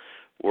still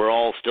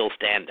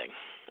standing,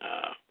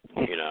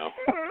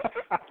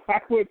 I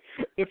would,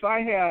 if I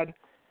had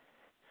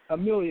a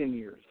million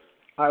years,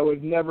 I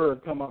would never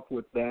have come up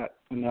with that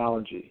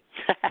analogy.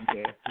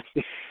 Okay,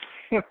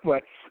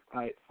 but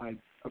I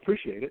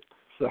appreciate it.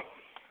 So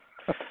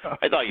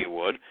I thought you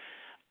would.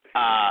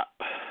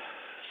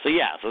 So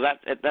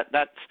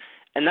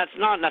that's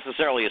not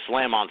necessarily a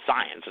slam on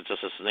science. It's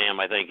just a slam,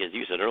 I think, as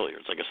you said earlier.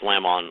 It's like a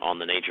slam on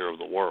the nature of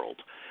the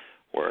world,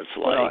 where it's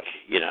like,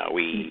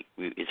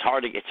 it's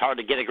hard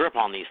to get a grip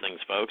on these things,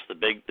 folks. The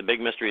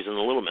big mysteries and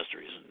the little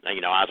mysteries. And,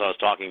 as I was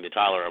talking to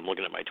Tyler, I'm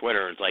looking at my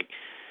Twitter, and it's like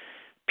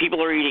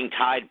people are eating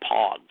Tide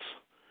Pods.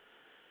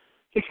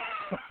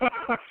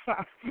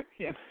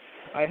 Yeah,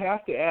 I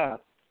have to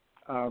ask,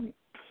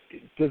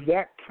 does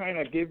that kind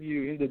of give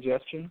you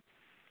indigestion?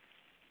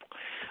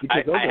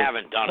 I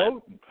haven't done it.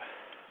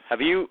 Have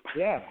you?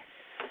 Yeah.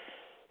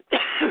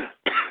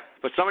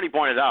 But somebody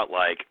pointed out,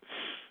 like,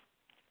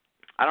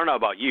 I don't know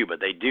about you, but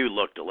they do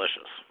look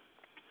delicious.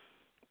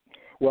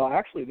 Well,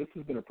 actually, this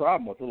has been a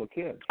problem with little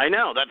kids. I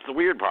know. That's the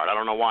weird part. I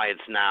don't know why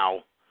it's now.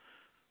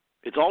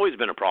 It's always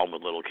been a problem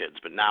with little kids,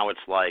 but now it's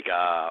like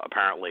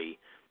apparently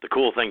the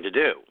cool thing to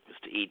do is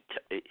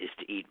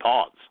to eat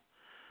pods.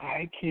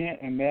 I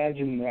can't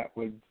imagine that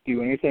would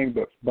do anything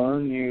but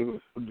burn your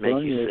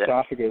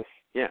esophagus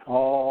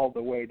all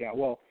the way down.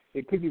 Well,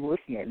 it could be worse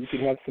than that. You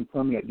could have some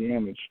permanent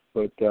damage,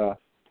 but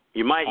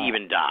you might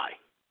even die.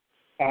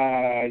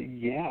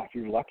 Yeah, if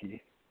you're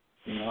lucky,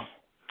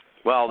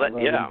 Well,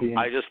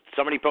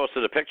 somebody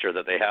posted a picture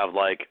that they have,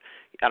 like,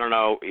 I don't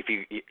know if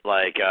you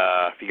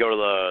go to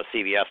the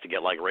CVS to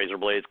get like razor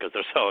blades because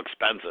they're so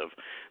expensive,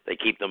 they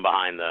keep them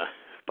behind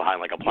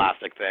like a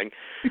plastic thing.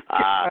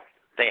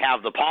 They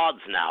have the pods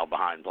now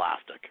behind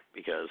plastic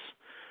because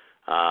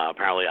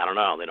apparently, I don't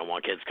know, they don't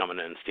want kids coming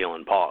in and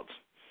stealing pods.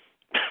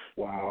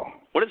 Wow.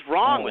 What is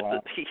wrong with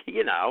it?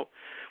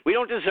 We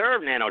don't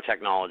deserve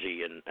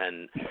nanotechnology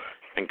and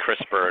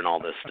CRISPR and all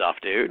this stuff,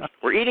 dude.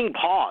 We're eating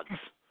pods.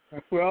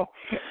 Well,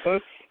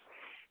 it's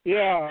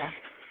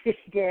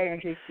that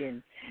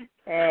interesting.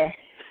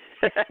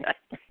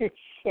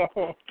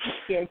 So,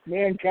 yes,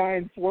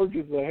 mankind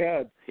forges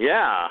ahead.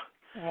 Yeah.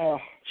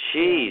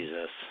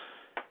 Jesus.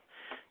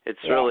 It's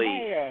really,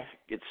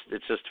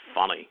 it's just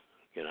funny,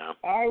 you know.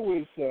 I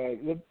was,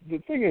 the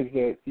thing is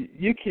that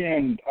you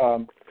can,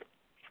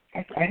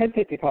 I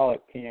hesitate to call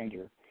it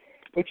pander,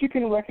 but you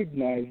can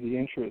recognize the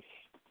interests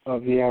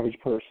of the average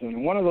person.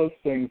 And one of those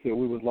things that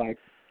we would like,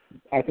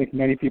 I think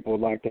many people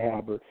would like to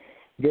have, are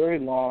very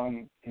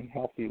long and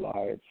healthy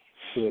lives,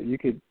 so that you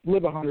could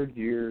live 100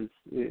 years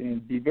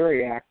and be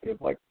very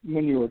active, like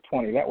when you were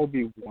 20. That would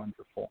be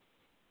wonderful.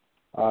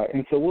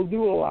 And so we'll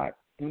do a lot,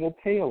 and we'll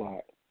pay a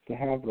lot to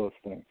have those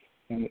things.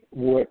 And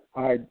what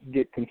I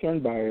get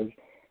concerned by is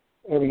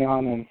every now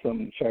and then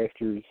some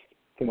shysters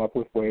come up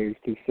with ways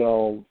to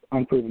sell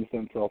unproven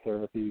stem cell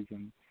therapies.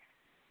 And,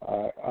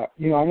 I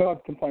know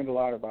I've complained a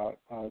lot about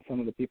some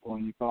of the people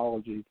in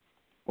ufology,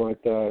 but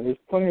there's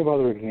plenty of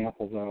other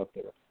examples out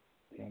there,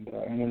 and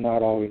they're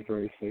not always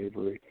very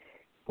savory.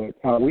 But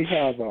we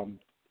have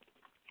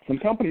some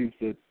companies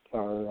that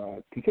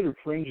are considered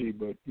fringy,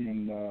 but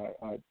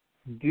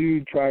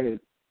do try to,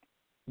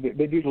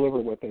 they do deliver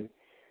what they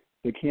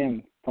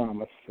can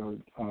promise. Or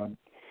I don't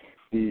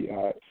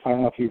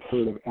know if you've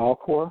heard of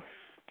Alcor,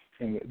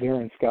 and they're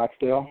in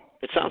Scottsdale.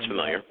 It sounds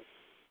familiar.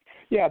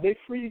 Yeah, they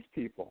freeze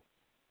people,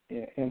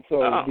 and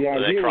so the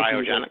idea is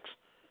cryogenics.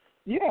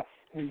 Yes,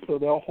 and so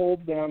they'll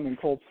hold them in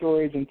cold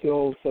storage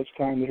until such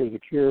time that there's a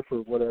cure for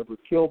whatever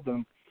killed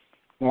them.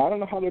 Now, I don't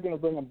know how they're going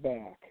to bring them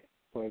back,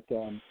 but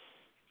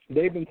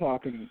they've been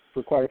talking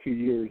for quite a few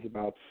years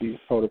about these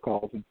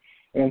protocols, and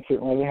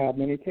certainly they have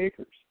many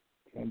takers.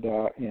 And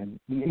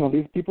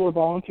these people are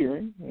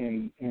volunteering,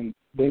 and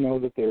they know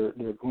that they're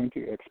going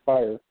to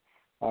expire,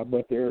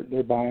 but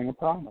they're buying a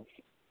promise.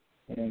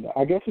 And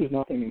I guess there's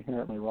nothing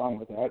inherently wrong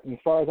with that. And as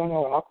far as I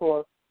know,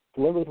 Alcor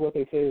delivers what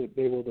they say that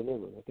they will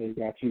deliver. That they've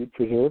got you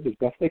preserved as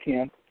best they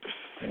can,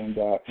 and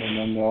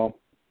then they'll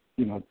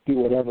do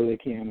whatever they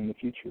can in the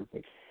future.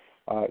 But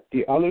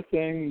the other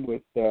thing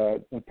with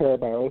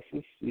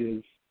parabiosis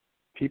is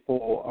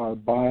people are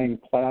buying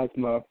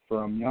plasma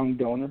from young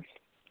donors.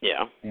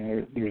 Yeah.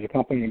 And there's a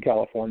company in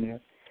California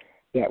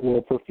that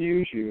will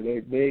perfuse you.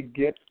 They I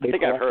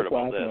think I've heard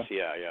about this.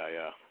 Yeah.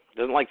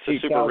 Doesn't like the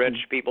super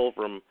rich people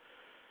from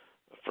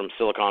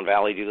Silicon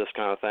Valley do this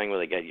kind of thing where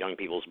they get young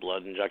people's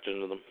blood injected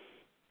into them?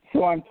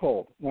 So I'm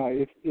told. Now,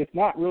 it's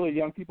not really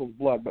young people's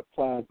blood, but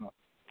plasma.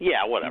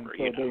 Yeah, whatever.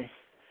 So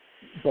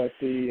but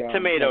the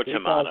tomato.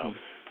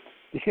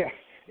 Yeah,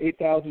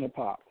 8,000 a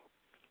pop.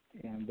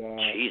 And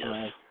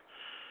Jesus.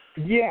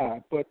 Yeah,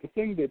 but the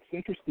thing that's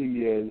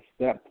interesting is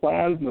that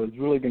plasma is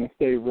really going to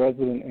stay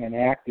resident and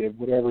active,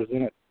 whatever's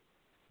in it.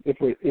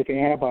 If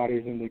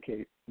antibodies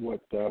indicate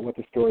what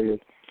the story is,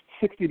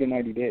 60 to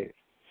 90 days.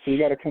 So you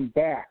got to come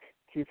back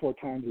 3-4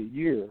 times a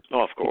year.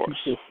 Oh, of course.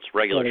 It's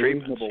regular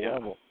treatments.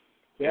 Level.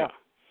 Yeah.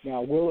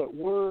 Now, will it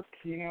work?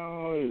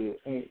 Oh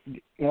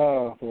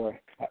boy,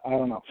 I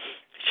don't know.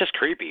 It's just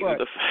creepy.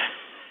 But,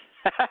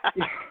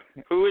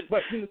 who would?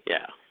 But,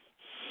 yeah.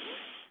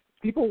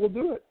 People will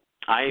do it.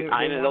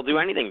 They'll do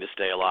anything to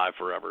stay alive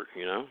forever,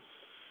 you know?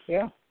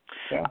 Yeah.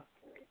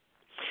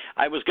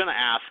 I was going to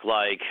ask,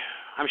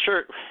 I'm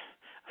sure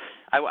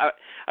I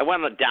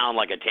went down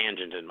like a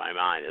tangent in my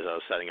mind as I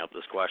was setting up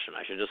this question.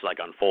 I should just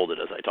unfold it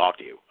as I talk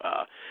to you.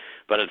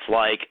 But it's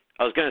I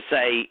was going to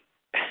say,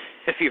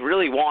 if you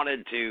really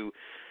wanted to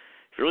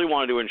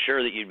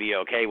ensure that you'd be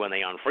okay when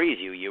they unfreeze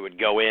you, you would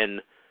go in,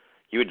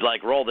 you would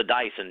roll the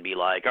dice and be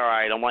like, all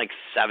right, I'm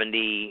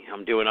 70,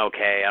 I'm doing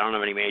okay, I don't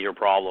have any major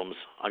problems.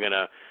 I'm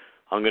gonna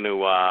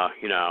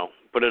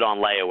put it on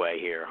layaway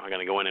here. I'm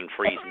gonna go in and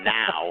freeze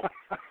now.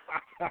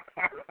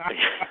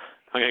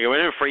 I'm gonna go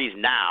in and freeze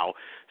now,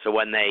 so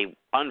when they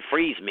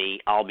unfreeze me,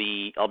 I'll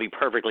be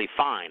perfectly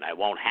fine. I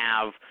won't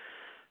have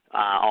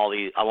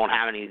I won't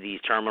have any of these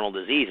terminal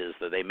diseases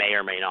that they may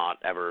or may not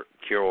ever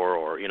cure,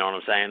 or you know what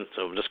I'm saying.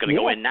 So I'm just gonna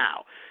go in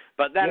now.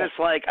 But then it's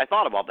I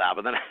thought about that,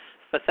 but then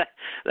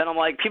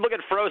I'm people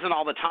get frozen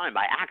all the time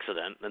by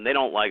accident, and they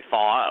don't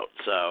thaw out.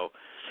 So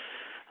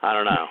I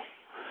don't know.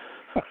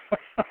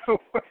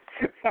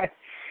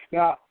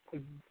 Now,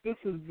 this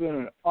has been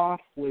an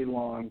awfully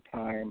long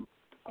time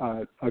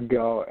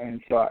ago,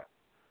 and so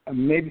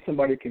maybe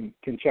somebody can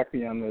check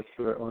me on this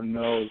or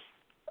knows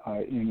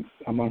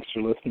amongst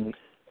your listeners.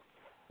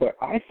 But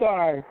I thought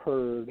I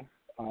heard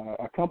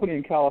a company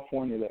in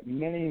California that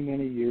many,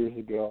 many years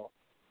ago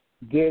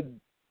did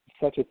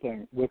such a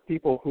thing with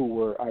people who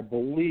were, I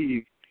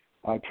believe,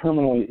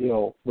 terminally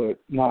ill, but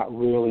not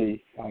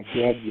really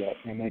dead yet,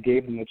 and they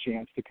gave them the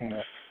chance to kind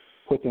of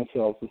put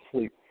themselves to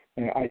sleep.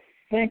 And I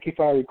think, if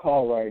I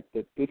recall right,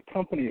 that this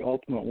company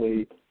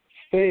ultimately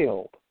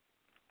failed,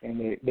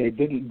 and they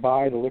didn't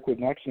buy the liquid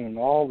nitrogen, and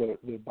all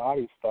the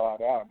bodies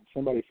thawed out.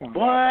 Somebody found out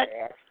by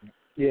accident.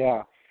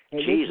 Yeah.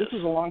 This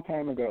was a long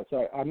time ago,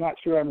 so I'm not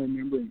sure I'm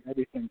remembering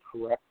everything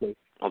correctly.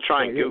 I'll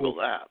try and Google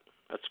that.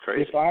 That's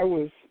crazy.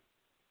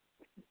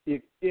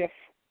 If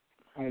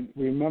I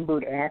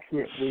remembered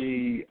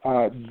accurately,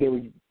 they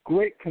were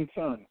great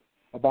concern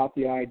about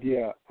the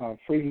idea of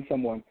freezing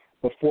someone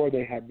before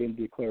they have been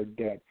declared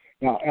dead.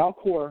 Now,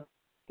 Alcor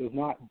does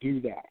not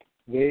do that.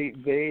 They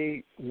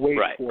wait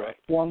for a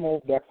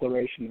formal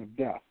declaration of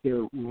death.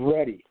 They're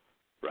ready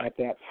at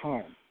that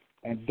time,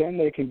 and then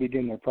they can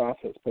begin their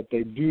process. But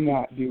they do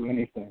not do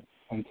anything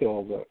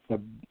until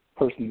the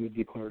person is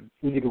declared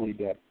legally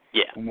dead.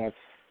 Yeah, and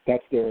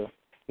that's their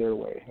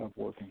way of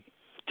working.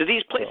 Do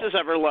these places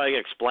ever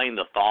explain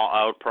the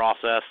thaw-out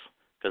process?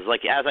 Because,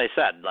 as I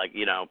said,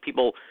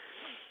 people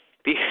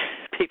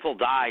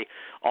die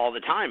all the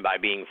time by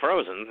being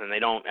frozen, and they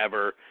don't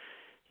ever.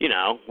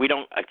 We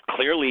don't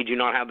clearly do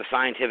not have the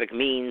scientific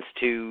means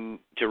to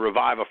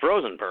revive a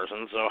frozen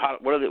person. So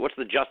what's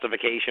the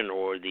justification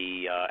or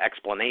the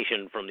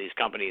explanation from these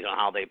companies on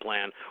how they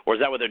plan, or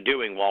is that what they're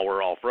doing while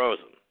we're all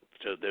frozen?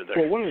 So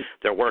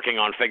they're working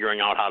on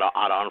figuring out how to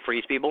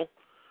unfreeze people.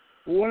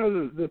 One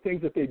of the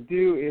things that they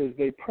do is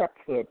they prep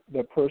the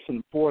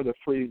person for the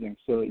freezing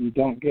so that you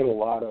don't get a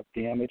lot of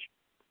damage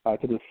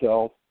to the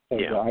cells as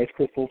the ice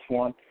crystals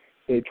form.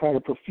 They try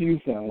to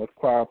perfuse them with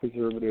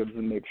cryopreservatives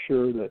and make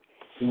sure that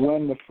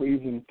when the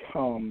freezing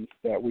comes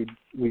that we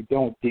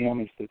don't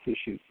damage the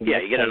tissues. And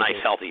you get a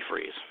nice healthy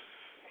freeze.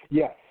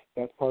 Yes,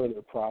 that's part of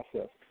their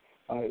process.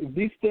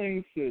 These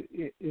things,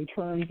 in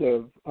terms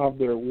of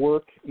their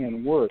work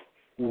and worth,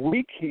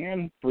 we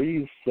can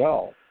freeze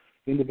cells,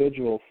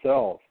 individual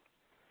cells,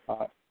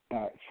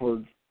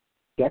 for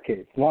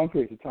decades, long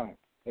periods of time.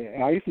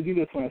 And I used to do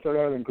this when I started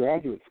out in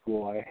graduate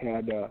school. I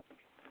had a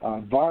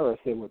virus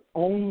that would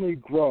only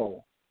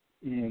grow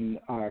in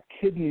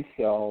kidney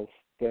cells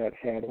that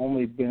had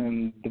only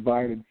been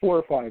divided 4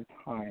 or 5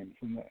 times,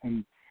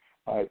 and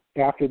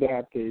after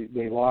that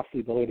they lost the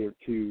ability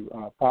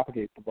to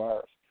propagate the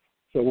virus.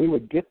 So we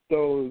would get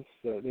those,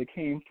 they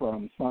came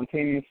from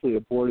spontaneously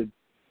aborted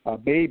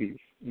babies,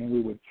 and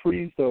we would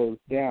freeze those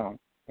down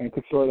and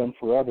could store them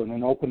forever and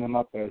then open them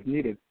up as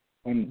needed.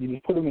 And you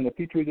just put them in the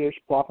Petri dish,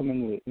 plop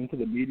them into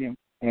the medium,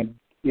 and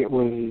it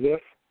was as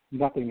if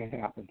nothing had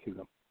happened to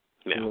them.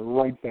 Yeah. They were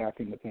right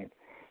back in the tank.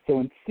 So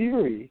in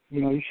theory,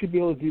 you should be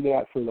able to do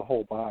that for the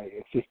whole body.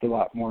 It's just a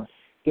lot more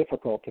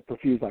difficult to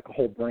perfuse a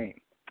whole brain,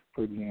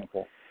 for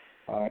example,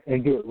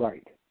 and do it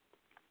right.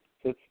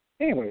 So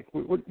anyway,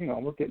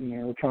 we're getting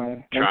there. We're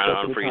trying to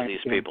unfreeze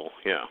these people.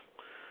 Yeah.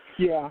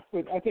 Yeah,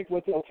 but I think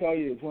what they'll tell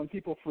you is when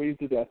people freeze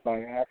to death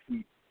by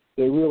accident,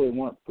 they really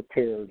weren't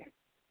prepared.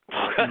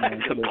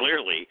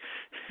 Clearly.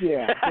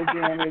 Yeah, the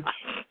damage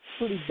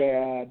pretty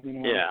bad.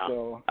 Yeah.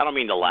 So, I don't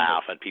mean to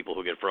laugh at people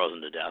who get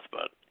frozen to death,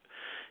 but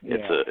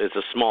it's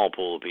a small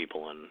pool of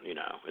people, and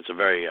it's a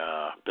very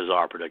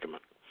bizarre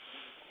predicament.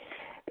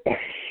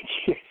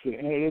 Yes,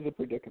 and it is a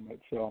predicament.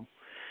 So.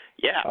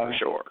 Yeah, for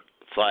sure.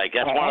 It's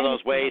that's one of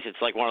those ways.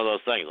 It's one of those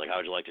things. How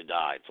would you like to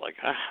die? It's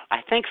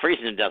I think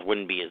freezing to death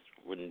wouldn't be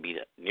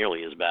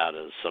nearly as bad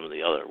as some of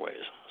the other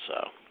ways.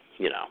 So.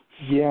 Yeah.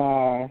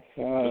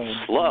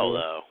 It's slow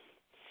though.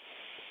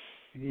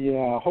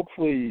 Yeah.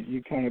 Hopefully,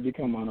 you kind of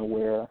become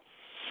unaware.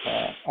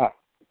 I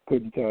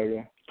couldn't tell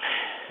you.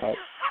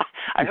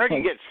 I heard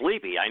you get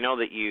sleepy. I know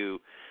that you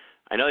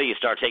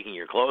start taking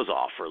your clothes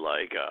off for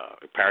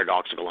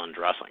paradoxical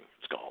undressing.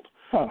 It's called.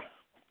 Huh.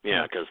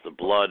 Yeah, because the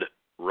blood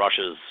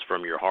rushes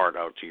from your heart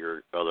out to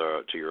your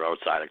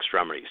outside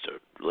extremities to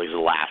the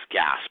last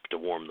gasp to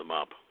warm them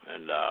up,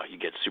 and you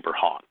get super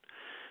hot.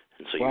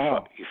 And so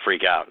you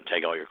freak out and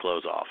take all your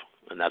clothes off,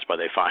 and that's why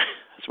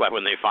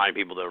when they find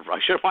people that are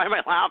why am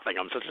I laughing?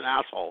 I'm such an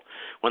asshole.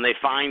 When they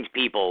find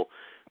people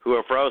who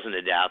are frozen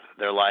to death,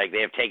 they're they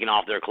have taken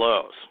off their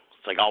clothes.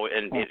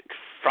 It's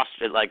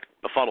it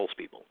befuddles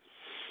people.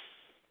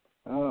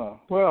 Oh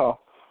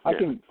well, I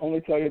can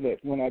only tell you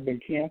that when I've been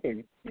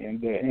camping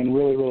and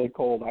really really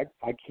cold, I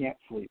can't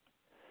sleep,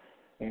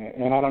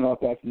 and I don't know if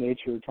that's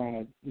nature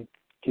trying to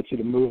get you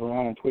to move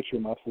around and twitch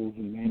your muscles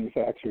and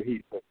manufacture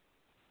heat, but.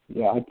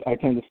 Yeah, I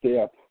tend to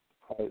stay up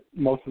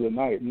most of the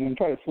night and then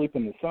try to sleep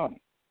in the sun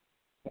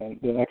and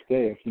the next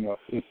day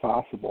if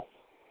possible.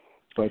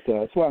 But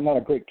that's why I'm not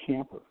a great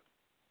camper.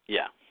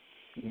 Yeah.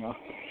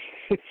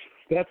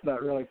 That's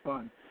not really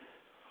fun.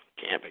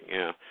 Camping,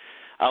 yeah.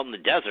 Out in the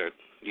desert,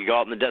 you go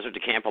out in the desert to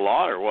camp a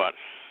lot or what?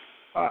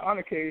 On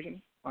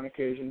occasion.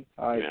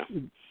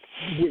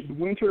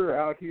 Winter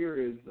out here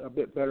is a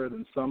bit better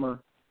than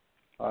summer.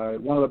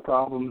 One of the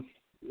problems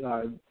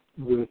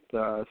with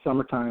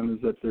summertime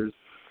is that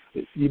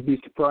you'd be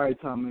surprised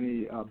how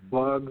many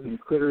bugs and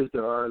critters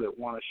there are that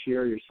want to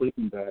share your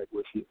sleeping bag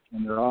with you,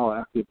 and they're all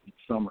active in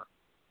summer,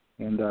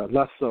 and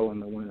less so in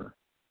the winter.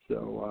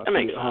 So that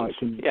makes sense.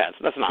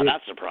 That's not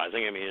that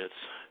surprising. I mean,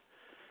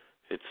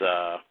 it's.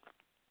 Are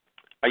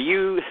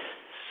you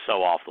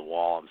so off the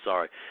wall? I'm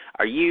sorry.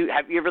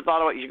 Have you ever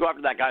thought about? You should go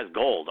after that guy's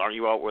gold. Aren't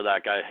you out where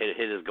that guy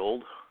hid his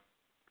gold?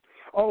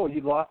 Oh,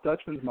 you lost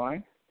Dutchman's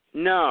mine?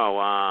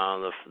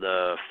 No,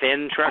 the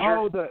Finn treasure.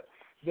 Oh,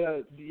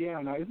 now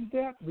isn't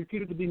that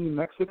reputed to be New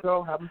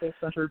Mexico? Haven't they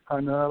centered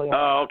primarily on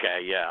Oh, okay,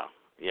 yeah.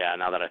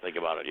 Now that I think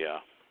about it, yeah.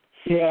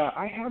 Yeah,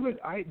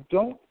 I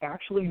don't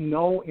actually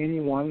know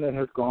anyone that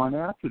has gone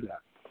after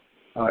that.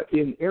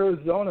 In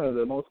Arizona,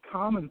 the most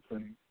common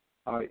thing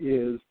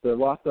is the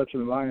Lost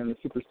Dutchman Mine and the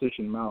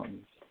Superstition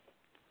Mountains,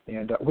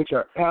 and which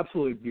are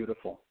absolutely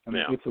beautiful. I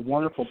mean, It's a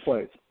wonderful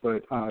place,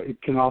 but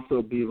it can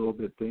also be a little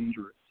bit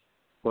dangerous.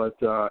 But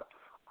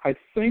I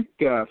think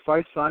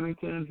Fife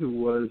Symington, who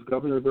was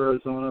governor of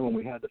Arizona when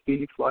we had the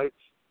Phoenix Lights,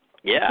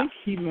 I think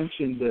he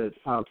mentioned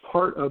that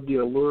part of the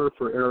allure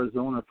for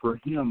Arizona for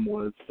him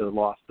was the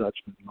Lost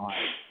Dutchman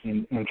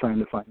Mine and trying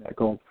to find that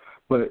gold.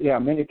 But yeah,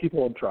 many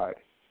people have tried,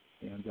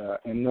 and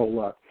no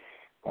luck.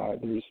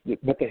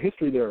 But the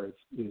history there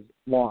is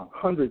long,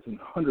 hundreds and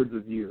hundreds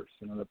of years.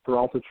 You know, the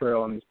Peralta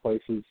Trail and these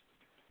places.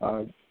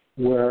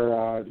 Where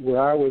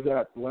I was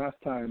at the last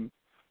time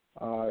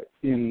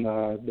in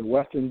the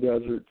Western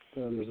Desert,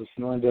 there's the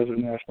Sonoran Desert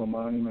National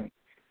Monument.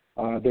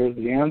 There's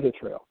the Anza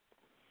Trail.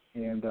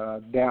 And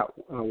that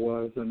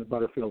was, and the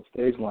Butterfield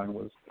Stage Line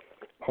was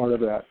part of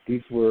that.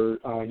 These were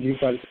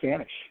used by the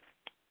Spanish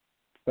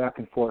back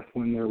and forth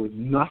when there was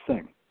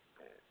nothing,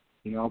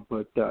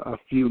 but a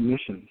few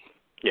missions.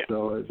 Yeah.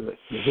 So the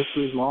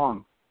history is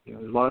long.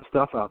 There's a lot of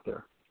stuff out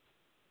there.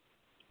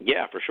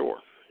 Yeah, for sure.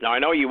 Now, I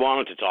know you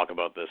wanted to talk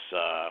about this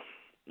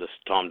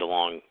Tom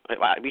DeLonge.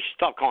 We should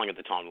stop calling it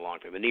the Tom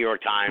DeLonge thing. The New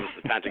York Times,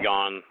 the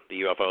Pentagon,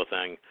 the UFO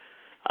thing.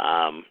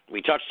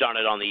 We touched on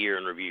it on the year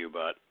in review,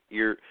 but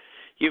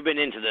you've been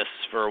into this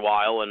for a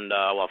while, and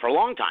for a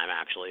long time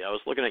actually. I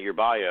was looking at your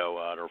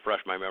bio to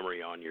refresh my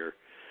memory on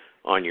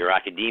your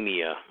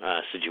academia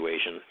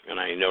situation, and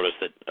I noticed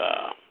that.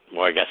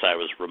 I guess I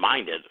was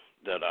reminded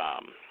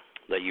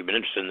that you've been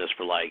interested in this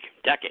for like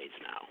decades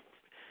now,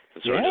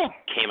 and sort of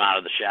just came out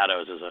of the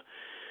shadows as a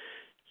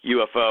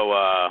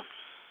UFO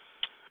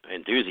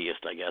enthusiast,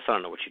 I guess. I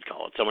don't know what you'd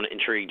call it. Someone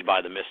intrigued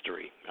by the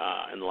mystery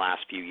in the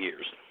last few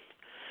years.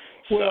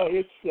 Well,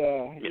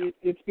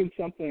 it's been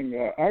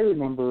something. I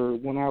remember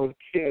when I was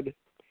a kid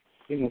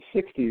in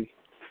the 60s,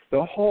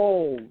 the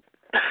whole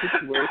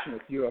situation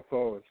with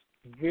UFOs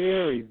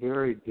very,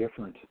 very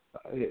different.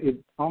 It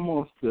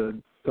almost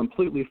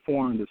completely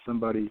foreign to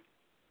somebody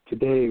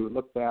today who would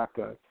look back.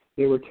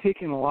 They were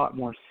taken a lot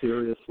more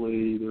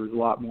seriously. There was a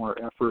lot more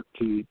effort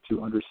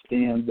to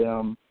understand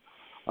them.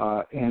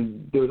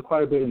 And there was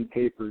quite a bit in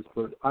papers.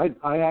 But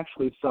I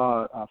actually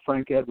saw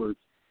Frank Edwards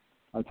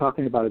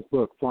talking about his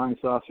book, Flying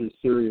Saucers,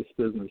 Serious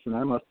Business, and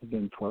I must have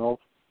been 12,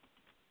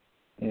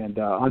 and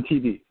on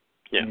TV.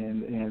 Yeah.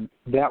 And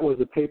that was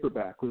a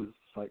paperback. It was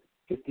like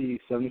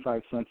 50,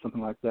 75 cents,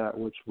 something like that,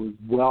 which was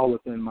well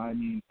within my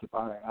means to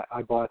buy.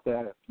 I bought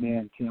that at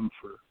Man Tim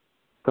for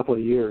a couple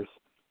of years.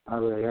 I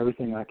read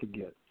everything I could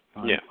get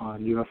on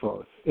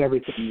UFOs,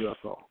 everything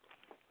UFO.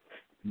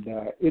 And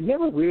it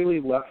never really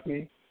left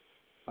me,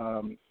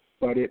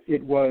 but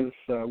it was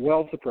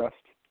well suppressed,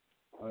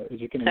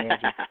 as you can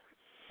imagine.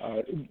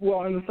 In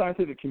the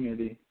scientific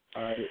community.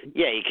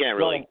 You can't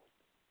really.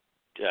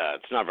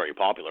 It's not very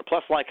popular.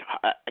 Plus, I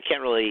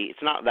can't really.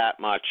 It's not that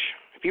much.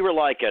 If you were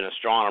like an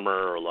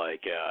astronomer or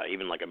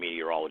even like a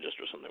meteorologist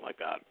or something like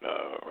that,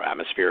 or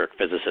atmospheric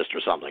physicist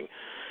or something,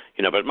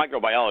 but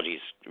microbiology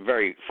is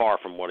very far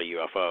from what a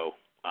UFO.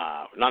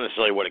 Not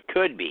necessarily what it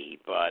could be,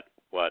 but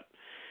what.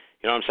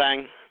 You know what I'm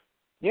saying?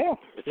 Yeah.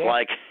 It's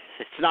like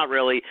it's not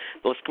really.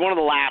 It's one of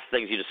the last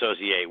things you'd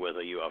associate with a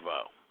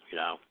UFO.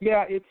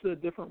 Yeah, it's a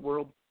different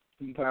world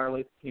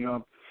entirely.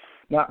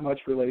 Not much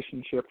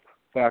relationship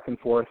back and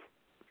forth.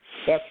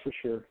 That's for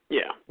sure.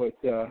 Yeah. But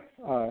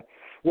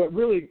what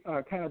really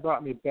kind of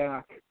brought me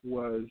back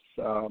was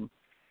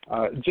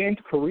James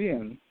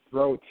Korean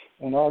wrote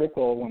an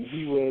article when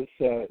he was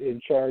in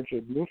charge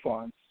of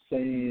MUFON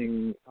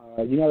saying,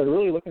 they're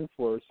really looking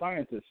for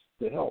scientists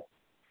to help.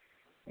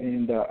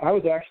 And I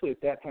was actually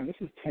at that time, this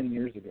was 10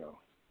 years ago,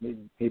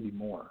 maybe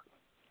more,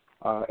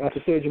 at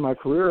the stage of my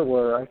career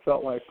where I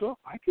felt like,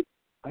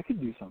 I could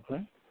do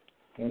something.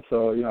 And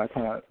so, I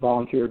kind of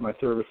volunteered my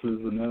services,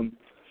 and then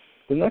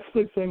the next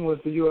big thing was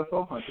the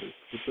UFO Hunters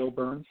with Bill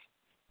Burns.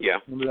 Yeah.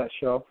 Remember that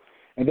show?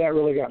 And that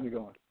really got me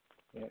going.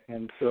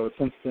 And so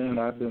since then,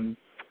 I've been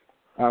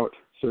out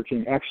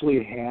searching.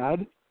 Actually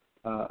had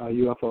a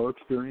UFO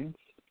experience.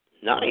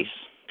 Nice.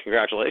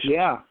 Congratulations.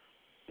 Yeah.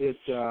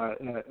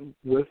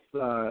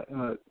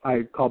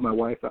 I called my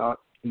wife out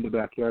in the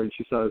backyard, and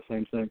she saw the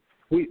same thing.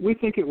 We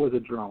think it was a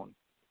drone,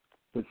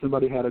 that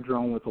somebody had a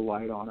drone with a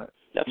light on it.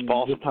 That's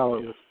possible. Just how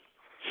it was.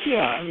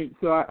 Yeah,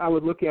 so I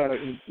would look at it,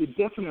 and it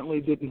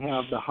definitely didn't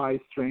have the high,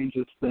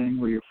 strangest thing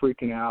where you're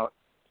freaking out,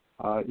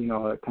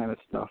 that kind of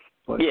stuff.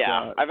 But,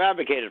 I've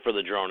advocated for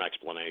the drone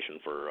explanation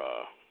for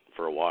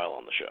a while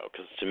on the show,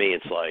 because to me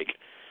it's like,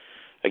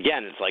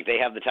 again, it's like they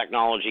have the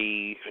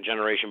technology a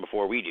generation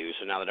before we do,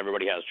 so now that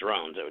everybody has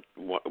drones,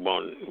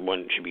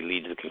 one should be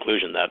lead to the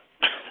conclusion that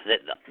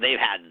they've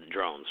had the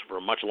drones for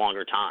a much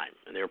longer time,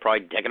 and they were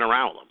probably dicking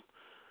around with them.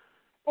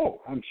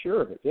 Oh, I'm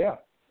sure of it, yeah.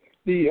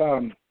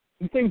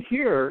 The thing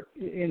here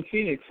in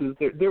Phoenix is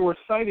that there were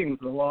sightings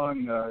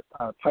along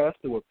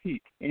Piestewa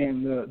Peak,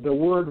 and the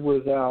word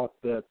was out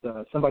that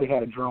somebody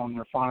had a drone.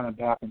 They're flying them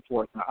back and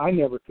forth. Now, I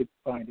never could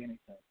find anything.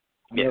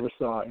 I never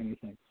saw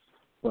anything.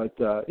 But,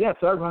 so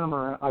I run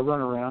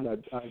around.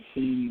 I've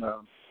seen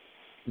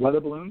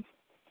weather balloons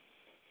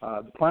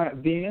the planet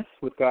Venus,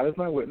 with God as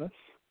my witness,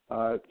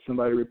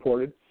 somebody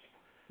reported,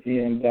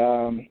 and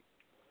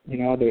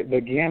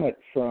the gamut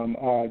from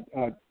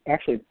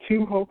actually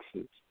 2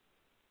 hoaxes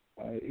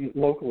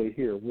locally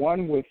here.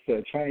 One with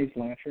Chinese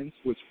lanterns,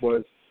 which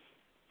was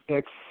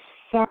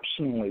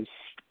exceptionally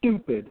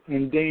stupid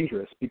and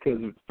dangerous because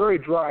it's very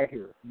dry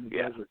here in the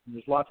desert. And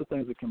there's lots of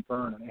things that can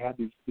burn, and they had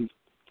these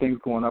things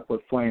going up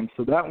with flames.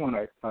 So that one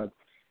I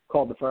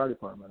called the fire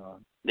department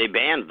on. They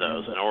banned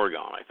those in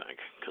Oregon, I think,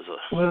 because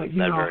of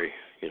very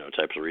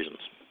types of reasons.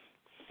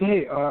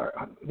 They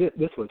are.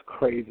 This was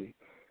crazy.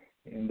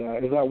 And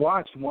as I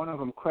watched, one of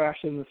them crash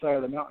in the side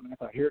of the mountain. I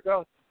thought, here it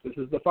goes. This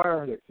is the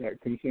fire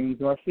that consumes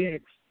North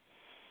Phoenix.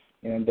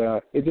 And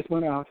it just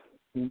went out,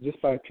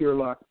 just by pure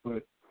luck.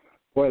 But,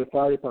 boy, the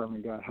fire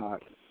department got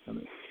hot. I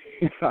mean,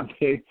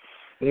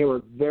 they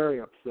were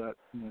very upset.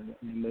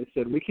 And they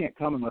said, we can't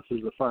come unless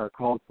there's a fire.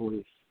 Call the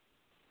police.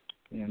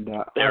 And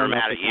they were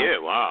mad at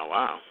you.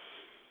 Wow.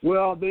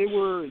 Well, they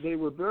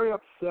were very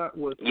upset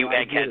with... You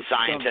egghead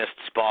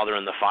scientists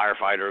bothering the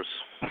firefighters.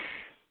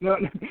 No,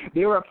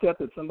 they were upset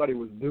that somebody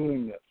was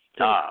doing this.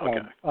 Okay.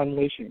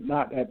 Unleashing,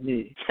 not at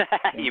me.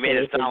 You made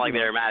it sound like they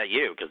were mad at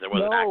you because there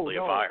wasn't actually a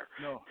fire.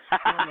 No,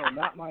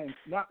 not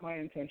my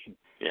intention.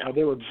 Yeah.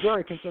 They were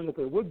very concerned that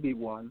there would be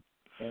one,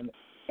 and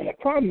the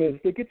problem is,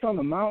 if it gets on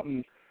the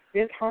mountains,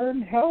 it's hard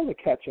in hell to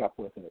catch up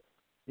with it.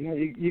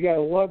 You got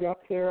to lug up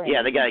there.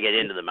 Yeah, they got to get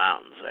into the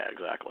mountains. Yeah,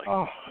 exactly.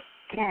 Oh,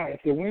 God,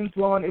 if the wind's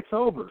blowing, it's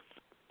over.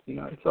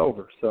 It's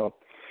over. So,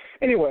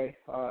 anyway,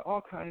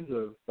 all kinds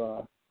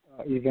of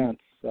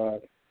events,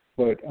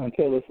 but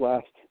until this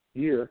last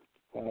year,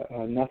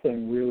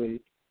 nothing really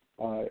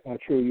a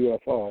true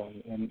UFO.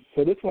 And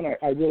so this one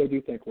I really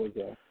do think was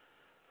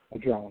a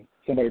drone.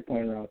 Somebody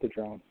pointed around with the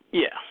drone.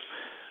 Yeah.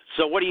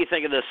 So what do you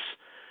think of this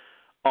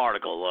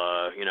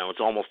article? It's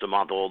almost a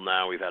month old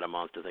now. We've had a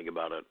month to think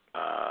about it.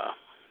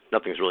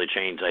 Nothing's really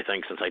changed, I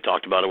think, since I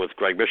talked about it with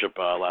Greg Bishop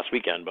last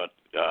weekend. But,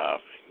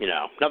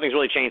 nothing's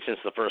really changed since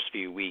the first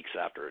few weeks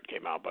after it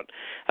came out. But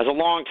as a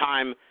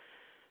long-time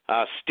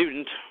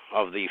student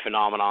of the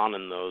phenomenon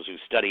and those who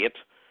study it,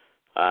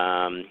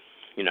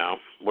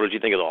 what did you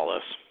think of all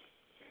this?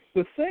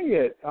 The thing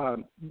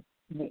that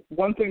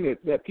one thing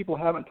that people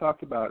haven't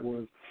talked about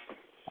was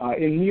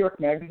in New York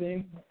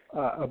Magazine,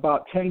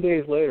 about 10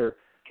 days later,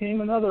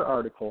 came another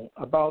article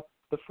about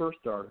the first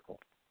article.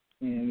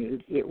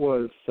 And it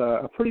was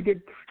a pretty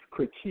good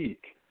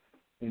critique.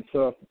 And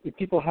so if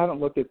people haven't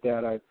looked at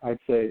that, I'd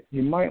say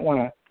you might want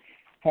to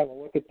have a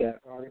look at that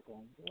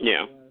article.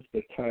 Yeah.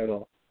 The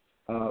title.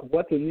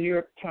 What the New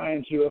York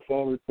Times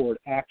UFO report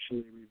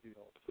actually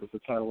revealed was the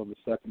title of the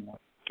second one.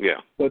 Yeah.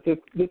 But the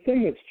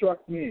thing that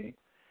struck me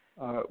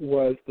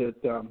was that,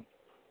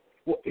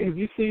 have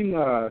you seen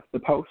The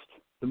Post,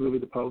 the movie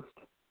The Post?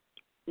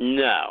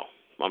 No.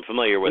 I'm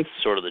familiar with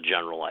sort of the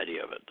general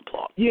idea of it, the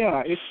plot.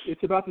 Yeah,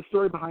 it's about the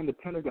story behind the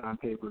Pentagon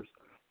Papers,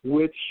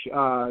 which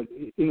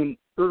in the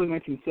early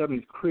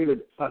 1970s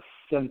created a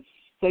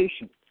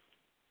sensation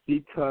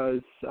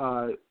because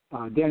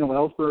Daniel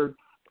Ellsberg,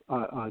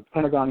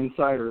 Pentagon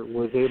insider,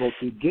 was able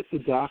to get the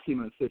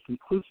documents that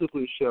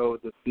conclusively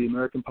showed that the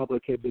American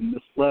public had been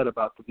misled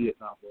about the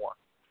Vietnam War,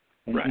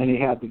 and he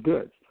had the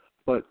goods.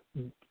 But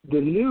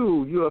the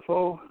new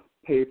UFO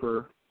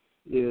paper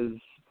is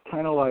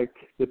kind of like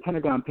the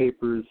Pentagon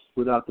Papers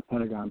without the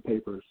Pentagon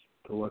Papers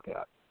to look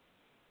at.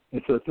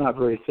 And so it's not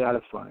very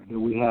satisfying that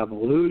we have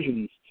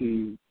allusions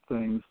to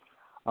things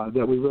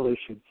that we really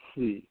should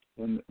see.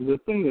 And the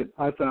thing that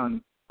I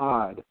found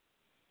odd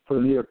for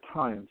the New York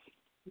Times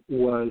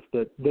was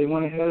that they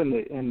went ahead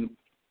and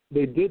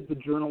they did the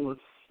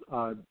journalists'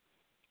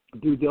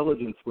 due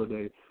diligence where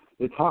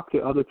they talked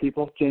to other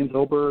people, James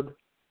Oberg,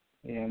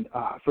 and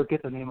I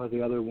forget the name of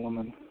the other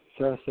woman,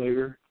 Sarah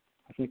Sager,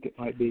 I think it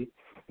might be,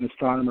 an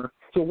astronomer.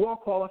 So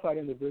well-qualified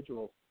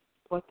individuals.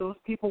 But those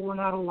people were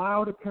not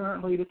allowed,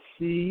 apparently, to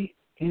see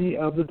any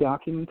of the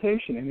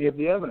documentation, any of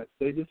the evidence.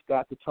 They just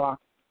got to talk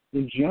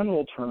in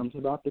general terms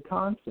about the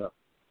concept.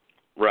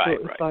 Right,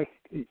 so it's like,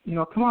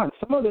 come on,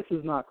 some of this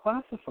is not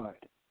classified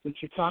since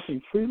you're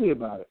talking freely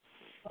about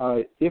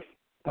it. If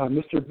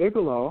Mr.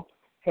 Bigelow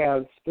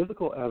has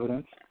physical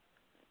evidence,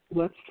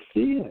 let's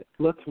see it.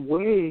 Let's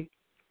weigh,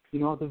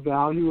 the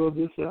value of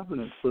this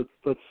evidence.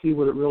 Let's see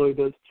what it really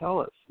does tell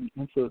us.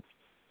 And so,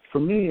 for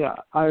me,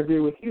 I agree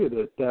with you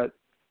that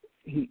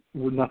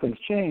nothing's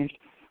changed.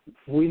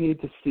 We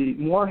need to see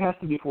more has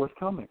to be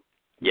forthcoming.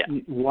 Yeah.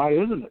 Why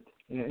isn't it?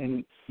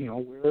 And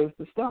where is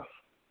the stuff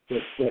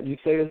that you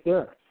say is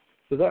there?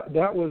 So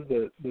that was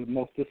the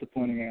most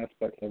disappointing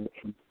aspect of it.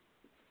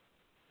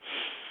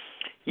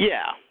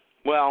 Yeah.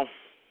 Well,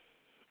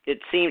 it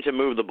seemed to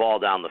move the ball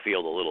down the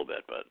field a little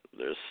bit, but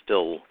there's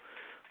still,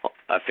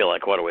 I feel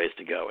like, quite a ways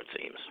to go, it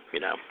seems,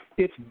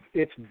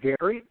 It's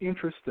very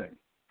interesting.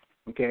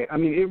 Okay, I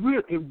mean, it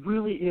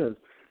really is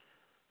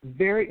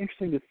very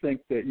interesting to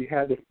think that you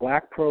have this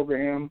black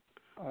program,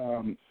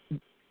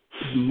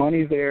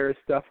 money there,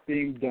 stuff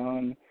being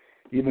done,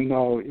 even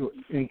though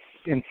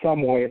in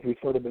some ways we've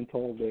sort of been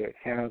told that it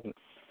hasn't.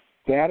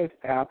 That is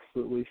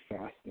absolutely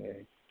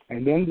fascinating.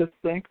 And then to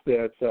think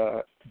that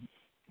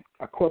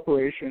a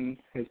corporation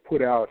has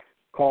put out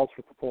calls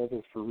for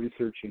proposals for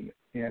research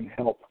and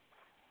help,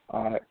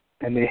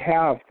 and they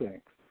have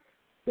things.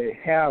 They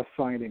have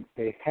findings.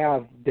 They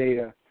have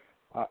data,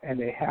 and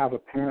they have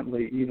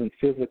apparently even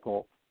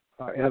physical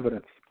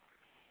evidence.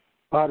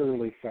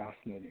 Utterly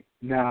fascinating.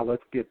 Now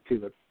let's get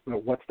to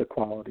what's the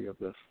quality of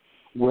this?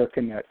 Where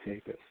can that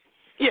take us?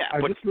 Yeah,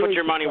 put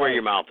your money where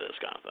your mouth is,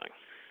 kind of thing.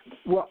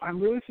 Well, I'm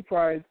really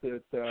surprised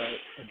that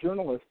a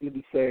journalist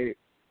didn't say,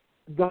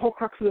 the whole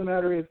crux of the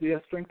matter is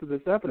the strength of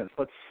this evidence.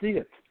 Let's see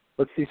it.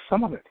 Let's see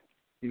some of it.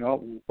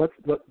 Let's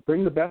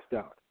bring the best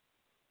out.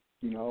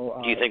 Do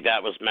you think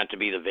that was meant to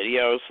be the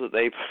videos that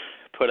they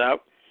put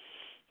out?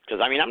 Because,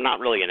 I'm not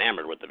really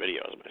enamored with the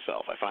videos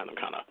myself. I find them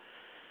kind of...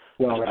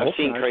 Well, I've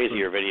seen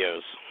crazier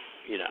videos,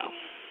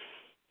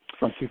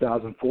 From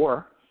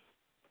 2004.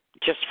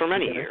 Just from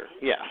any year,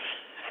 yeah.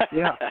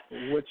 Yeah,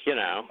 which,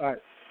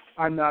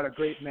 I'm not a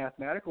great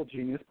mathematical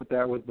genius, but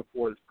that was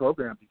before this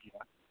program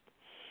began.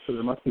 So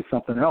there must be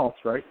something else,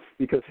 right?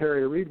 Because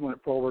Harry Reid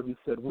went forward and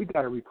said, we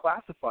got to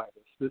reclassify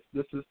this.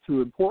 This is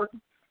too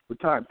important.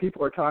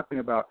 People are talking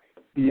about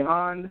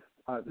beyond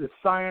the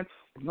science,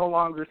 no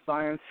longer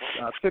science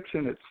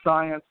fiction, it's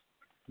science,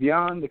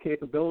 beyond the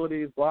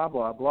capabilities, blah,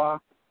 blah, blah.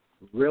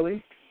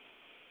 Really?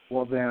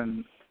 Well,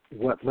 then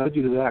what led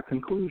you to that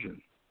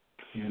conclusion?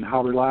 And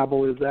how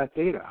reliable is that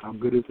data? How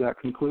good is that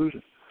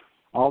conclusion?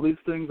 All these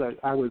things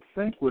I would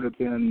think would have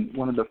been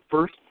one of the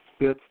first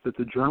bits that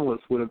the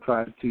journalists would have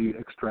tried to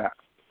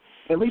extract.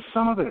 At least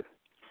some of it.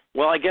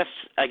 Well, I guess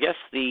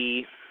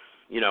we've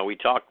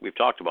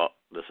talked about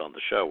this on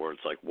the show where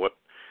it's like, what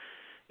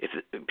if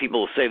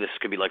people say this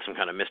could be like some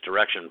kind of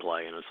misdirection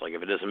play, and it's like,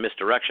 if it is a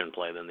misdirection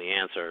play, then the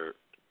answer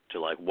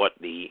to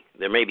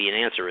there may be an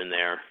answer in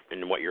there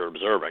in what you're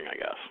observing, I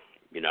guess.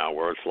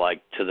 Where it's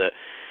like to the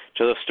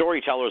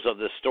storytellers of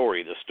this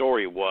story, the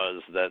story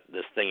was that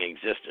this thing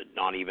existed,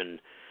 not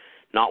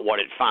what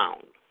it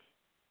found.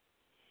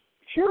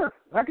 Sure,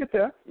 I get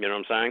that. You know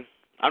what I'm saying?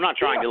 I'm not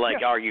trying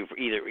to argue for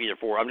either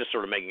for. I'm just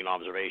sort of making an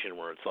observation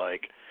where it's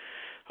like,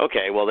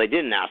 okay, well, they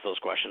didn't ask those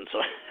questions, so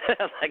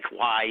like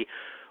why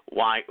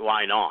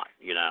not?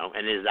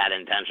 And is that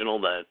intentional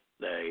that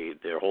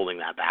they're holding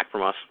that back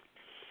from us?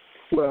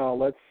 Well,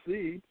 let's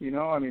see.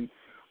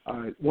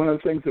 One of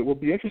the things that will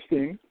be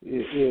interesting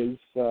is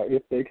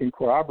if they can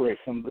corroborate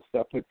some of the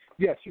stuff. But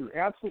yes, you're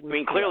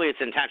absolutely. Clearly it's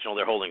intentional.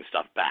 They're holding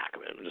stuff back.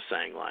 I'm just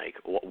saying, like,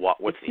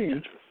 what's the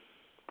intention?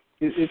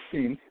 It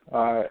seems.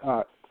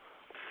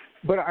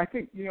 But I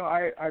think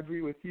I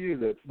agree with you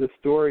that the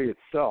story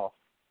itself,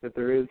 that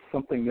there is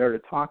something there to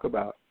talk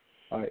about,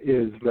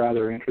 is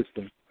rather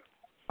interesting.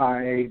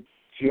 I'm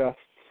just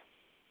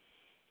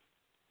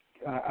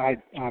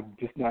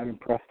not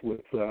impressed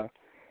with the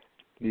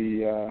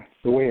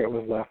way it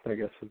was left, I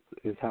guess,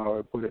 is how I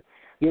would put it.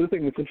 The other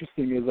thing that's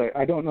interesting is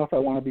I don't know if I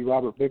want to be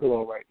Robert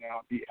Bigelow right now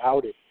and be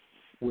outed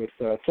with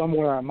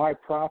somewhere on my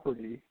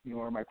property,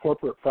 or my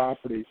corporate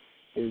property,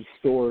 is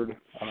stored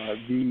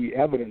the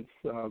evidence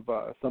of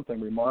something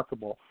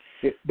remarkable.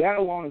 That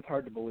alone is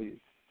hard to believe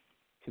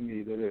to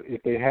me, that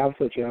if they have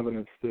such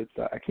evidence, that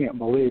I can't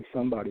believe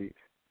somebody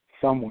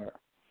somewhere,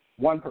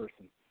 one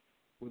person,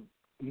 would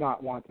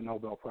not want the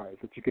Nobel Prize,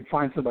 that you could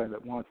find somebody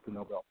that wants the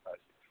Nobel Prize.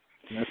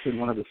 And that's in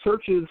one of the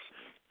searches.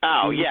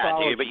 Oh, yeah,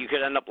 dude, but you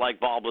could end up like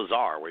Bob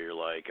Lazar, where you're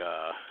like,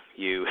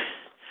 you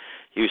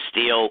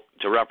steal,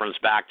 to reference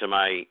back to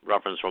my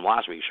reference from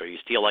last week's show, you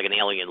steal like an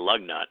alien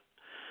lug nut,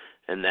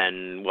 and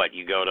then what,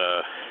 you go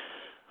to,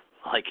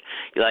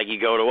 you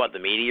go to what, the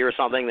media or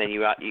something, then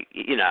you're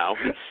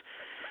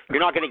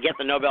not going to get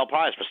the Nobel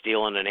Prize for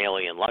stealing an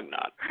alien lug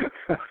nut.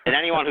 And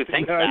anyone who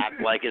thinks that,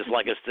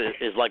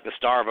 is like the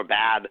star of a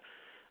bad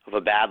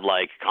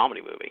like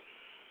comedy movie.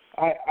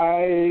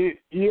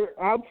 You're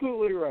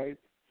absolutely right,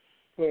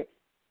 but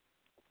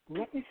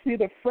let me see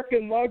the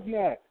frickin' lug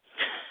nut,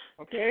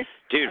 okay?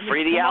 Dude,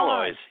 free the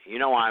alloys.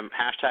 I'm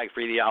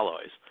 #free the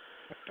alloys.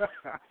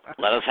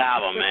 Let us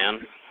have them, man.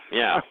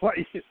 Yeah.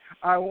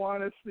 I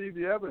want to see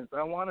the evidence.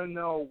 I want to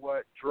know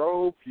what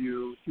drove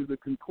you to the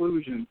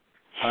conclusion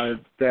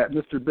that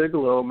Mr.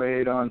 Bigelow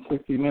made on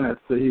 60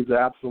 Minutes, that he's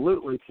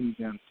absolutely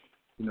convinced,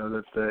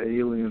 that the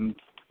aliens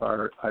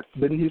are,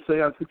 didn't he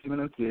say on 60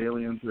 Minutes the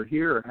aliens are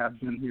here or have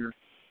been here?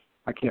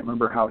 I can't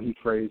remember how he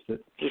phrased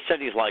it. He said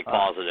he's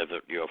positive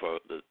that UFO,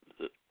 that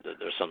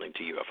there's something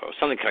to UFO,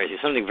 something crazy,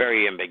 something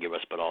very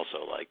ambiguous, but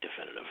also like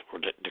definitive or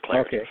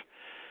declarative. Okay.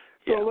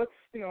 So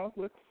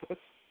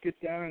let's get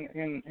down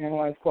and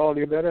analyze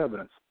quality of that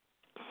evidence.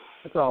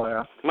 That's all I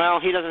ask. Well,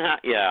 he doesn't have.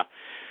 Yeah,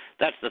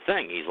 that's the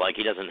thing. He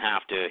doesn't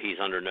have to. He's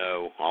under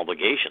no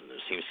obligation. There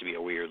seems to be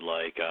a weird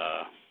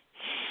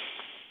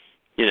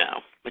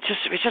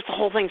it's just the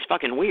whole thing's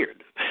fucking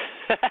weird.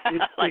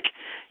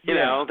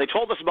 They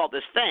told us about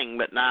this thing,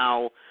 but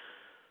now,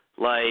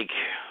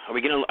 are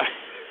we gonna?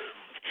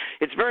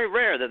 It's very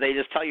rare that they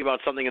just tell you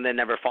about something and then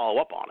never follow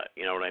up on it.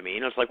 You know what I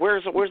mean? It's like,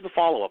 where's the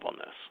follow up on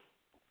this?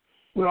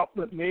 Well,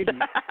 but maybe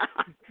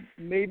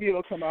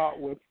it'll come out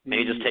with.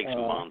 Maybe it just takes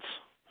months.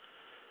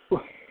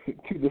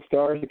 to the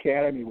Stars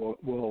Academy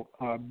will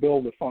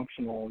build a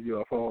functional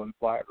UFO and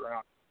fly it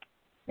around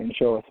and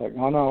show us like,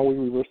 oh no, we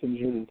reverse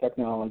engineered the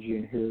technology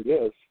and here it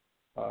is.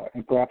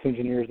 And perhaps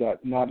engineers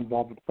that not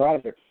involved with the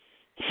project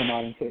come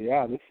out and say,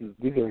 yeah,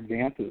 these are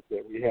advances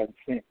that we hadn't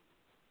seen.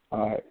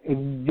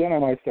 And then I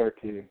might start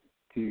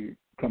to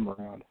come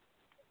around.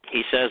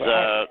 He says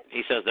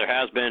there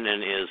has been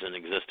and is an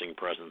existing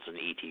presence, an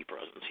ET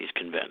presence. He's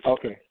convinced.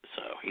 Okay.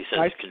 So he says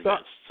he's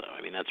convinced. So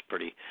I mean that's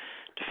pretty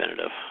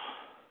definitive.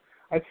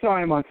 I saw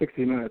him on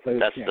 60 Minutes.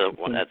 That's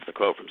the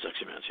quote from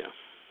 60 Minutes. Yeah.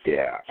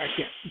 Yeah,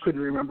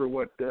 couldn't remember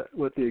what the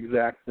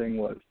exact thing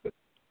was, but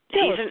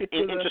he's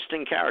an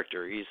interesting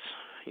character.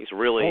 He's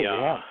really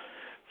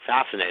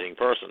fascinating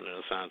person in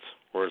a sense,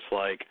 where it's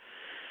like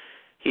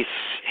he's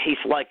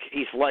like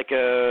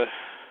a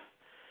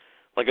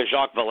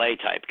Jacques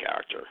Vallée type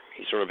character.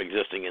 He's sort of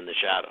existing in the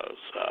shadows,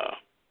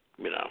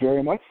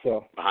 very much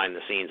so, behind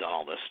the scenes on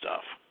all this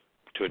stuff,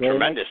 to a very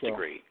tremendous so.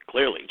 degree.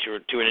 Clearly,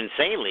 to an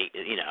insanely,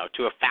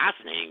 to a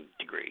fascinating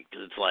degree,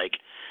 because it's like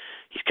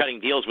he's cutting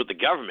deals with the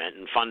government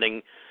and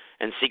funding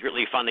and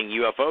secretly funding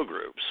UFO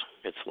groups.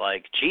 It's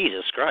like,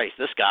 Jesus Christ,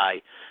 this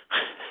guy,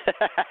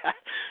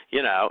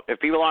 if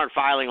people aren't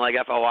filing like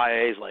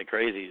FOIAs like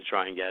crazy to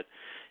try and get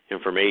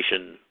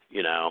information,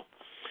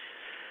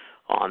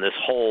 on this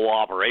whole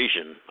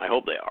operation, I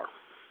hope they are.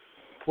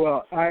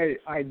 Well,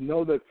 I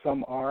know that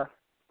some are.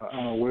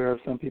 I'm aware of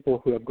some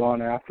people who have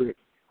gone after it.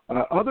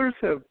 Others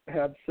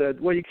have said,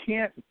 well, you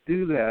can't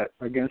do that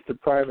against a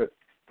private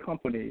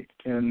company.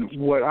 And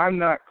what I'm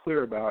not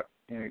clear about,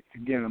 and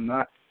again, I'm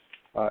not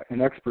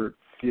an expert,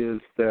 is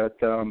that,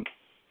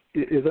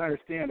 as I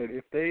understand it,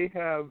 if they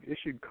have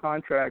issued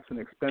contracts and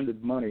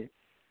expended money,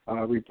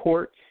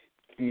 reports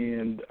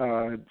and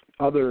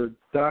other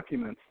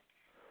documents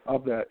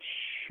of that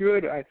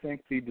should, I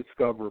think, be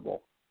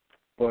discoverable.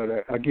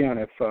 But again,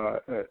 if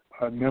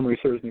memory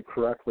serves me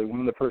correctly,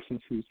 one of the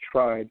persons who's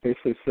tried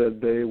basically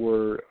said they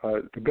were,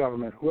 the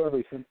government, whoever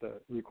he sent the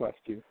request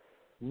to,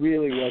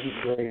 really wasn't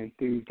very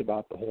enthused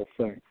about the whole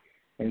thing.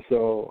 And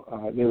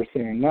so they were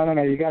saying, no,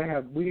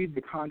 we need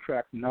the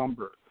contract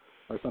number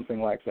or something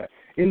like that.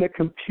 In the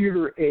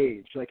computer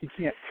age, like you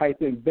can't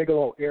type in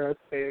Bigelow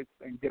Aerospace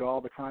and get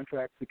all the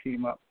contracts that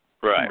came up.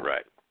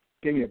 Right.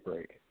 Give me a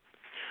break.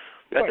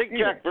 I think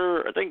Jack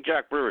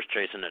Brewer is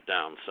chasing it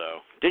down. So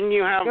didn't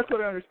you have? That's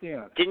what I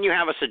understand. Didn't you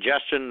have a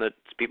suggestion that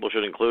people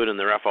should include in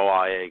their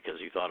FOIA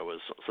because you thought it was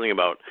something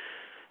about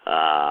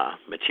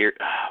material?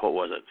 What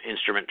was it?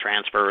 Instrument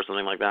transfer or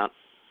something like that?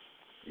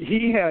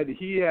 He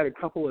had a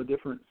couple of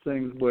different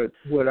things.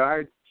 What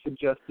I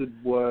suggested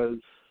was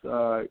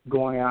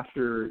going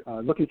after,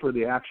 looking for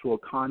the actual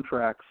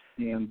contracts,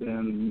 and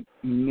then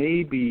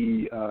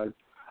maybe.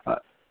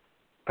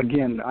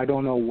 Again, I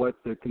don't know what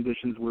the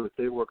conditions were that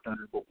they worked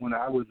under, but when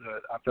I was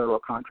a federal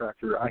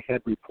contractor, I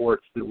had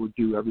reports that were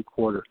due every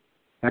quarter,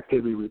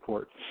 activity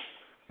reports,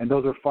 and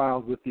those are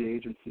filed with the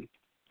agency.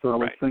 So I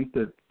would think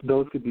that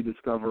those could be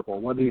discoverable.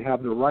 Whether you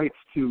have the rights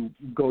to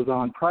goes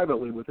on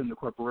privately within the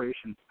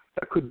corporation,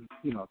 that could,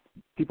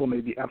 people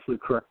may be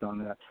absolutely correct on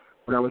that.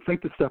 But I would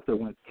think the stuff that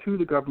went to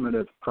the government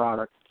as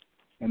product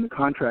and the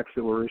contracts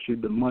that were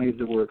issued, the monies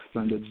that were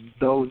expended,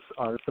 those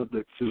are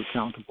subject to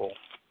accountable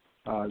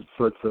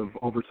sorts of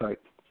oversight.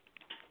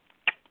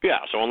 Yeah,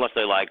 so unless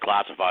they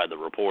classify the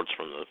reports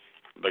from the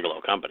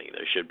Bigelow company,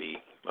 they should be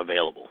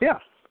available. Yeah,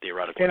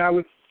 theoretically. And I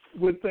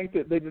would think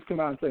that they just come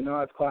out and say, no,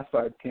 it's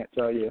classified, can't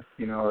tell you,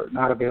 or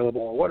not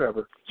available or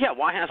whatever. Yeah,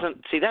 why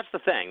hasn't? See, that's the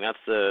thing.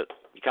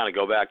 You kind of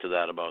go back to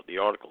that about the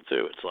article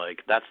too. It's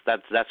like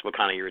that's what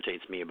kind of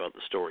irritates me about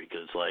the story,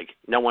 because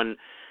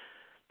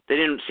they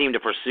didn't seem to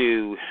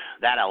pursue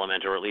that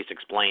element, or at least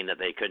explain that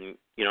they couldn't,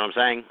 you know what I'm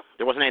saying?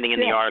 There wasn't anything in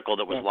the article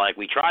that was like,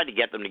 we tried to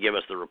get them to give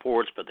us the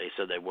reports, but they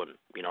said they wouldn't,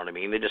 you know what I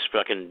mean? They just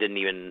fucking didn't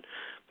even,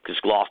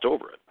 just glossed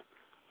over it.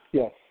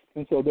 Yes,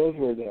 and so those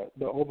were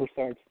the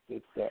oversights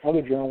that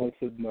other journalists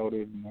had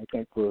noted, and I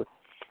think were,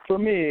 for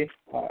me,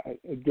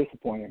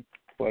 disappointing.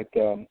 But,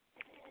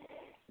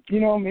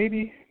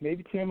 maybe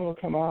Tim will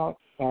come out.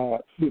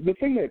 The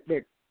thing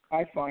that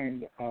I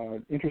find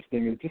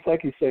interesting is, just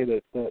like you say,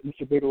 that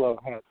Mr. Bigelow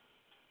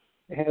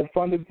has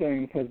funded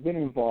things, has been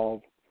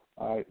involved,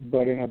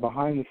 but in a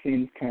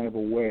behind-the-scenes kind of a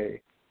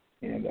way.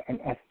 And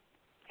I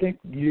think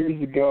years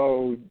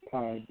ago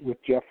with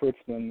Jeff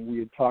Ritzman, we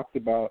had talked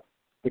about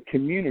the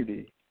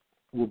community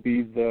will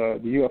be the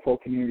UFO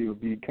community will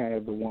be kind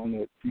of the one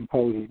that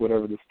imposes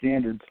whatever the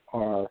standards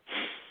are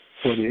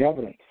for the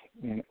evidence.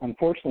 And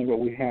unfortunately, what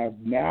we have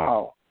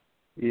now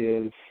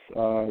is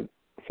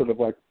sort of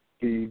like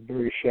the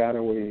very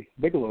shadowy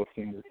Bigelow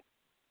standard,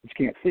 which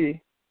you can't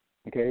see,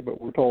 okay, but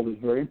we're told is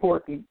very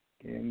important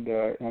and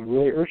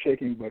really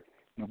earth-shaking, but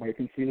nobody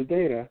can see the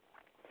data.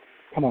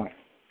 Come on.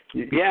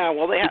 Yeah,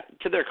 well,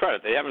 to their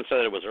credit, they haven't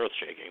said it was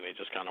earth-shaking. They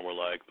just kind of were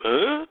like,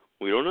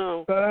 we don't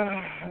know.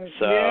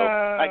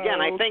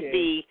 Again, I think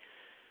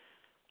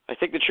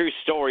the true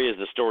story is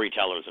the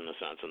storytellers in a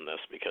sense in this,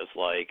 because,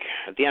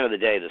 at the end of the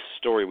day, the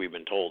story we've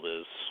been told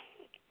is,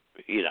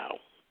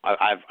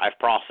 I've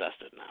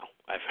processed it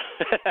now.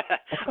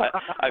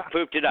 I've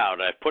pooped it out.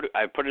 I put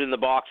it in the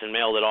box and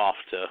mailed it off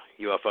to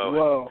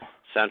UFO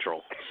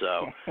Central.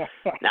 So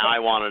now I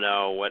want to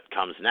know what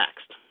comes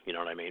next. You know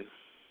what I mean?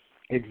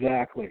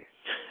 Exactly.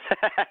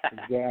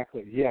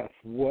 Exactly. Yes.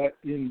 What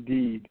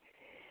indeed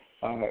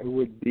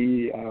would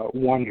be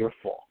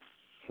wonderful.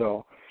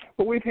 So,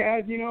 but we've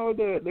had,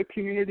 the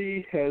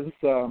community has.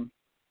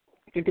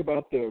 Think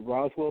about the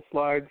Roswell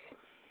Slides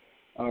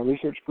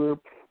research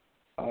group.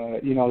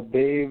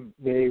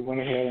 They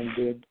went ahead and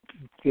did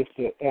just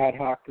an ad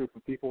hoc group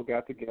of people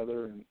got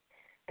together and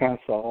kind of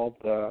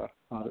solved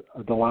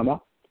a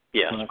dilemma.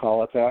 Yes. I'm going to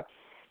call it that.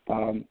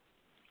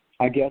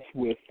 I guess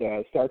with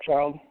Star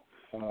Child,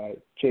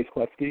 Chase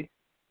Kletzky,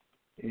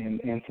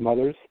 and some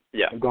others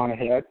have gone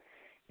ahead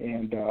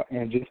and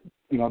just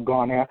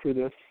gone after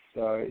this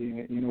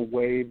in a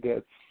way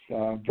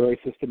that's very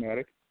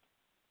systematic.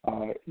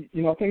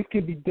 Things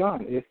can be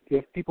done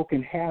if people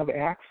can have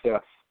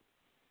access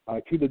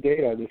to the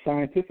data. The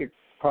scientific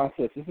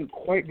process isn't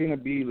quite going to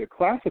be the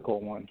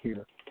classical one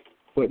here,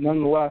 but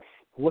nonetheless,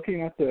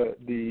 looking at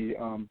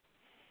the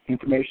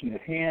information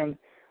at hand,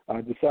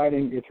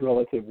 deciding its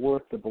relative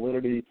worth, the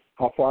validity,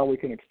 how far we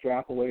can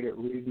extrapolate it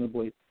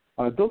reasonably,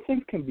 those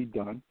things can be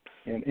done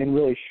and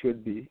really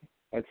should be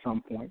at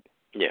some point.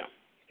 Yeah.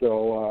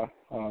 So,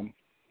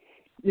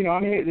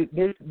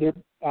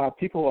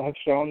 people have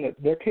shown that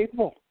they're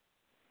capable.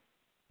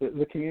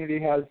 The community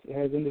has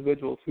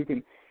individuals who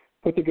can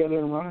put together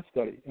and run a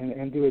study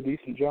and do a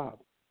decent job.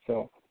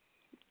 So.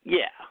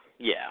 Yeah.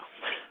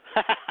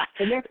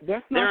 And that's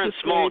not they're in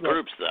small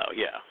groups, though.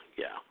 Yeah.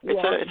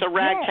 It's a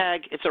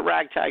ragtag. It's a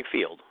ragtag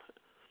field.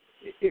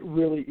 It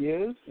really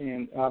is,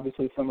 and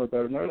obviously some are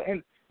better than others.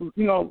 And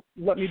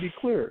let me be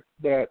clear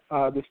that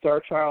the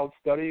Star Child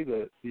study,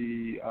 the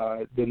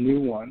new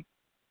one,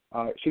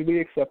 should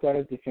we accept that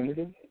as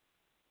definitive?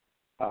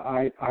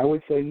 I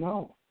would say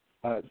no.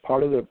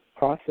 Part of the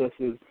process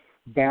is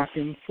back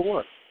and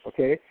forth.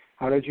 Okay,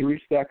 how did you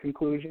reach that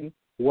conclusion?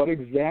 What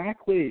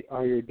exactly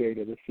are your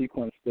data, the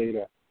sequence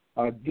data?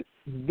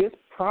 This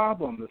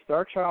problem, the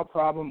Star Child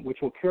problem, which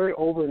will carry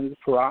over into the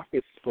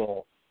Caracas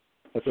skull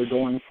that they're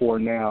going for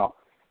now,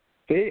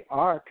 they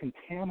are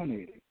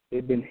contaminated.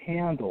 They've been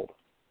handled.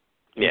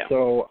 Yeah. And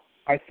so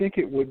I think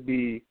it would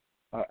be,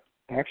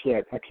 actually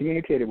I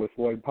communicated with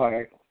Lloyd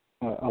Pye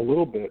a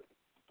little bit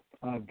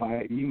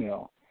via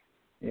email,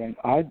 and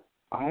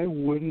I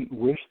wouldn't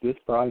wish this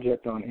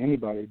project on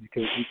anybody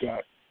because you've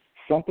got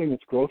something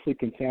that's grossly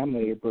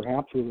contaminated,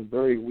 perhaps with a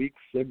very weak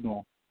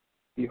signal.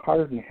 It'd be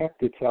harder than heck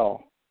to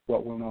tell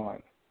what went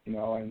on,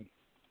 and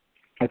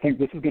I think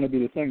this is going to be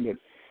the thing that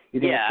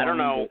you're going to find. I don't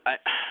know.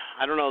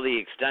 I don't know the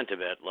extent of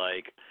it.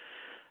 Like,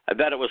 I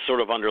bet it was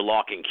sort of under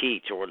lock and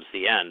key towards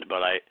the end,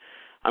 but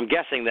I'm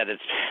guessing that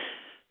it's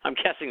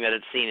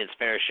seen its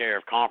fair share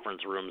of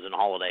conference rooms and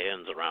Holiday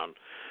Inns around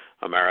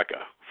America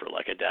for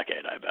like a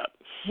decade, I bet.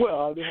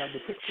 Well, they have the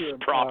picture of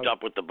propped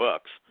up with the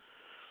books.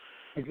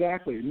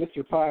 Exactly,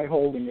 Mr. Pye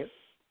holding it,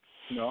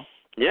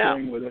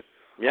 playing with it.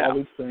 Yeah. All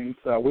these things.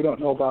 We don't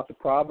know about the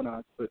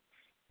provenance, but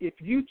if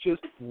you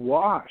just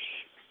wash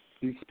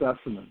these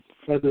specimens,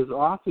 as is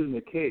often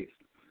the case,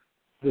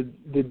 the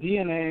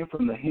DNA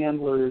from the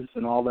handlers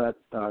and all that,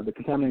 the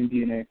contaminating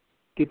DNA,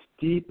 gets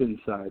deep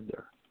inside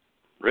there.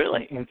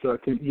 Really? And so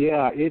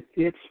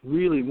it's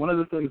really one of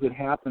the things that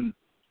happens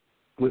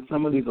with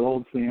some of these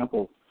old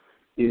samples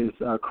is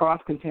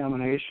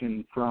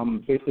cross-contamination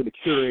from basically the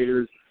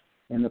curators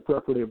and the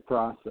preparative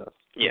process.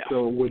 Yeah.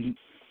 So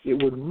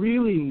it would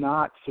really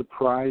not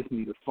surprise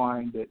me to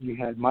find that you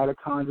had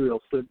mitochondrial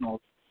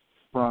signals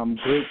from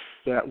groups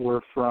that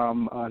were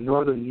from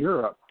Northern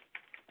Europe,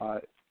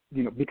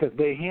 because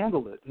they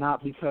handled it,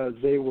 not because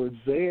they were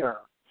there,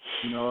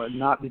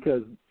 not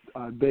because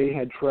they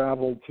had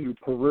traveled to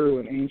Peru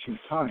in ancient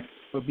times,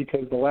 but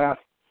because the last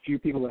few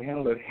people that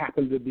handled it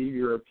happened to be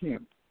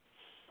European.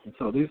 And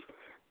so these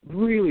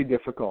really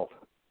difficult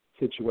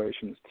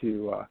situations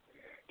to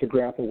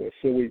grapple with.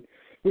 So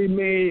we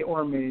may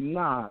or may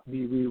not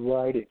be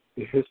rewriting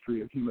the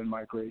history of human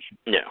migration.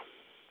 Yeah.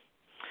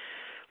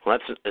 Well,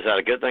 is that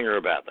a good thing or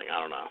a bad thing? I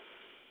don't know.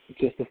 It's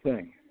just a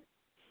thing.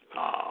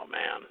 Oh,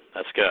 man.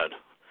 That's good.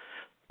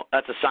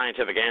 That's a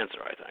scientific answer,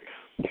 I think.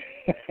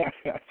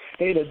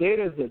 Hey, the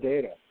data is the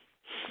data.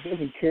 It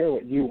doesn't care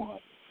what you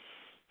want.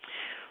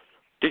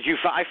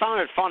 I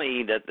found it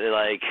funny that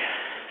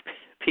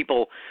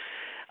people,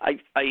 I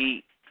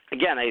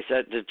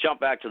said, to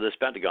jump back to this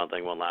Pentagon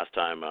thing one last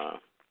time,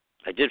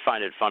 I did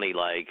find it funny,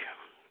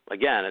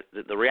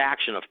 the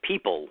reaction of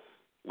people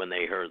when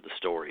they heard the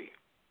story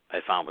I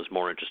found was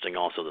more interesting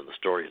also than the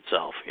story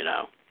itself, It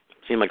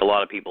seemed like a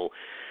lot of people,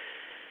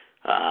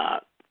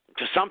 to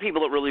some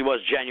people it really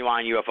was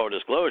genuine UFO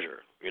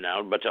disclosure,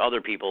 but to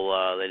other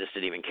people they just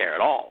didn't even care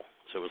at all.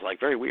 So it was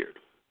very weird.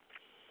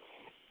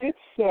 It's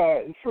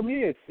for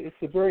me it's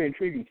a very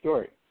intriguing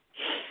story.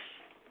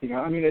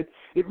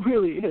 It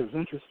really is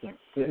interesting.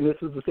 And this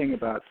is the thing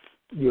about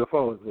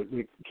UFOs,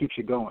 it keeps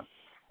you going.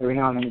 Every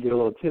now and then you get a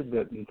little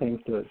tidbit and things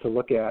to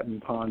look at and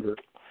ponder.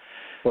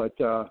 But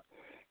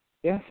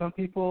some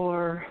people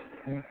are.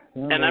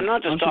 And I'm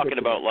not just talking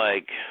about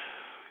like,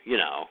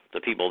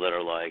 the people that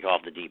are like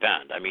off the deep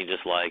end. I mean,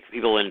 just like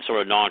people in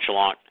sort of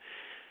nonchalant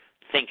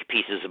think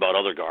pieces about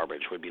other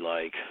garbage would be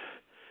like,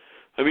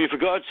 I mean, for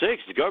God's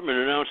sakes, the government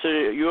announced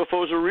that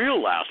UFOs are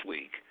real last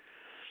week.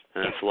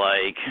 And it's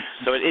like,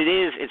 so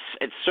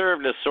it's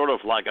served as sort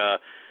of like a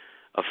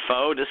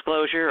faux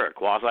disclosure or a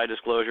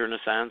quasi-disclosure in a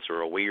sense,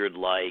 or a weird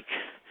like,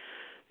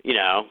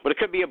 but it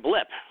could be a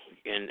blip.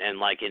 And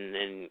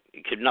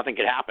nothing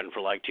could happen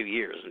for like 2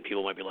 years, and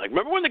people might be like,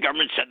 remember when the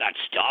government said that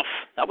stuff?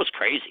 That was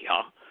crazy,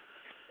 huh?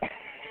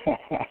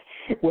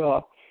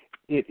 Well,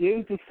 it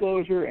is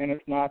disclosure and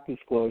it's not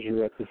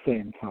disclosure at the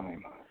same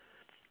time.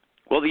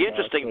 Well, the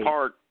interesting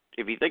part,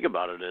 if you think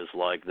about it, is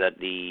like that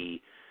the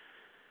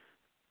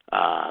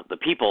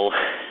people,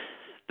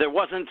 there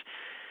wasn't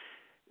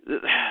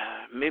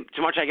maybe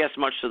too much, I guess,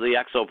 much to the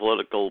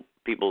exopolitical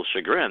people's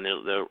chagrin.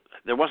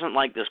 There wasn't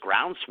like this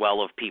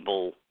groundswell of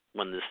people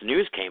when this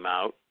news came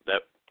out.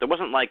 That there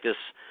wasn't like this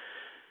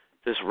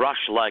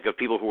rush like of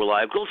people who were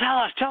like, well, tell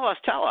us.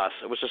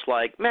 It was just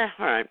like, meh,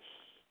 all right.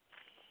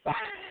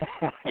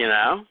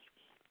 Yeah,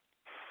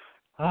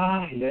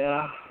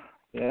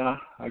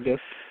 I guess.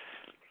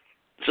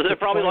 So they're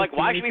probably like,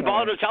 why should we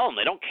bother to tell them?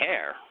 They don't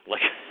care.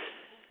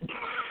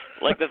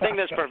 Like the thing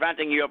that's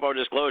preventing UFO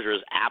disclosure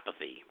is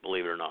apathy,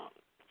 believe it or not.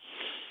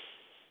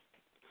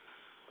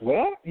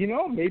 Well,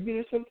 maybe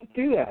there's something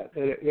to that.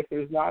 If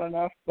there's not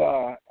enough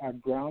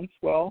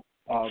groundswell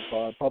of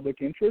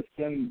public interest,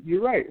 then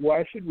you're right.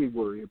 Why should we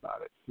worry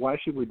about it? Why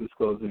should we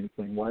disclose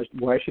anything? Why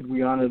should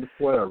we honor the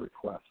FOIA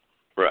request?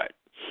 Right.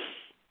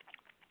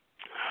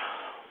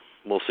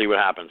 We'll see what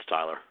happens,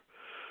 Tyler.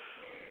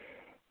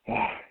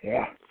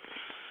 Yeah.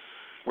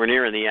 We're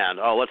nearing the end.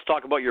 Oh, let's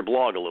talk about your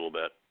blog a little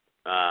bit.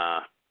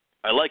 I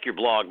like your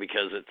blog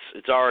because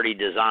it's already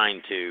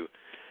designed to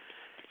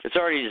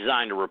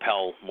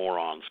repel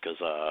morons, because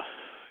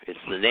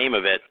it's the name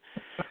of it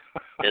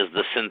is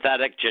the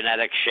Synthetic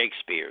Genetic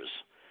Shakespeares.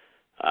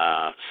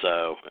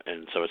 So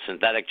it's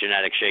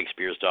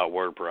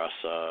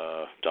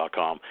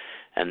syntheticgeneticshakespeares.wordpress.com,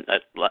 and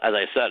as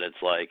I said,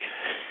 it's like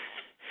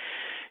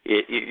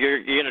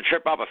you're going to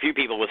trip up a few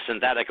people with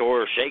synthetic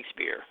or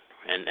Shakespeare,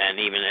 and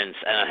even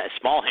a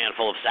small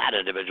handful of sad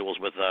individuals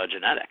with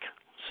genetic.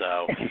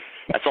 So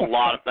that's a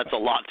lot. That's a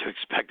lot to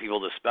expect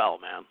people to spell,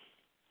 man.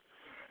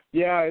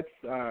 Yeah,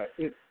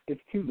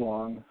 it's too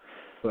long,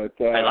 but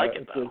I like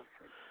it though.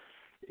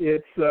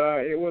 It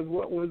was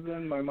what was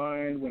in my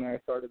mind when I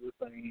started this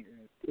thing.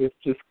 It's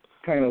just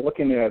kind of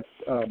looking at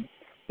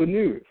the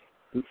news,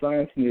 the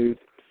science news,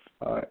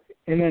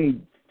 and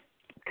then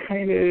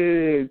kind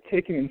of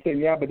taking and saying,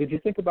 yeah, but did you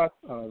think about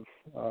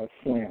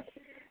slant?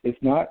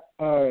 It's not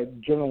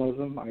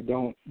journalism. I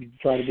don't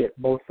try to get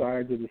both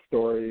sides of the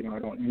story. I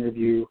don't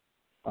interview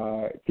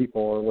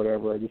people or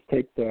whatever. I just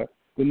take the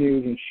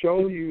news and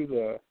show you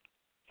the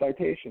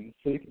citations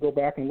so you can go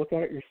back and look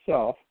at it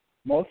yourself.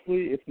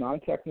 Mostly it's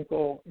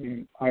non-technical.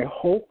 I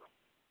hope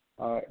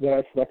that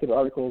I've selected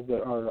articles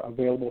that are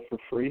available for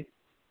free,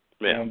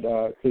 and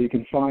so you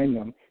can find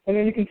them. And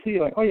then you can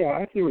see, like, oh, yeah,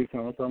 I see where you're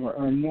coming from,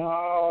 or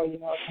no,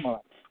 come on.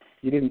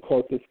 You didn't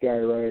quote this guy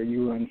right, or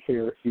you were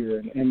unfair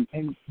here, and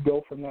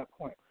go from that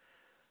point.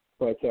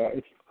 But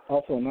it's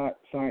also not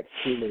science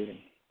cheerleading.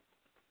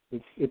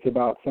 It's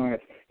about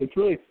science. It's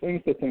really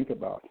things to think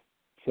about.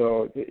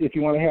 So if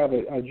you want to have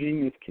a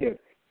genius kid,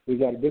 is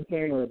that a good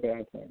thing or a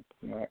bad thing?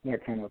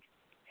 That kind of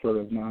sort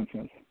of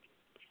nonsense.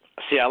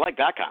 See, I like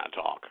that kind of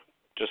talk.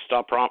 Just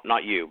stop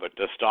not you, but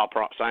just stop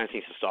science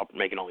needs to stop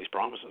making all these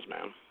promises,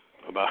 man,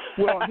 about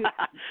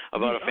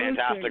about a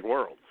fantastic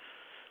world.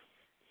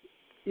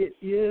 It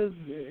is,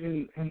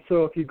 and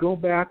so if you go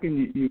back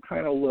and you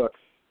kind of look,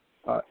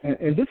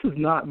 and this is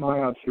not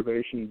my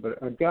observation,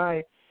 but a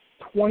guy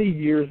 20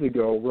 years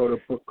ago wrote a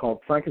book called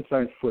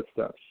Frankenstein's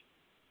Footsteps,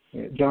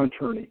 John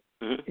Turney.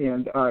 Mm-hmm.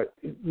 And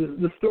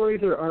the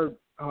stories are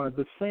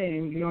the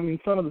same.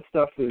 Some of the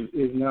stuff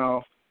is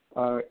now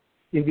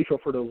in vitro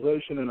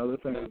fertilization and other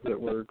things that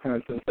were kind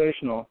of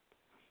sensational.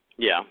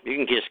 Yeah, you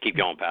can just keep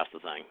going past the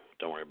thing.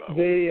 Don't worry about it.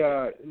 They,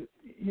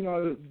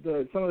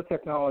 some of the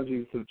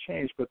technologies have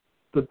changed, but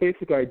the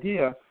basic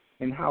idea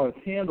and how it's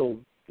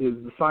handled is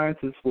the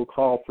scientists will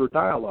call for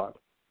dialogue,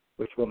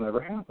 which will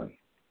never happen.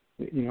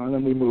 And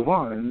then we move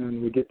on, and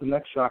then we get the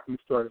next shocking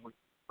story, and we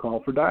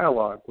call for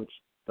dialogue, which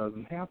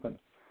doesn't happen.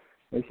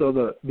 And so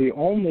the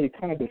only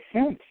kind of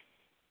defense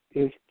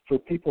is for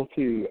people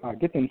to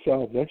get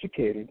themselves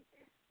educated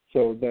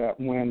so that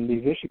when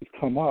these issues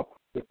come up,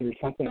 if there's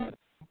something,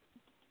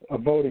 a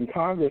vote in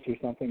Congress or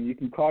something, you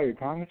can call your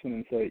congressman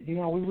and say,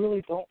 we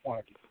really don't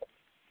want to do that.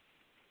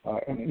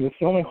 And it's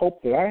the only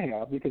hope that I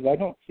have, because I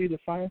don't see the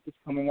scientists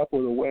coming up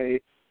with a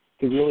way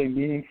to really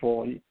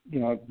meaningfully,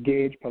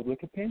 gauge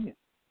public opinion.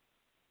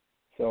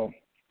 So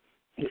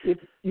if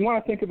you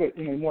want to think of it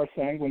in a more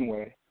sanguine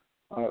way,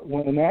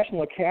 when the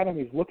national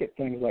academies look at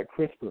things like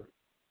CRISPR,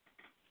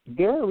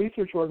 they're a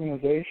research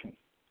organization.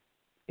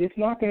 It's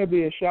not going to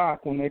be a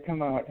shock when they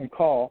come out and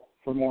call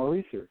for more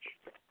research.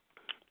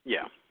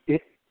 Yeah.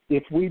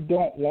 if we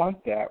don't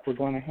want that, we're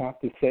going to have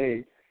to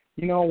say,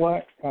 you know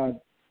what,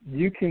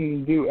 you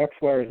can do X,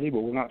 Y, or Z, but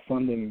we're not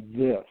funding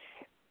this.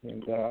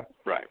 And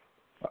right.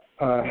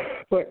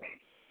 But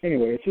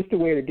anyway, it's just a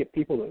way to get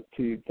people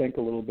to think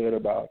a little bit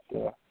about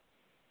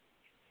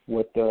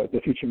what the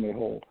future may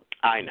hold.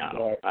 I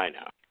know.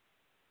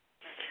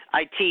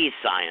 I tease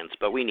science,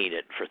 but we need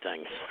it for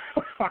things.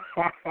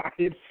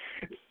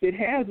 It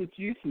has its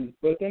uses,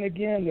 but then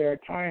again, there are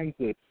times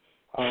that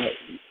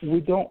we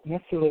don't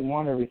necessarily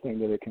want everything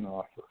that it can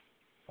offer.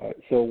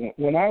 So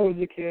when I was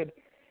a kid,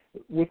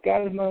 with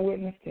God as my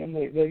witness, Tim,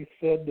 they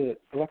said that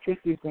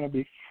electricity is going to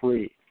be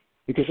free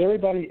because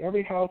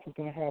every house is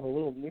going to have a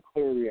little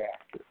nuclear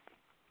reactor,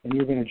 and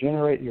you're going to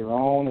generate your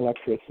own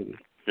electricity.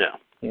 Yeah.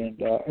 And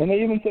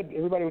they even said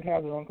everybody would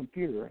have their own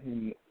computer,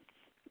 and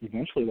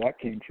eventually that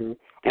came true.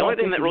 The only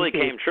thing that really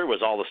came true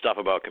was all the stuff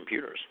about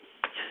computers.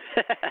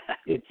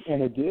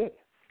 And it did.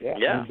 Yeah.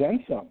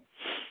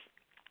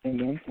 And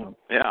then some.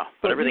 Yeah,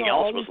 but everything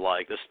else was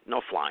like this,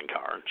 no flying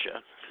car and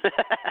shit.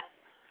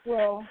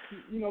 Well,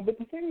 but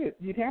the thing that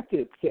you'd have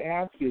to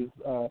ask is,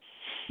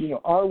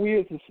 are we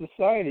as a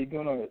society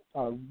going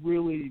to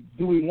really,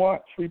 do we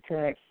want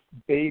 3-parent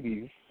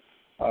babies,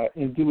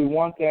 and do we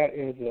want that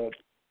as a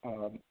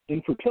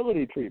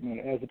infertility treatment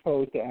as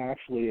opposed to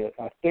actually a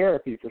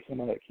therapy for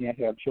someone that can't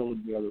have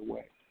children the other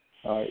way?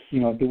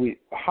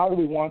 How do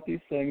we want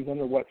these things,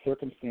 under what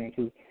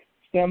circumstances?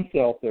 Stem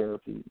cell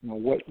therapy,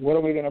 what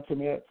are we going to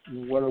permit?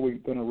 What are we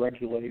going to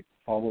regulate?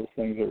 All those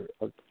things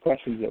are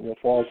questions that will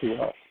fall to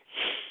us.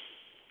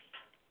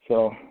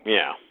 So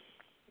yeah.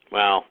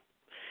 Well,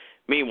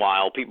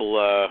 meanwhile, people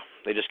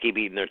they just keep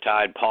eating their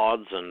Tide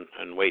Pods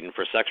and waiting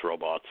for sex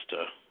robots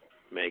to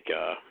make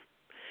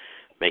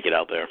it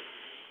out there.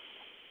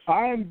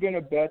 I'm going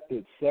to bet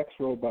that sex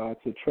robots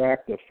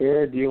attract a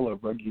fair deal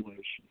of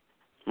regulation.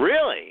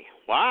 Really?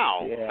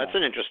 Wow. Yeah. That's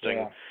an interesting.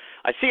 Yeah.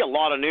 I see a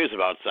lot of news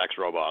about sex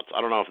robots.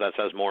 I don't know if that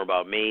says more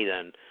about me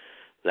than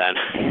than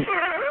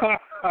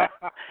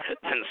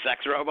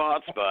sex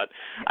robots, but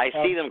I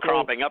see them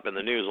cropping up in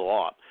the news a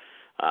lot.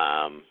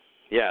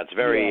 Yeah, it's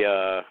very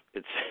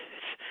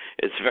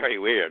it's very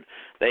weird.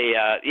 They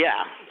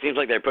seems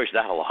like they push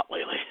that a lot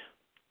lately.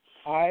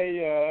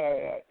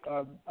 I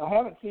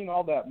haven't seen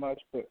all that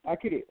much, but I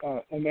could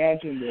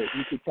imagine that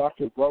you could talk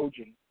to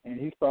Rogan, and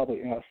he's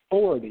probably an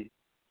authority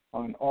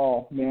on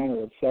all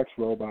manner of sex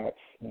robots,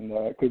 and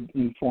could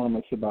inform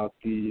us about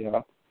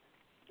the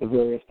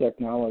various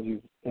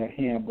technologies at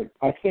hand. But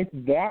I think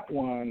that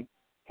one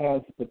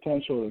has the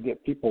potential to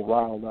get people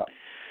riled up.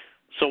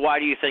 So why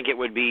do you think it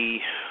would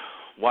be?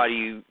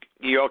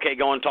 You okay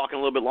talking a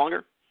little bit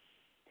longer?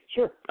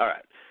 Sure. All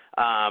right.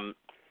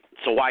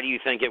 So why do you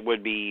think there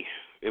would be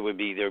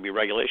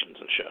regulations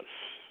and shit?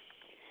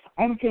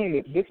 I have a feeling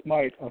that this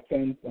might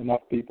offend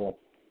enough people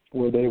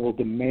where they will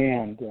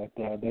demand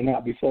that they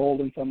not be sold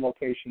in some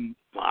locations.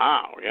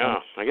 Wow, yeah.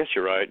 I guess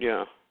you're right,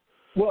 yeah.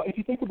 Well, if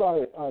you think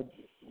about it,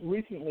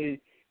 recently,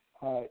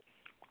 it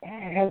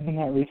hasn't been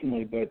that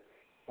recently, but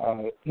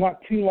not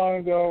too long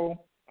ago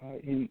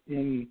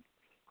in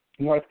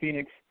North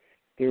Phoenix,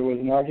 there was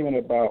an argument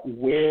about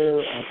where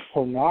a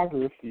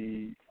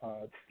pornography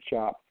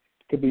shop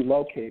could be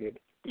located.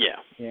 Yeah.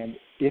 And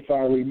if I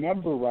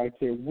remember right,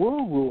 there were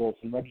rules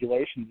and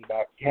regulations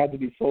about you had to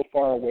be so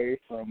far away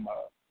from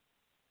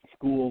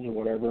schools or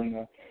whatever.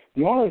 And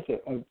the owners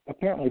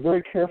apparently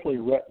very carefully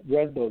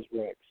read those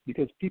regs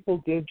because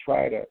people did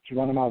try to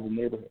run them out of the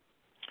neighborhood.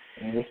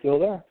 And they're still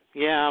there.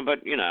 Yeah, but,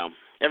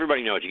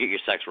 everybody knows you get your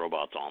sex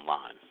robots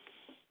online.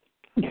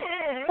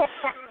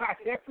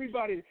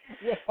 Everybody,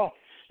 well,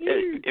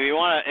 if you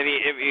want to,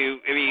 if you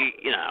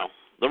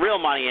the real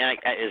money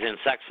is in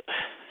sex.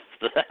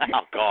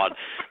 Oh God,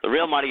 the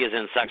real money is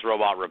in sex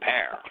robot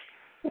repair.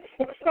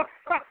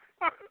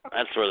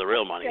 That's where the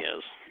real money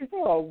is.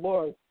 Oh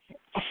Lord.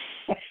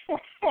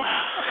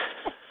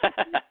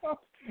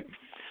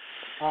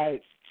 I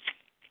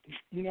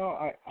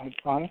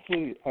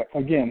honestly,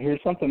 again,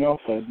 here's something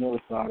else I'd never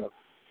thought of: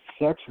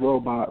 sex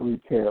robot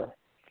repair.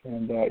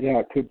 And,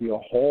 it could be a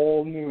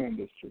whole new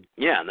industry.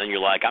 Yeah, and then you're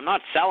like, I'm not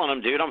selling them,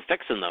 dude. I'm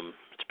fixing them.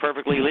 It's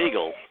perfectly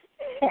legal.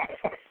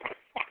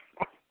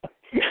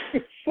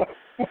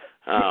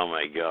 Oh,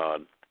 my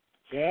God.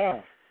 Yeah.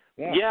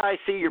 Yeah, I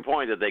see your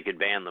point that they could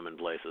ban them in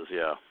places,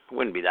 yeah. It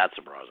wouldn't be that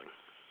surprising.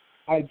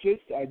 I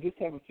just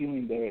have a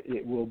feeling that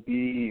it will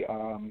be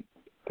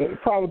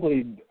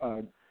probably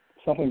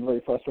something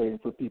very frustrating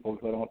for people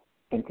because I don't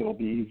think it'll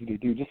be easy to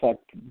do, just like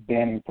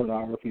banning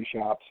pornography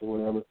shops or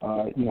whatever.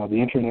 The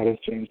internet has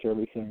changed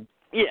everything.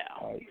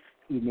 Yeah.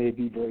 It may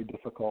be very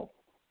difficult.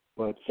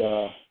 But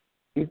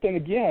then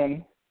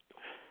again,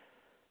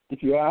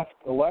 if you ask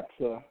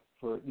Alexa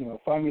for,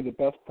 find me the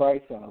best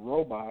price on a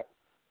robot,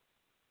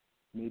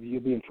 maybe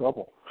you'll be in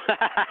trouble.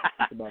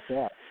 Think about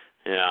that.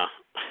 Yeah.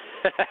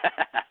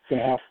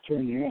 Going to have to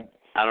turn you in.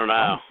 I don't know.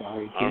 I'm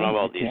sorry, I don't know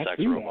about these sex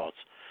robots.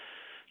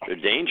 They're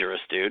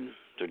dangerous, dude.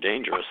 They're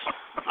dangerous.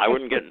 I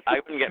wouldn't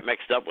get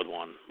mixed up with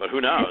one, but who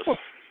knows?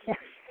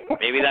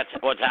 Maybe that's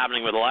what's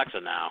happening with Alexa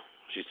now.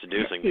 She's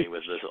seducing me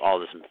with all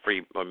this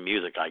free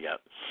music I get.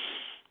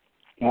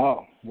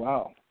 Oh,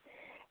 wow.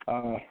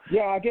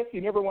 Yeah, I guess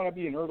you never want to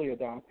be an early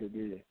adopter, do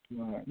you?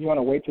 You want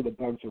to wait till the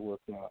bugs are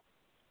worked out.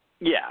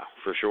 Yeah,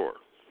 for sure.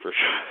 For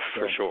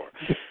sure.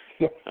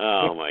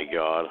 Oh, my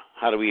God.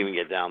 How do we even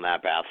get down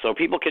that path? So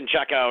people can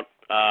check out,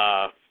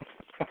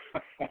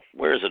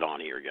 where is it on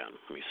here again?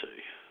 Let me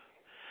see.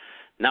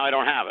 Now I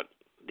don't have it.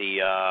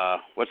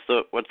 What's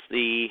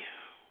the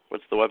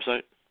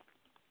website?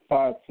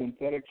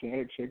 Synthetic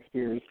Genetic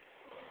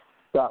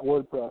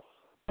Shakespeares.wordpress.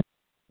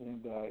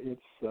 And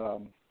it's,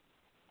 oh,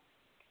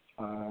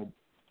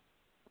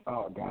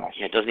 gosh.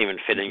 Yeah, it doesn't even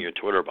fit in your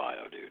Twitter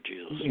bio, dude.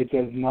 Jesus. It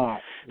does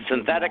not.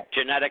 Synthetic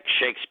Genetic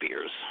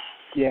Shakespeares.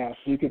 Yeah,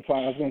 so you could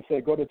find. I was going to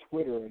say, go to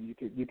Twitter and you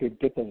could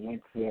get the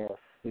link there.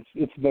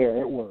 It's there.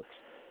 It works.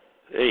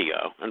 There you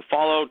go. And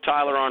follow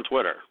Tyler on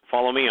Twitter.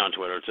 Follow me on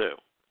Twitter too.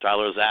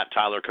 Tyler's at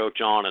Tyler Coach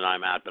John, and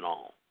I'm at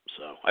Benal.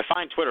 So I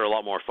find Twitter a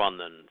lot more fun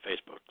than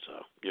Facebook.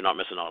 So you're not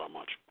missing out on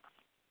much.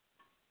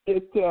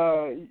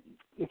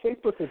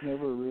 Facebook has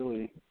never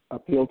really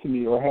appealed to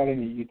me or had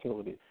any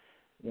utility.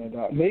 And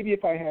maybe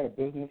if I had a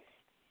business,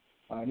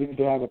 I needed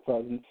to have a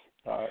presence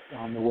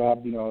on the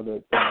web.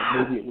 That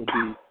maybe it would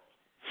be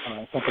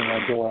something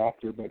I'd go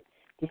after, but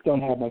just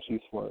don't have much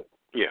use for it.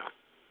 Yeah.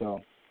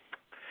 So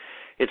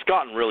it's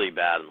gotten really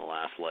bad in the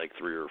last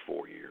 3 or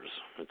 4 years.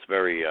 It's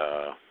very,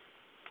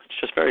 it's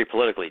just very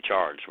politically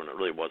charged when it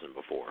really wasn't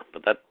before.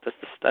 But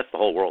that's the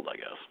whole world, I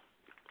guess.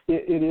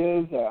 It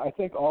is. I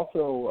think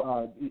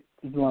also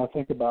you want to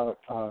think about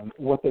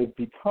what they've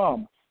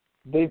become.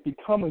 They've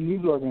become a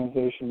news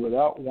organization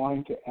without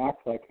wanting to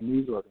act like a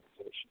news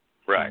organization.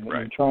 Right.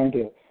 And trying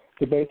to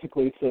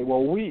basically say,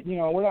 well,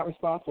 we're not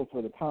responsible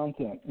for the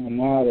content, and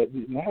now that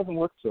hasn't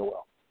worked so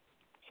well.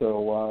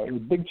 So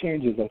big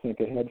changes, I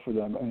think, ahead for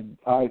them. And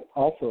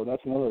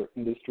that's another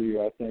industry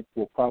I think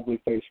will probably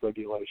face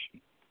regulation.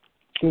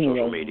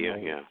 Social media,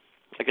 yeah.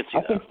 I could see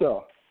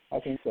that. I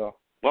think so.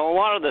 Well, a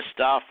lot of the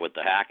stuff with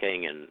the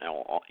hacking and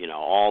all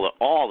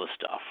the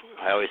stuff,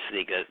 I always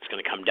think that it's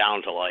going to come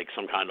down to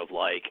some kind of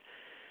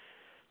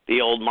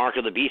the old mark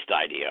of the beast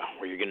idea,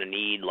 where you're going to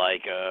need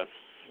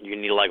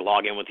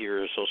log in with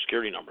your Social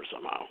Security number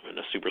somehow in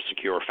a super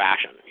secure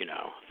fashion,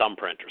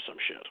 thumbprint or some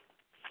shit.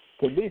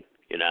 Could be.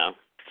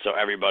 So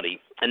everybody,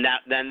 and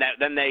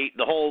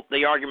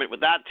the argument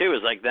with that too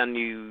is then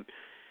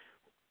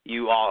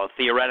you all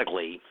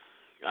theoretically.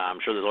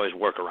 I'm sure there's always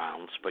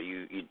workarounds, but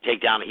you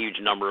take down a huge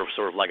number of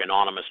sort of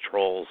anonymous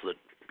trolls that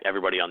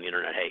everybody on the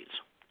internet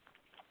hates.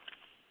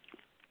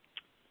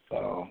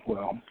 Oh,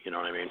 well. You know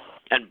what I mean?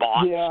 And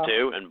bots,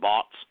 too, and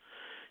bots.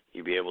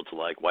 You'd be able to,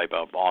 wipe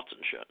out bots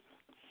and shit.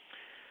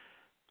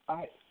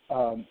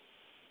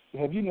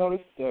 Have you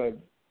noticed...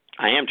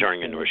 I am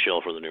turning into a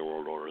shill for the New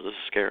World Order. This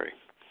is scary.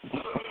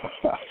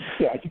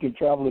 Yeah, you can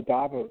travel to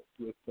Davos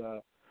with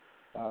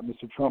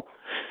Mr. Trump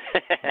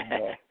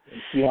and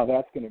see how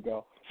that's going to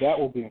go. That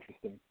will be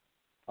interesting.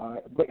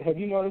 But have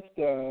you noticed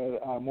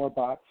more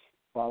bots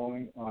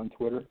following on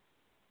Twitter?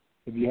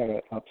 Have you had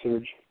an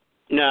upsurge?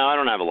 No, I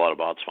don't have a lot of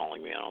bots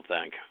following me, I don't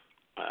think.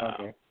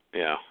 Okay.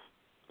 Yeah.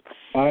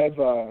 I've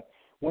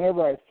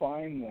whenever I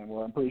find them,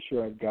 or I'm pretty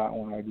sure I've got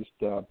one, I just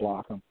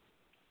block them.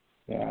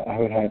 Yeah, I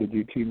haven't had to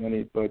do too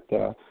many, but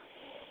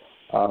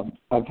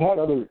I've had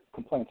other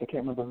complaints. I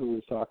can't remember who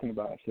was talking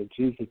about it. I said,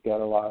 geez, they've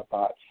got a lot of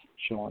bots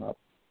showing up.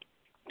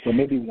 So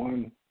maybe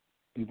one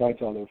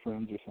invites all their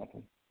friends or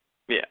something.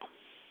 Yeah,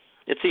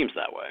 it seems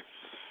that way.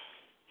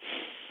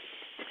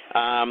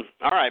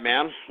 All right,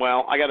 man.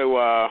 Well, I got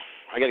to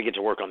get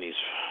to work on these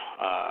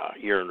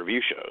year in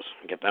review shows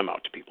and get them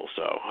out to people.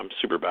 So I'm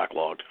super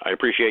backlogged. I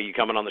appreciate you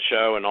coming on the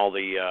show and all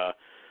the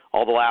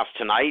laughs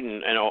tonight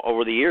and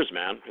over the years,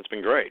 man. It's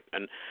been great.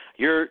 And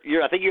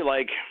I think you're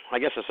I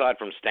guess aside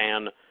from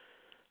Stan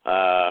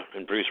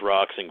and Bruce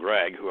Rux and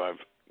Greg, who I've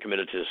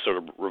committed to sort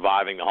of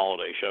reviving the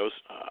holiday shows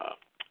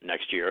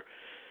next year.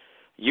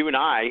 You and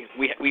I,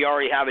 we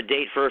already have a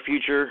date for a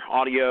future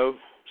audio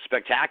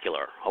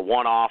spectacular, a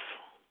one-off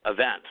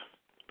event,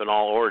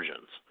 Benal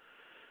Origins.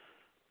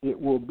 It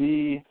will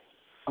be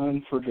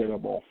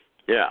unforgettable.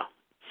 Yeah.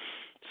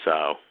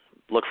 So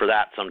look for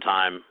that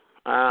sometime.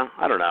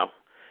 I don't know.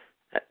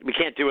 We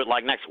can't do it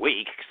next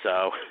week,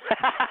 so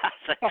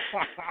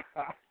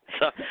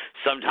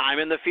sometime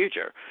in the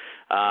future.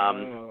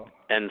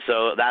 And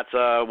so that's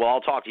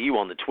I'll talk to you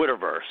on the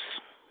Twitterverse,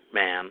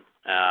 man.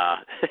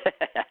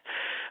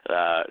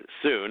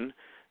 Soon,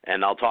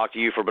 and I'll talk to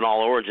you for Benal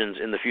Origins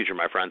in the future,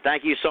 my friend.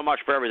 Thank you so much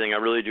for everything. I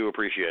really do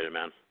appreciate it,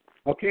 man.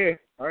 Okay.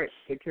 All right.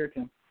 Take care,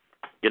 Tim.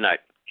 Good night.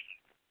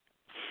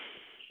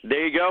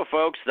 There you go,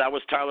 folks. That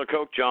was Tyler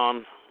Coach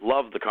John.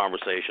 Loved the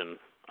conversation.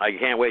 I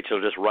can't wait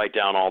to just write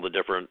down all the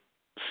different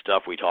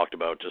stuff we talked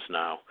about just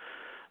now.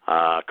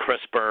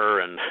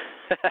 CRISPR and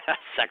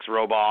sex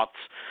robots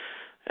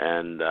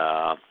and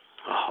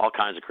all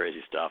kinds of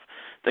crazy stuff.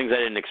 Things I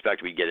didn't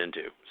expect we'd get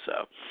into.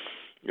 So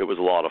it was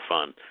a lot of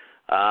fun.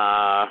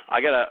 I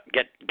got to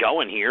get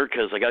going here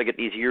because I got to get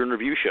these year in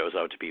review shows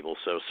out to people.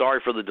 So sorry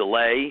for the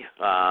delay.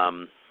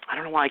 I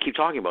don't know why I keep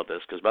talking about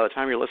this, because by the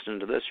time you're listening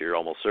to this, you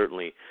almost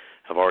certainly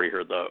have already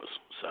heard those.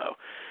 So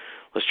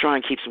let's try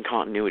and keep some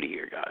continuity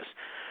here, guys.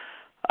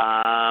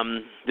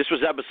 This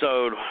was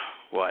episode,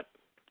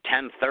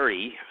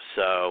 1030,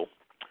 so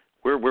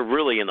we're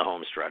really in the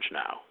home stretch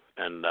now.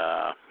 And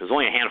there's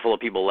only a handful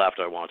of people left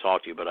I want to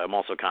talk to, but I'm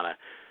also kind of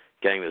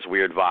getting this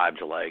weird vibe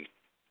to, like,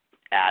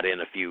 add in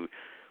a few,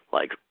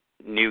 like,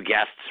 new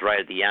guests right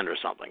at the end or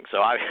something.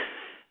 So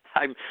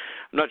I'm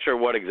not sure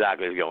what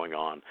exactly is going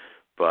on,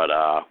 but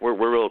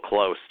we're real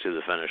close to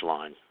the finish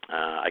line.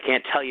 I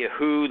can't tell you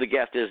who the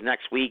guest is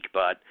next week,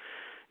 but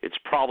it's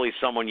probably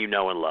someone you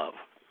know and love,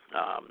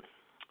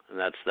 and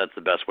that's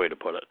the best way to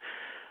put it.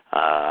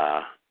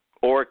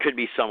 Or it could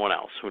be someone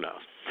else. Who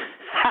knows?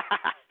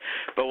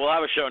 But we'll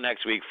have a show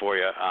next week for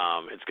you.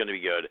 It's going to be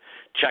good.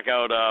 Check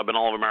out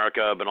Binnall of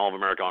America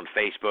on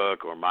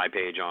Facebook, or my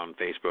page on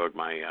Facebook,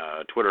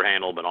 my Twitter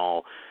handle,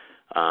 Binnall.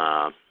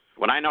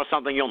 When I know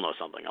something, you'll know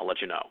something. I'll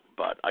let you know.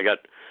 But I got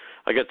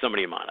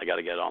somebody in mind. I got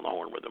to get on the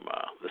horn with him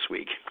this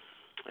week,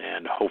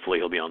 and hopefully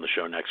he'll be on the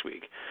show next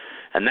week.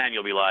 And then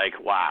you'll be like,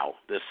 wow,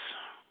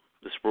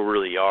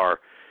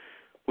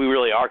 we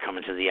really are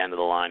coming to the end of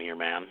the line here,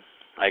 man.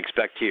 I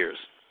expect tears.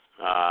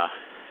 I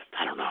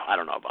don't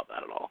know about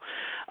that at all.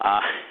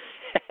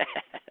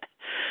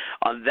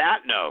 On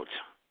that note,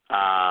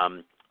 I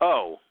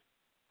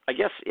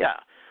guess, yeah,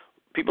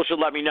 people should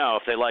let me know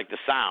if they like the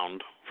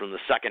sound from the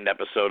second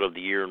episode of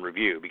the Year in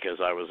Review, because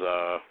I was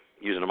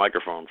using a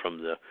microphone from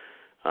the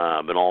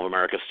Binnall of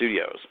America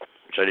studios,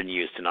 which I didn't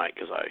use tonight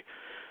because I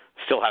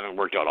still haven't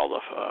worked out all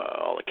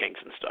the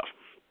kinks and stuff.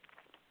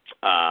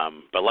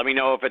 But let me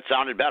know if it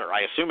sounded better.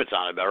 I assume it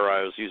sounded better.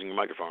 I was using a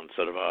microphone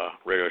instead of a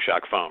Radio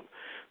Shack phone.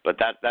 But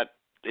that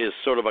is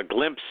sort of a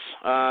glimpse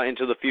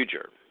into the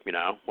future. You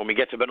know, when we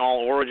get to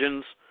Binnall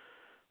Origins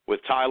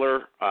with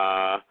Tyler,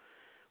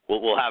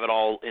 we'll have it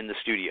all in the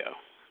studio.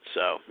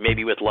 So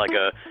maybe with like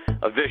a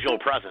visual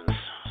presence,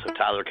 so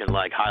Tyler can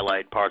like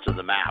highlight parts of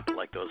the map,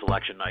 like those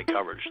election night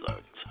coverage.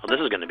 So this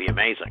is going to be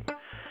amazing.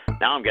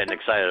 Now I'm getting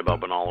excited about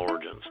Binnall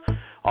Origins.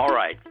 All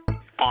right.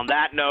 On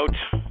that note,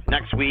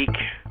 next week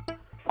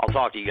I'll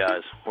talk to you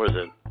guys. What is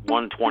it?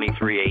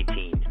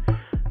 123:18.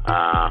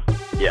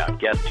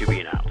 Guest to be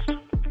announced.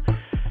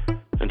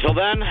 Until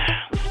then,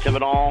 this is Tim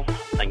Binnall.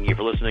 Thank you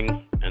for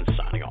listening, and